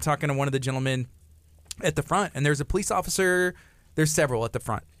backpack on. I'm talking to one of the gentlemen at the front, and there's a police officer. There's several at the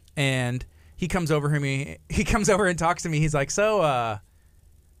front, and he comes over to me. He comes over and talks to me. He's like, "So,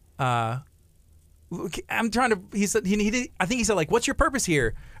 I'm trying to." He said, I think he said, like, "What's your purpose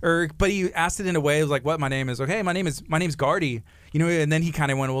here?" But he asked it in a way. It was like, "What my name is?" Okay, my name's Gardy. And then he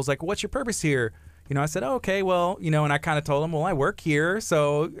kind of went, "Was like, what's your purpose here?" I said, "Oh, okay, well, and I kind of told him, well, I work here,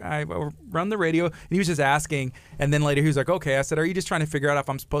 so I run the radio." And he was just asking, and then later he was like, "Okay." I said, "Are you just trying to figure out if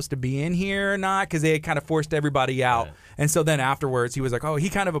I'm supposed to be in here or not?" Because they had kind of forced everybody out. Yeah. And so then afterwards, he was like, "Oh," he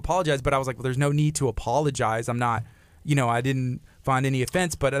kind of apologized, but I was like, "Well, there's no need to apologize. I'm not, I didn't find any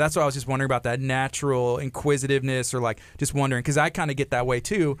offense." But that's what I was just wondering about, that natural inquisitiveness, or like just wondering, because I kind of get that way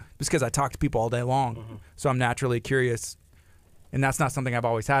too, just because I talk to people all day long. Mm-hmm. So I'm naturally curious. And that's not something I've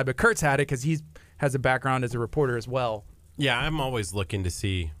always had. But Kurt's had it because he has a background as a reporter as well. Yeah, I'm always looking to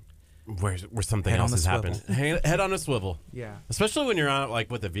see where something else has happened. Head on a swivel. Yeah. Especially when you're on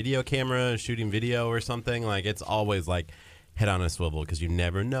like with a video camera, shooting video or something. Like, it's always like head on a swivel, because you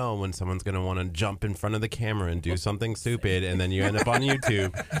never know when someone's going to want to jump in front of the camera and do something stupid, and then you end up on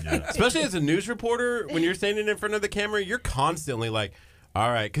YouTube. Yeah. Especially as a news reporter, when you're standing in front of the camera, you're constantly like, all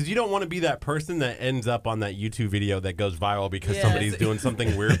right, because you don't want to be that person that ends up on that YouTube video that goes viral because somebody's doing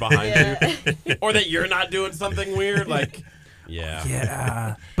something weird behind you, or that you're not doing something weird. Like,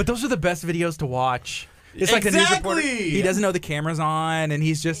 yeah. But those are the best videos to watch. It's like the news reporter. He doesn't know the camera's on, and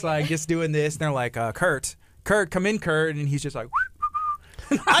he's just like doing this, and they're like, Kurt, come in, Kurt, and he's just like.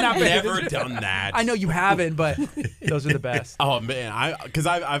 I've never done that. I know you haven't, but those are the best. Oh man,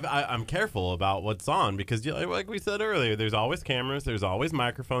 I'm careful about what's on, because like we said earlier, there's always cameras, there's always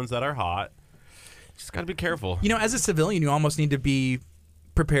microphones that are hot. Just gotta be careful. As a civilian, you almost need to be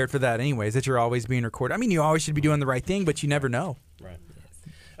prepared for that, anyways. That you're always being recorded. I mean, you always should be doing the right thing, but you never know. Right.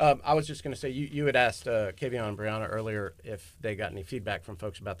 I was just gonna say, you had asked Kavion and Brianna earlier if they got any feedback from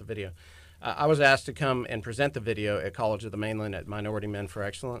folks about the video. I was asked to come and present the video at College of the Mainland at Minority Men for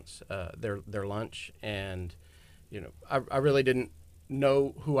Excellence, their lunch, and I really didn't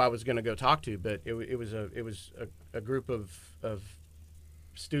know who I was going to go talk to, but it was a group of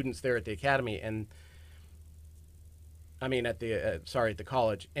students there at the academy, and I mean at the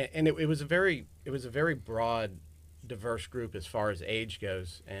college, and it was a very broad, diverse group as far as age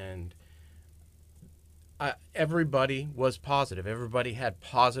goes, and. Everybody was positive. Everybody had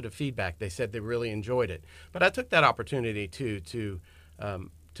positive feedback. They said they really enjoyed it. But I took that opportunity to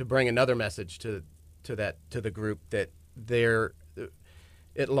bring another message to the group, that they're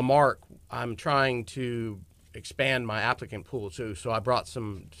at Lamarck. I'm trying to expand my applicant pool too. So I brought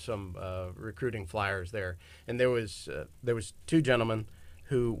some recruiting flyers there, and there was two gentlemen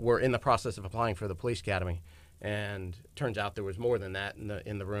who were in the process of applying for the police academy. And turns out there was more than that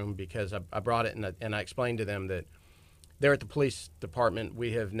in the room, because I brought it and I explained to them that there at the police department,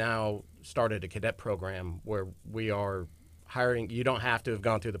 we have now started a cadet program where we are hiring. You don't have to have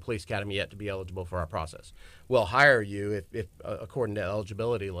gone through the police academy yet to be eligible for our process. We'll hire you if according to the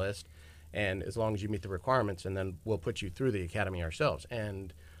eligibility list, and as long as you meet the requirements, and then we'll put you through the academy ourselves.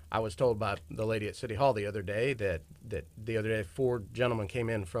 And I was told by the lady at City Hall the other day that the other day 4 gentlemen came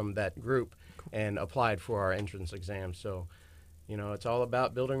in from that group and applied for our entrance exam. So, it's all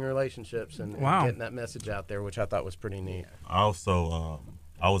about building relationships and getting that message out there, which I thought was pretty neat. I also,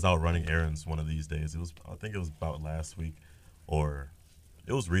 I was out running errands one of these days. I think it was about last week, or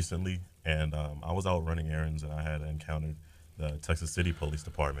it was recently, and I was out running errands, and I had encountered the Texas City Police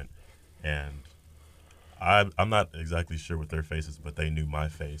Department, and I'm not exactly sure what their face is, but they knew my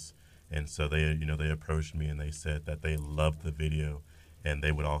face, And so they approached me and they said that they loved the video and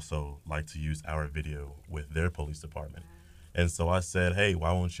they would also like to use our video with their police department. And so I said, hey,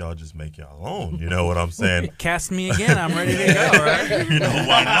 why won't y'all just make y'all own? You know what I'm saying? Cast me again. I'm ready to go, right?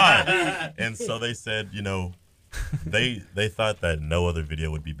 Why not? And so they said, they thought that no other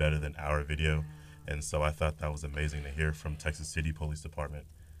video would be better than our video. And so I thought that was amazing to hear from Texas City Police Department.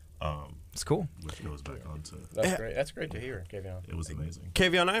 It's cool. Which goes back on to... That's great. That's great to hear, Kavion. It was amazing.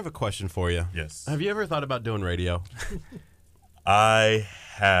 Kavion, I have a question for you. Yes. Have you ever thought about doing radio? I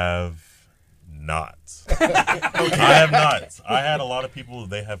have not. I have not. I had a lot of people,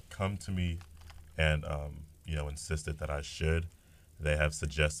 they have come to me and, insisted that I should. They have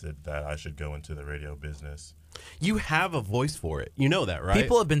suggested that I should go into the radio business. You have a voice for it. You know that, right?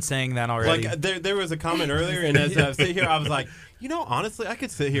 People have been saying that already. Like there was a comment earlier, and as I sit here, I was like, honestly, I could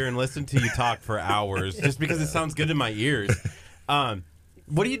sit here and listen to you talk for hours just because it sounds good in my ears.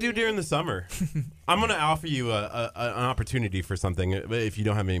 What do you do during the summer? I'm going to offer you an opportunity for something if you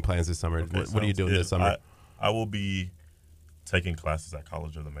don't have any plans this summer. Okay, what are you doing this summer? I will be taking classes at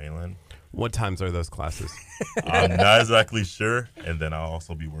College of the Mainland. What times are those classes? I'm not exactly sure. And then I'll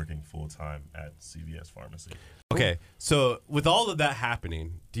also be working full-time at CVS Pharmacy. Okay, so with all of that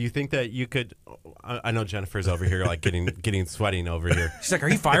happening, do you think that you could? I know Jennifer's over here, like getting sweating over here. She's like, "Are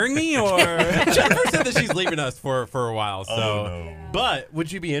you firing me?" Or Jennifer said that she's leaving us for a while. So, no. But would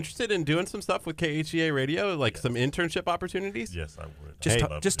you be interested in doing some stuff with KHEA Radio, like some internship opportunities? Yes, I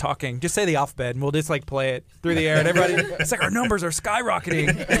would. Just talking. Just say the alphabet, and we'll just like play it through the air. And everybody, it's like our numbers are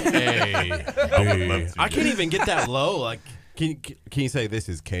skyrocketing. Hey, I can't even get that low. Like, can you say this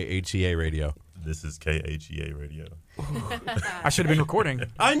is KHEA Radio? This is KHEA Radio. I should have been recording.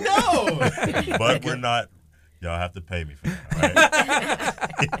 I know. But we're not. Y'all have to pay me for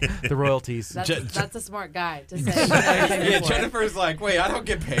that. Right? The royalties. That's a smart guy to say. Yeah, Jennifer's like, wait, I don't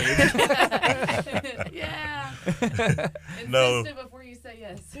get paid. Yeah. No. Insist it before you say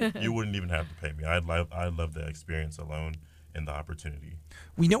yes. You wouldn't even have to pay me. I love the experience alone and the opportunity.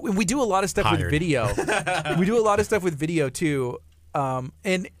 We do a lot of stuff with video. We do a lot of stuff with video too.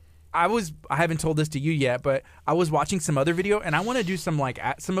 And I haven't told this to you yet, but I was watching some other video, and I want to do some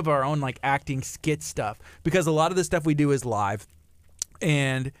some of our own acting skit stuff, because a lot of the stuff we do is live,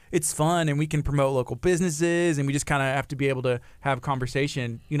 and it's fun, and we can promote local businesses, and we just kind of have to be able to have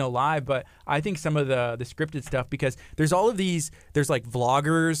conversation, live. But I think some of the scripted stuff, because there's all of these, there's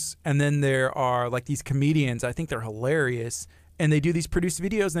vloggers, and then there are these comedians. I think they're hilarious. And they do these produced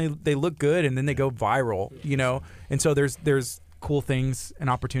videos, and they look good, and then they go viral, And so there's cool things and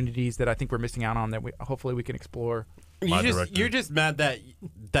opportunities that I think we're missing out on that hopefully we can explore. You're just mad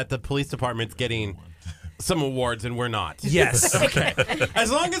that the police department's getting some awards and we're not. Yes. Okay.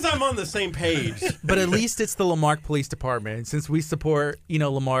 As long as I'm on the same page. But at least it's the Lamarck Police Department. And since we support,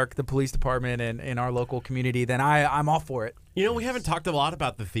 Lamarck, the police department, and in our local community, then I'm all for it. We haven't talked a lot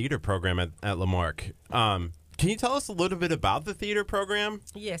about the theater program at Lamarck. Can you tell us a little bit about the theater program?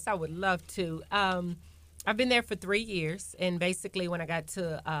 Yes, I would love to. I've been there for 3 years, and basically when I got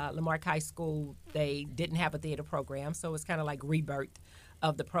to Lamarck High School, they didn't have a theater program, so it was kind of like rebirth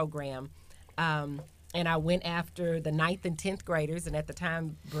of the program. And I went after the 9th and 10th graders, and at the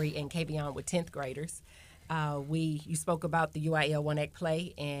time, Bree and Kavion were 10th graders. You spoke about the UIL 1-Act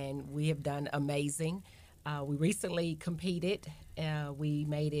play, and we have done amazing. We recently competed. We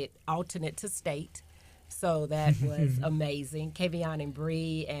made it alternate to state. So that was amazing. Kavion and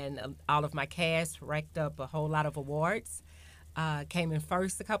Bree and all of my cast racked up a whole lot of awards. Came in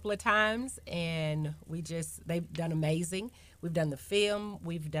first a couple of times, and they've done amazing. We've done the film.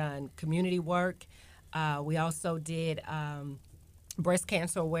 We've done community work. We also did breast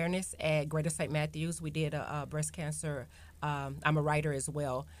cancer awareness at Greater St. Matthews. We did a breast cancer. I'm a writer as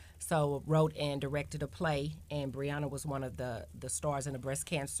well. So wrote and directed a play, and Brianna was one of the stars in the breast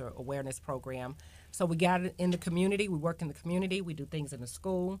cancer awareness program. So we got it in the community. We work in the community. We do things in the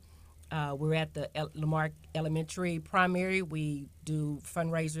school. We're at the Lamarck Elementary Primary. We do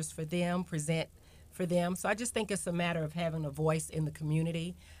fundraisers for them, present for them. So I just think it's a matter of having a voice in the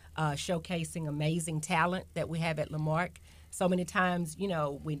community, showcasing amazing talent that we have at Lamarck. So many times,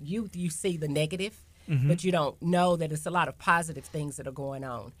 when you see the negative, but you don't know that it's a lot of positive things that are going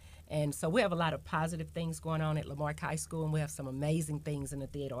on. And so we have a lot of positive things going on at Lamarck High School, and we have some amazing things in the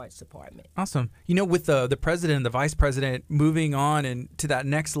theater arts department. Awesome. With the president and the vice president moving on and to that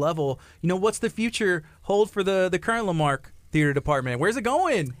next level, what's the future hold for the current Lamarck theater department? Where's it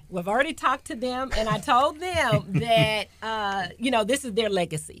going? We've already talked to them, and I told them that, this is their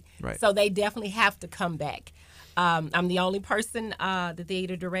legacy. Right. So they definitely have to come back. I'm the only person, the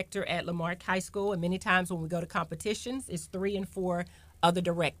theater director at Lamarck High School, and many times when we go to competitions, it's 3 and 4 other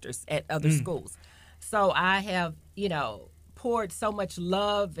directors at other schools. So I have, poured so much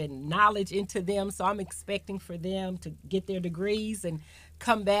love and knowledge into them. So I'm expecting for them to get their degrees and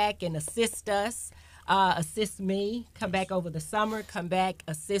come back and assist us, assist me, come back over the summer, come back,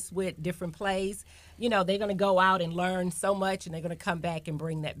 assist with different plays. They're going to go out and learn so much, and they're going to come back and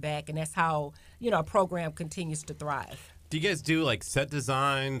bring that back. And that's how, a program continues to thrive. Do you guys do like set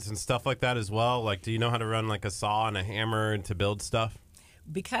designs and stuff like that as well? Like, do you know how to run like a saw and a hammer and to build stuff?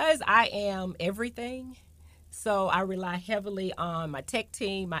 Because I am everything, so I rely heavily on my tech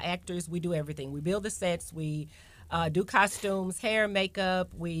team, my actors. We do everything. We build the sets. We do costumes, hair,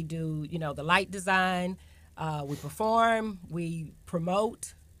 makeup. We do, the light design. We perform. We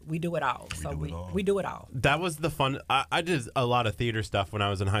promote. We do it all. We do it all. That was the fun. I did a lot of theater stuff when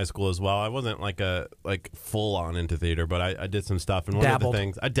I was in high school as well. I wasn't like full on into theater, but I did some stuff. And one of the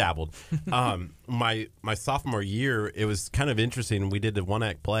things I dabbled. My sophomore year, it was kind of interesting. We did a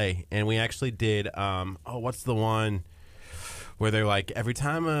 1-act play, and we actually did. What's the one where they're like every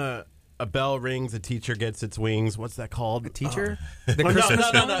time a bell rings, a teacher gets its wings. What's that called? The teacher?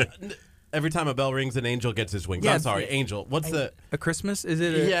 No. Every time a bell rings, an angel gets his wings. Yeah, I'm sorry, angel. What's the a Christmas? Is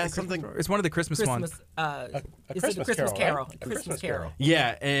it? Something. It's one of the Christmas ones. A Christmas Carol. Right? A Christmas Carol.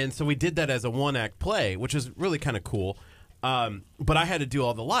 Yeah, and so we did that as a 1-act play, which is really kind of cool. But I had to do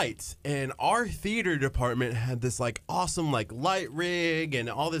all the lights, and our theater department had this like awesome like light rig and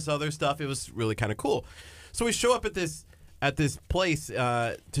all this other stuff. It was really kind of cool. So we show up at this place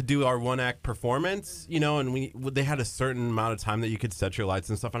to do our 1-act performance, and they had a certain amount of time that you could set your lights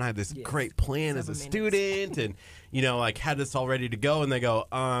and stuff. And I had this great plan as a student, and had this all ready to go. And they go,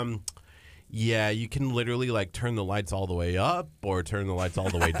 yeah, you can literally like turn the lights all the way up or turn the lights all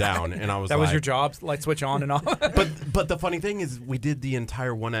the way down. And I was that was your job, light switch on and off. But the funny thing is, we did the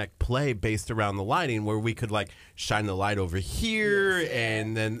entire 1-act play based around the lighting, where we could like shine the light over here,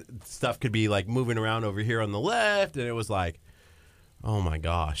 and then stuff could be like moving around over here on the left, and it was like, oh my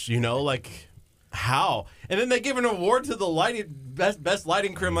gosh, like how? And then they give an award to the lighting best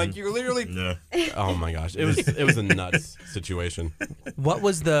lighting crew. I'm like, you're literally, oh my gosh, it was a nuts situation. What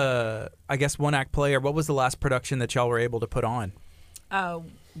was the 1-act play, or what was the last production that y'all were able to put on?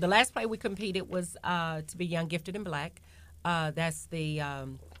 The last play we competed was to be Young, Gifted, and Black. That's the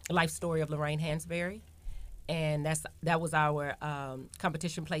life story of Lorraine Hansberry, and that was our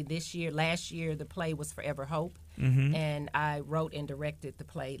competition play this year. Last year, the play was Forever Hope, and I wrote and directed the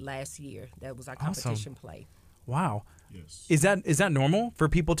play last year. That was our competition play. Wow. Yes. Is that normal for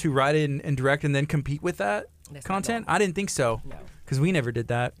people to write and direct and then compete with that content? I didn't think so. No. Because we never did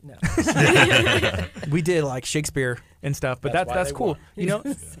that. No. We did like Shakespeare and stuff, but that's cool.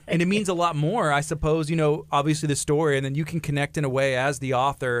 And it means a lot more, I suppose, obviously the story, and then you can connect in a way as the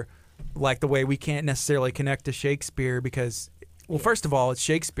author, like the way we can't necessarily connect to Shakespeare because, well, first of all, it's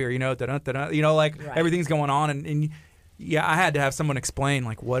Shakespeare, everything's going on. And I had to have someone explain,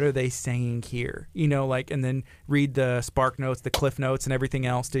 like, what are they saying here? And then read the Spark Notes, the Cliff Notes, and everything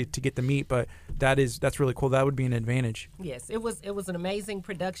else to get the meat. But that's really cool. That would be an advantage. Yes, it was an amazing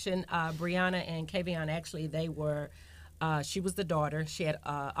production. Brianna and Kavion, actually, they were, she was the daughter. She had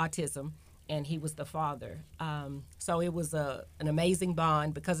autism, and he was the father. So it was an amazing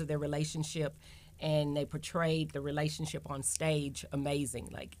bond because of their relationship. And they portrayed the relationship on stage amazing.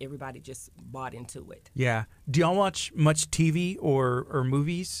 Like, everybody just bought into it. Yeah. Do y'all watch much TV or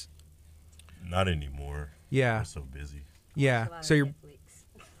movies? Not anymore. Yeah. I'm so busy. Yeah. So you're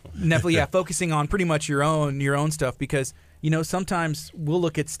Netflix. Yeah, focusing on pretty much your own stuff because sometimes we'll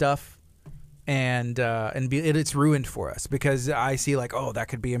look at stuff and it's ruined for us because I see like, oh, that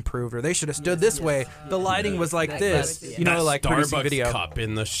could be improved, or they should have stood this way. The lighting was like this, like producing Starbucks video cup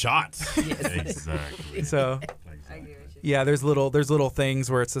in the shots. Exactly. So, yeah, there's little things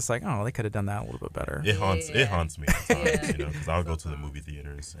where it's just like, oh, they could have done that a little bit better. It haunts me at times, because I'll go to the movie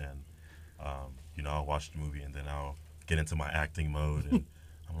theaters and I'll watch the movie and then I'll get into my acting mode and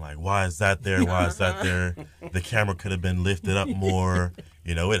I'm like, why is that there? Why is that there? The camera could have been lifted up more.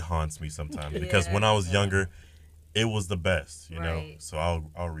 It haunts me sometimes because when I was younger, it was the best, Right. So I'll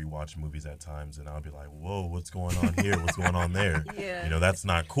rewatch movies at times and I'll be like, whoa, what's going on here? What's going on there? Yeah. That's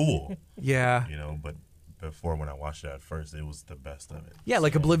not cool. Yeah. But before when I watched it at first, it was the best of it. Yeah,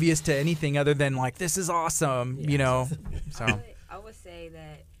 like oblivious to anything other than like, this is awesome, So I would say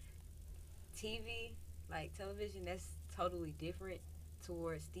that TV, like television, that's totally different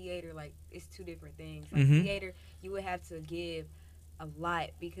towards theater. Like, it's two different things. Like theater, you would have to give a lot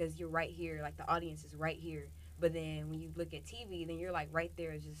because you're right here, like the audience is right here. But then when you look at TV, then you're like right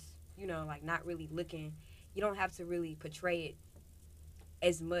there, just like not really looking. You don't have to really portray it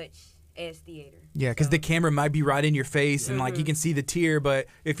as much as theater. Yeah, because the camera might be right in your face, and like you can see the tear. But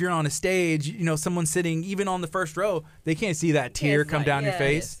if you're on a stage, you know, someone sitting even on the first row, they can't see that tear come down your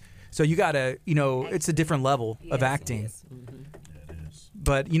face. So you gotta, you know, it's a different level of acting.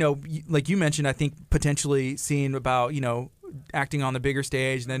 But you know, like you mentioned, I think potentially seeing about, you know, acting on the bigger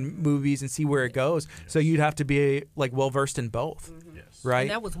stage and then movies and see where it goes. So you'd have to be like well versed in both. Right.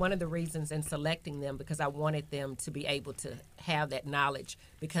 And that was one of the reasons in selecting them, because I wanted them to be able to have that knowledge,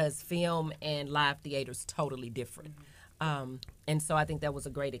 because film and live theater is totally different. And so I think that was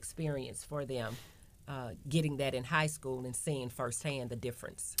a great experience for them, getting that in high school and seeing firsthand the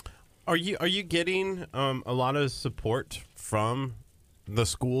difference. Are you getting a lot of support from the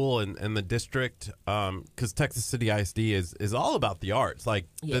school and the district, because Texas City ISD is all about the arts. Like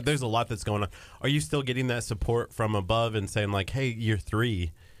there's a lot that's going on. Are you still getting that support from above and saying like, hey, year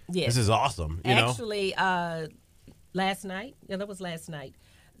 3, this is awesome? Actually, last night, that was last night,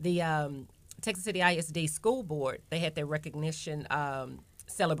 the Texas City ISD School Board, they had their recognition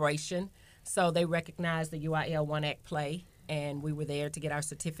celebration. So they recognized the UIL One Act play, and we were there to get our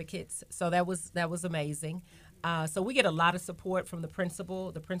certificates. So that was amazing. So we get a lot of support from the principal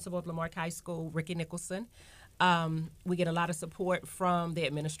of Lamarck High School, Ricky Nicholson. We get a lot of support from the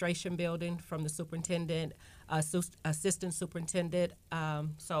administration building, from the superintendent, assistant superintendent.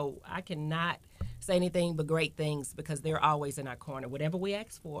 So I cannot say anything but great things, because they're always in our corner. Whatever we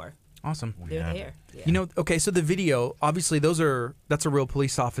ask for, awesome, they're there. Yeah. You know, okay, so the video, obviously that's a real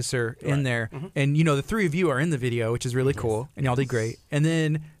police officer in there. And, you know, the 3 of you are in the video, which is really cool, and y'all did great. And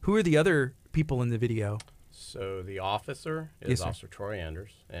then who are the other people in the video? So the officer is Officer Troy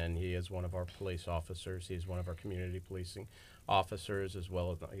Anders, and he is one of our police officers. He's one of our community policing officers, as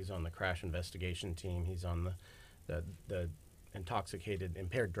well as he's on the crash investigation team. He's on the intoxicated,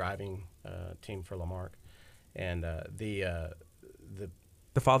 impaired driving team for Lamarck. And the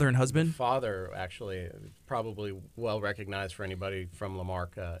father and husband? The father, actually, probably well recognized for anybody from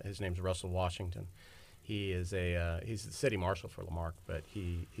Lamarck. His name's Russell Washington. He is he's the city marshal for Lamarck, but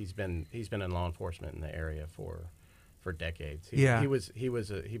he's been in law enforcement in the area for decades.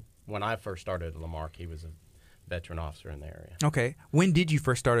 When I first started at Lamarck, he was a veteran officer in the area. Okay, when did you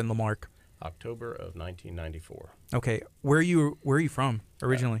first start in Lamarck? October of 1994. Okay, where are you from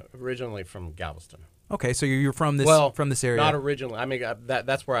originally? Originally from Galveston. Okay, so you're from this area. Not originally. I mean,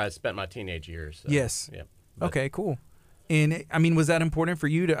 that's where I spent my teenage years. So, yes. Yeah. Okay, cool. And I mean, was that important for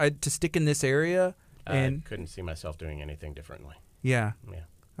you to stick in this area? I couldn't see myself doing anything differently. Yeah. Yeah.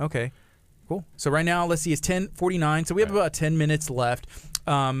 Okay. Cool. So right now, let's see, it's 10:49. So we have about 10 minutes left,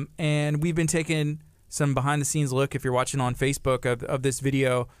 and we've been taking some behind-the-scenes look, if you're watching on Facebook, of this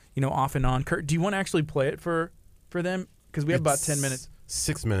video, you know, off and on. Kurt, do you want to actually play it for them? Because we have about 10 minutes.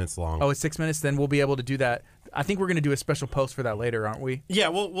 6 minutes long. Oh, it's 6 minutes? Then we'll be able to do that. I think we're going to do a special post for that later, aren't we? Yeah,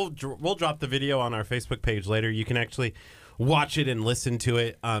 we'll drop the video on our Facebook page later. You can actually watch it and listen to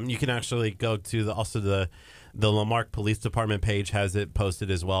it. You can actually go to the Lamarck Police Department page has it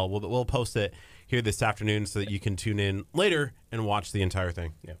posted as well. We'll post it here this afternoon so that you can tune in later and watch the entire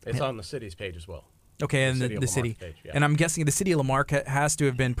thing. Yeah, it's on the city's page as well. Okay, and the city. Page, yeah. And I'm guessing the city of Lamarck has to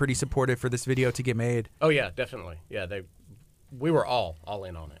have been pretty supportive for this video to get made. Oh yeah, definitely. Yeah, we were all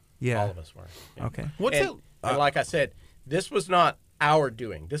in on it. Yeah, all of us were. Yeah. Okay. And like I said, this was not our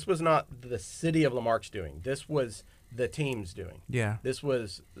doing. This was not the city of Lamarck's doing. This was the team's doing. Yeah. This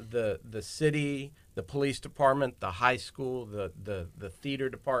was the city, the police department, the high school, the theater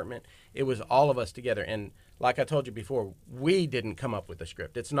department. It was all of us together. And like I told you before, we didn't come up with the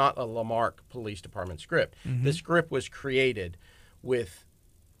script. It's not a Lamarck Police Department script. Mm-hmm. The script was created with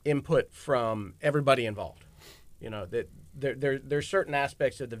input from everybody involved. You know, that there's certain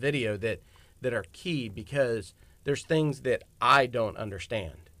aspects of the video that are key, because there's things that I don't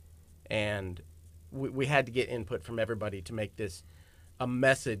understand. And we had to get input from everybody to make this a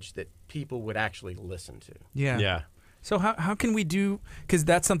message that people would actually listen to. Yeah. Yeah. So how can we do, because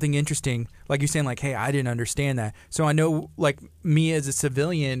that's something interesting, like you're saying, like, hey, I didn't understand that. So I know, like, me as a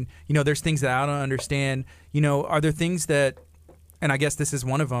civilian, you know, there's things that I don't understand. You know, are there things that, and I guess this is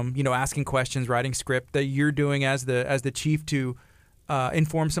one of them, you know, asking questions, writing script, that you're doing as the chief to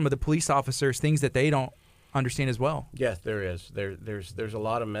inform some of the police officers things that they don't understand as well? Yes, there is. There's a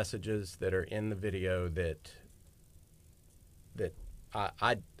lot of messages that are in the video that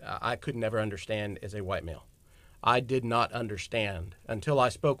I could never understand as a white male. I did not understand until I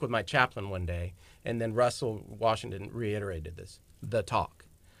spoke with my chaplain one day, and then Russell Washington reiterated this: the talk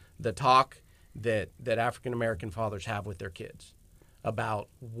that African American fathers have with their kids about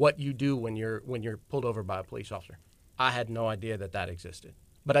what you do when you're pulled over by a police officer. I had no idea that existed,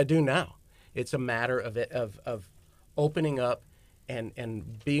 but I do now. It's a matter of opening up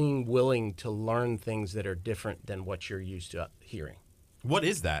and being willing to learn things that are different than what you're used to hearing. What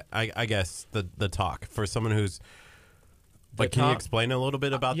is that? I guess the talk for someone who's like, can you explain a little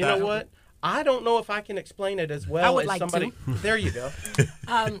bit about that? You know what? I don't know if I can explain it as well as somebody. There you go.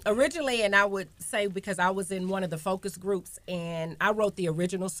 Originally, and I would say because I was in one of the focus groups and I wrote the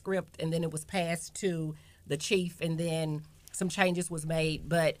original script and then it was passed to the chief and then some changes was made.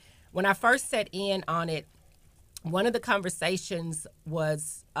 But when I first set in on it, one of the conversations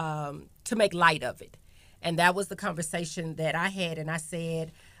was to make light of it. And that was the conversation that I had. And I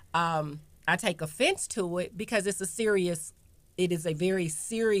said, I take offense to it because it is a very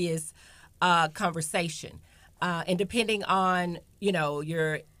serious conversation. And depending on,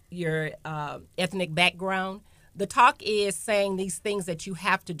 your ethnic background, the talk is saying these things that you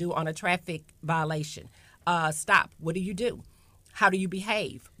have to do on a traffic violation. Stop. What do you do? How do you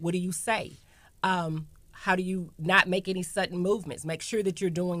behave? What do you say? How do you not make any sudden movements? Make sure that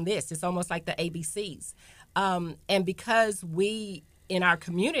you're doing this. It's almost like the ABCs. And because we, in our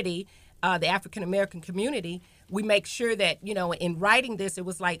community, the African-American community, we make sure that, in writing this, it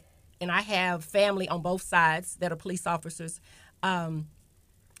was like, and I have family on both sides that are police officers, that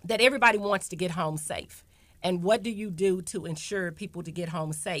everybody wants to get home safe. And what do you do to ensure people to get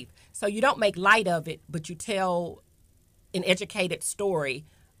home safe? So you don't make light of it, but you tell an educated story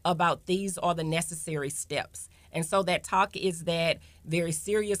about these are the necessary steps. And so that talk is that very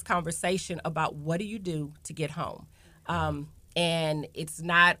serious conversation about what do you do to get home. And it's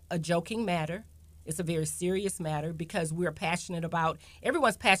not a joking matter. It's a very serious matter because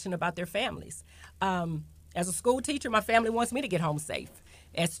everyone's passionate about their families. As a school teacher, my family wants me to get home safe.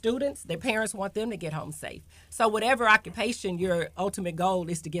 As students, their parents want them to get home safe. So whatever occupation, your ultimate goal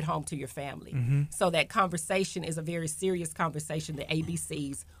is to get home to your family. Mm-hmm. So that conversation is a very serious conversation, the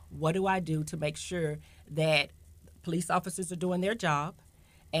ABCs. What do I do to make sure that police officers are doing their job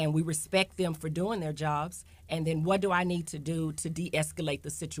and we respect them for doing their jobs? And then what do I need to do to de-escalate the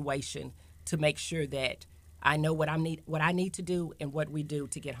situation to make sure that I know what I need to do and what we do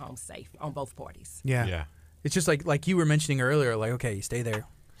to get home safe on both parties? Yeah. It's just like you were mentioning earlier, like, okay, you stay there.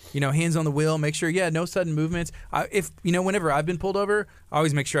 Hands on the wheel, make sure, no sudden movements. Whenever I've been pulled over, I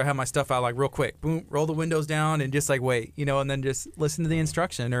always make sure I have my stuff out, like, real quick. Boom, roll the windows down and just, like, wait, and then just listen to the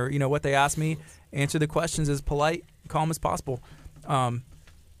instruction or, what they ask me, answer the questions as polite, calm as possible.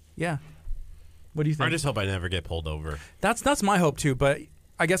 Yeah. What do you think? I just hope I never get pulled over. That's my hope, too, but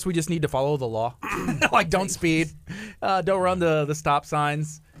I guess we just need to follow the law. Like, don't speed. Don't run the stop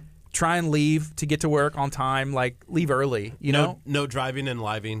signs. Try and leave to get to work on time, like leave early, No driving and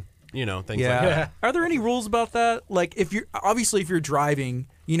living, things like that. Are there any rules about that? Like if you're driving,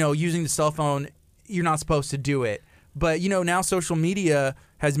 using the cell phone, you're not supposed to do it. But, now social media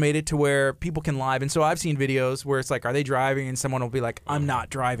has made it to where people can live. And so I've seen videos where it's like, are they driving? And someone will be like, I'm not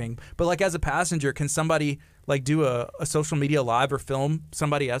driving. But like as a passenger, can somebody like do a social media live or film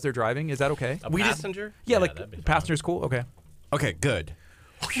somebody as they're driving? Is that okay? A passenger? Yeah, like passenger's cool. Okay. Okay, good.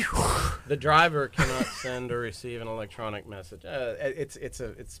 The driver cannot send or receive an electronic message. It's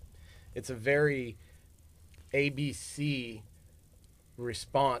a very ABC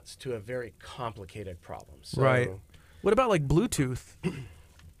response to a very complicated problem. So, right. What about like Bluetooth?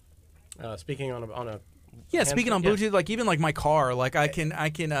 Speaking on a speaking on Bluetooth, like even like my car, like I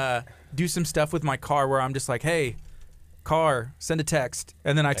can do some stuff with my car where I'm just like, hey, car, send a text,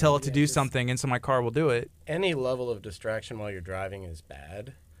 and then I tell it to do something, and so my car will do it. Any level of distraction while you're driving is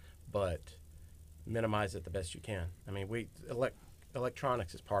bad, but minimize it the best you can. I mean,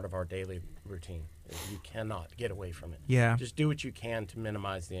 electronics is part of our daily routine. You cannot get away from it. Yeah. Just do what you can to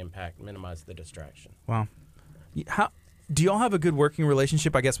minimize the impact, minimize the distraction. Wow. Do y'all have a good working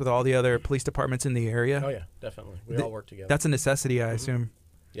relationship, I guess, with all the other police departments in the area? Oh, yeah, definitely. We all work together. That's a necessity, I assume.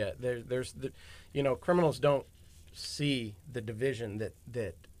 Yeah, there's criminals don't see the division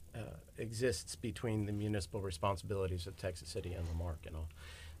that exists between the municipal responsibilities of Texas City and Lamarck and all.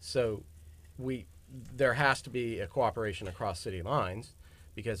 So there has to be a cooperation across city lines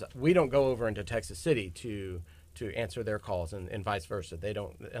because we don't go over into Texas City to answer their calls and vice versa. They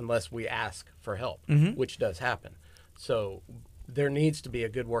don't unless we ask for help, which does happen. So there needs to be a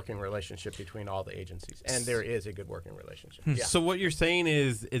good working relationship between all the agencies, and there is a good working relationship. Yeah. So what you're saying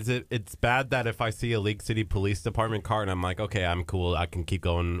is it's bad that if I see a League City Police Department car and I'm like, okay, I'm cool, I can keep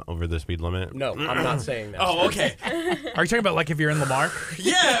going over the speed limit? No, I'm not saying that. Oh, okay. Are you talking about like if you're in Lamarck?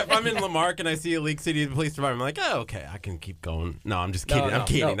 Yeah, if I'm in Lamarck and I see a League City Police Department, I'm like, oh, okay, I can keep going. No, I'm just kidding. I'm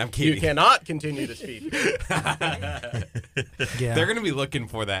kidding. You cannot continue to speed. Yeah. They're going to be looking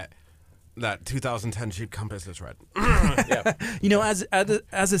for that 2010 Jeep Compass is red. Yeah.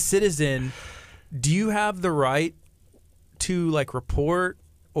 As a citizen, do you have the right to like report,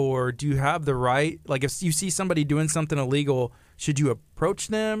 or do you have the right? Like if you see somebody doing something illegal, should you approach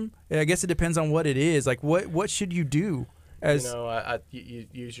them? I guess it depends on what it is. Like what should you do? As you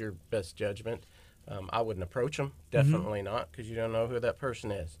use your best judgment. I wouldn't approach them. Definitely not, because you don't know who that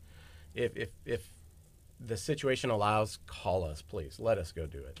person is. If the situation allows, call us, please. Let us go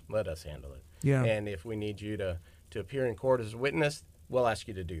do it. Let us handle it. Yeah. And if we need you to appear in court as a witness, we'll ask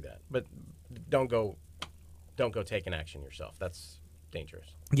you to do that. But don't go taking action yourself. That's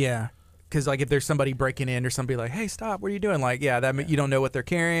dangerous. Yeah. Because like if there's somebody breaking in or somebody like, hey, stop, what are you doing? Like, you don't know what they're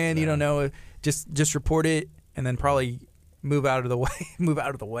carrying. You don't know. Just report it and then probably move out of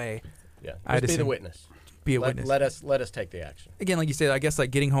the way. Yeah. Just be the witness. Be a witness. Let us take the action. Again, like you said, I guess like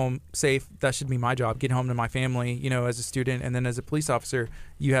getting home safe, that should be my job. Getting home to my family, as a student, and then as a police officer,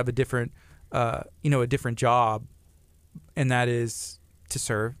 you have a different job, and that is to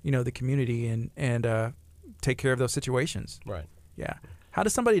serve, the community and take care of those situations. Right. Yeah. How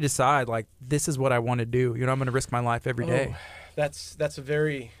does somebody decide like this is what I want to do? I'm going to risk my life every day. That's a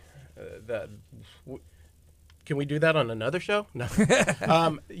very can we do that on another show? No.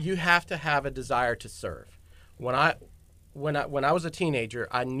 You have to have a desire to serve. When I was a teenager,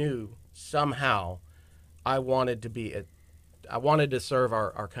 I knew somehow I wanted to serve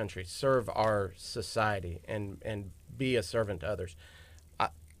our country, serve our society, and be a servant to others.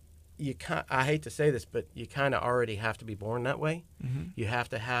 I hate to say this, but you kind of already have to be born that way. Mm-hmm. You have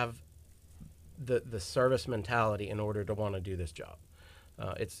to have the service mentality in order to want to do this job.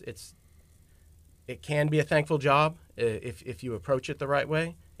 It can be a thankful job if you approach it the right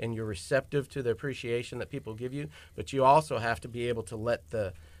way and you're receptive to the appreciation that people give you, but you also have to be able to let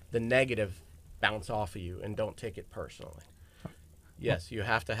the negative bounce off of you and don't take it personally. Yes, you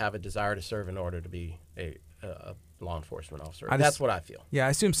have to have a desire to serve in order to be a law enforcement officer. That's what I feel. Yeah,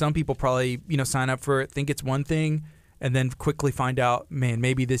 I assume some people probably, sign up for it, think it's one thing, and then quickly find out, man,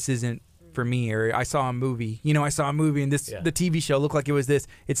 maybe this isn't for me, or I saw a movie. The TV show looked like it was this.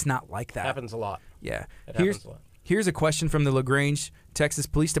 It's not like that. Happens a lot. Yeah. Happens a lot. Here's a question from the LaGrange, Texas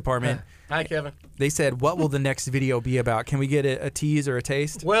Police Department. Hi, Kevin. They said, what will the next video be about? Can we get a tease or a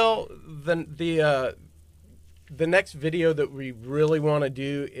taste? Well, the next video that we really want to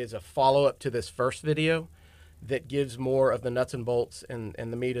do is a follow-up to this first video that gives more of the nuts and bolts and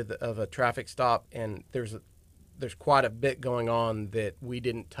the meat of a traffic stop, and there's quite a bit going on that we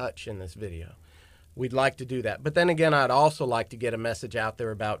didn't touch in this video. We'd like to do that. But then again, I'd also like to get a message out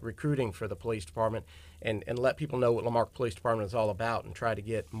there about recruiting for the police department and let people know what Lamarck Police Department is all about and try to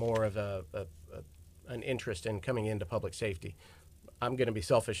get more of an interest in coming into public safety. I'm going to be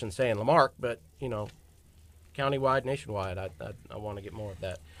selfish in saying Lamarck, but, countywide, nationwide, I want to get more of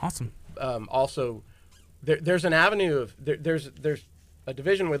that. Awesome. Also, there's an avenue of there's a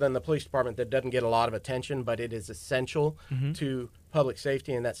division within the police department that doesn't get a lot of attention, but it is essential to public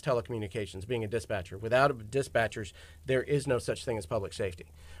safety, and that's telecommunications, being a dispatcher. Without dispatchers, there is no such thing as public safety.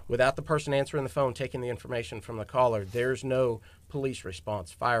 Without the person answering the phone, taking the information from the caller, there's no police response,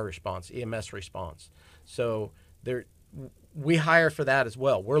 fire response, EMS response. So we hire for that as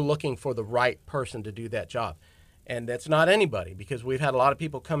well. We're looking for the right person to do that job. And that's not anybody, because we've had a lot of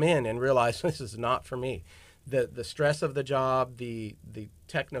people come in and realize this is not for me. The stress of the job, the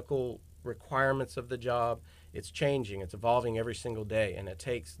technical requirements of the job, it's changing. It's evolving every single day, and it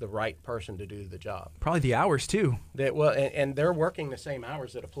takes the right person to do the job. Probably the hours, too. And they're working the same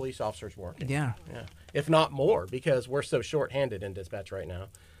hours that a police officer's working. Yeah. If not more, because we're so short-handed in dispatch right now.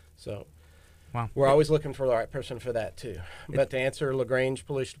 So wow. We're always looking for the right person for that, too. But to answer LaGrange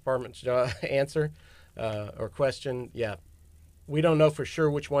Police Department's answer or question, yeah, we don't know for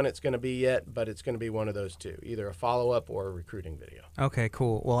sure which one it's going to be yet, but it's going to be one of those two, either a follow-up or a recruiting video. Okay,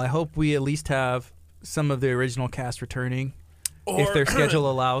 cool. Well, I hope we at least have some of the original cast returning, if their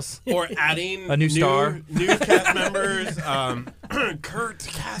schedule allows. Or adding a new star. New cast members. Kurt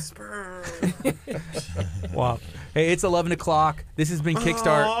Casper. Wow. Hey, it's 11 o'clock. This has been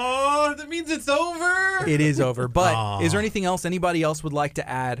Kickstart. Oh, that means it's over? It is over. But is there anything else anybody else would like to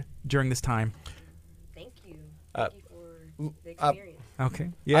add during this time? Thank you. Thank you for the experience.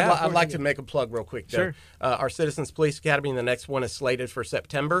 Okay. Yeah. I'd like to make a plug real quick, though. Sure. Our Citizens Police Academy, the next one is slated for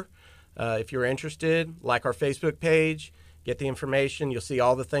September. If you're interested, like our Facebook page, get the information. You'll see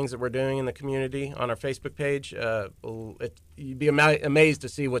all the things that we're doing in the community on our Facebook page. You'd be amazed to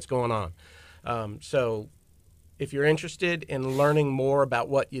see what's going on. So if you're interested in learning more about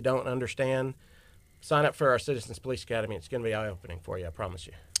what you don't understand, sign up for our Citizens Police Academy. It's going to be eye-opening for you, I promise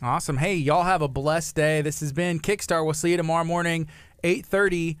you. Awesome. Hey, y'all have a blessed day. This has been Kickstart. We'll see you tomorrow morning,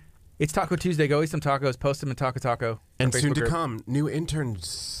 8:30. It's Taco Tuesday. Go eat some tacos. Post them in Taco Taco. And soon to come, new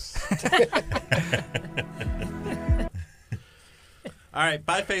interns. All right.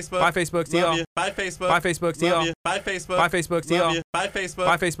 Bye, Facebook. Bye, Facebook. See Love y'all. you. Bye, Facebook. Bye, Facebook. See Love y'all. you. Bye, Facebook. Bye, Facebook. See Love y'all. you. Bye, Facebook.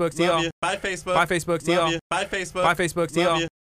 Bye, Facebook. See Love y'all. you. Bye, Facebook. Bye, Facebook. See Love y'all. you. Bye, Facebook. Bye, Facebook. See Love y'all. you.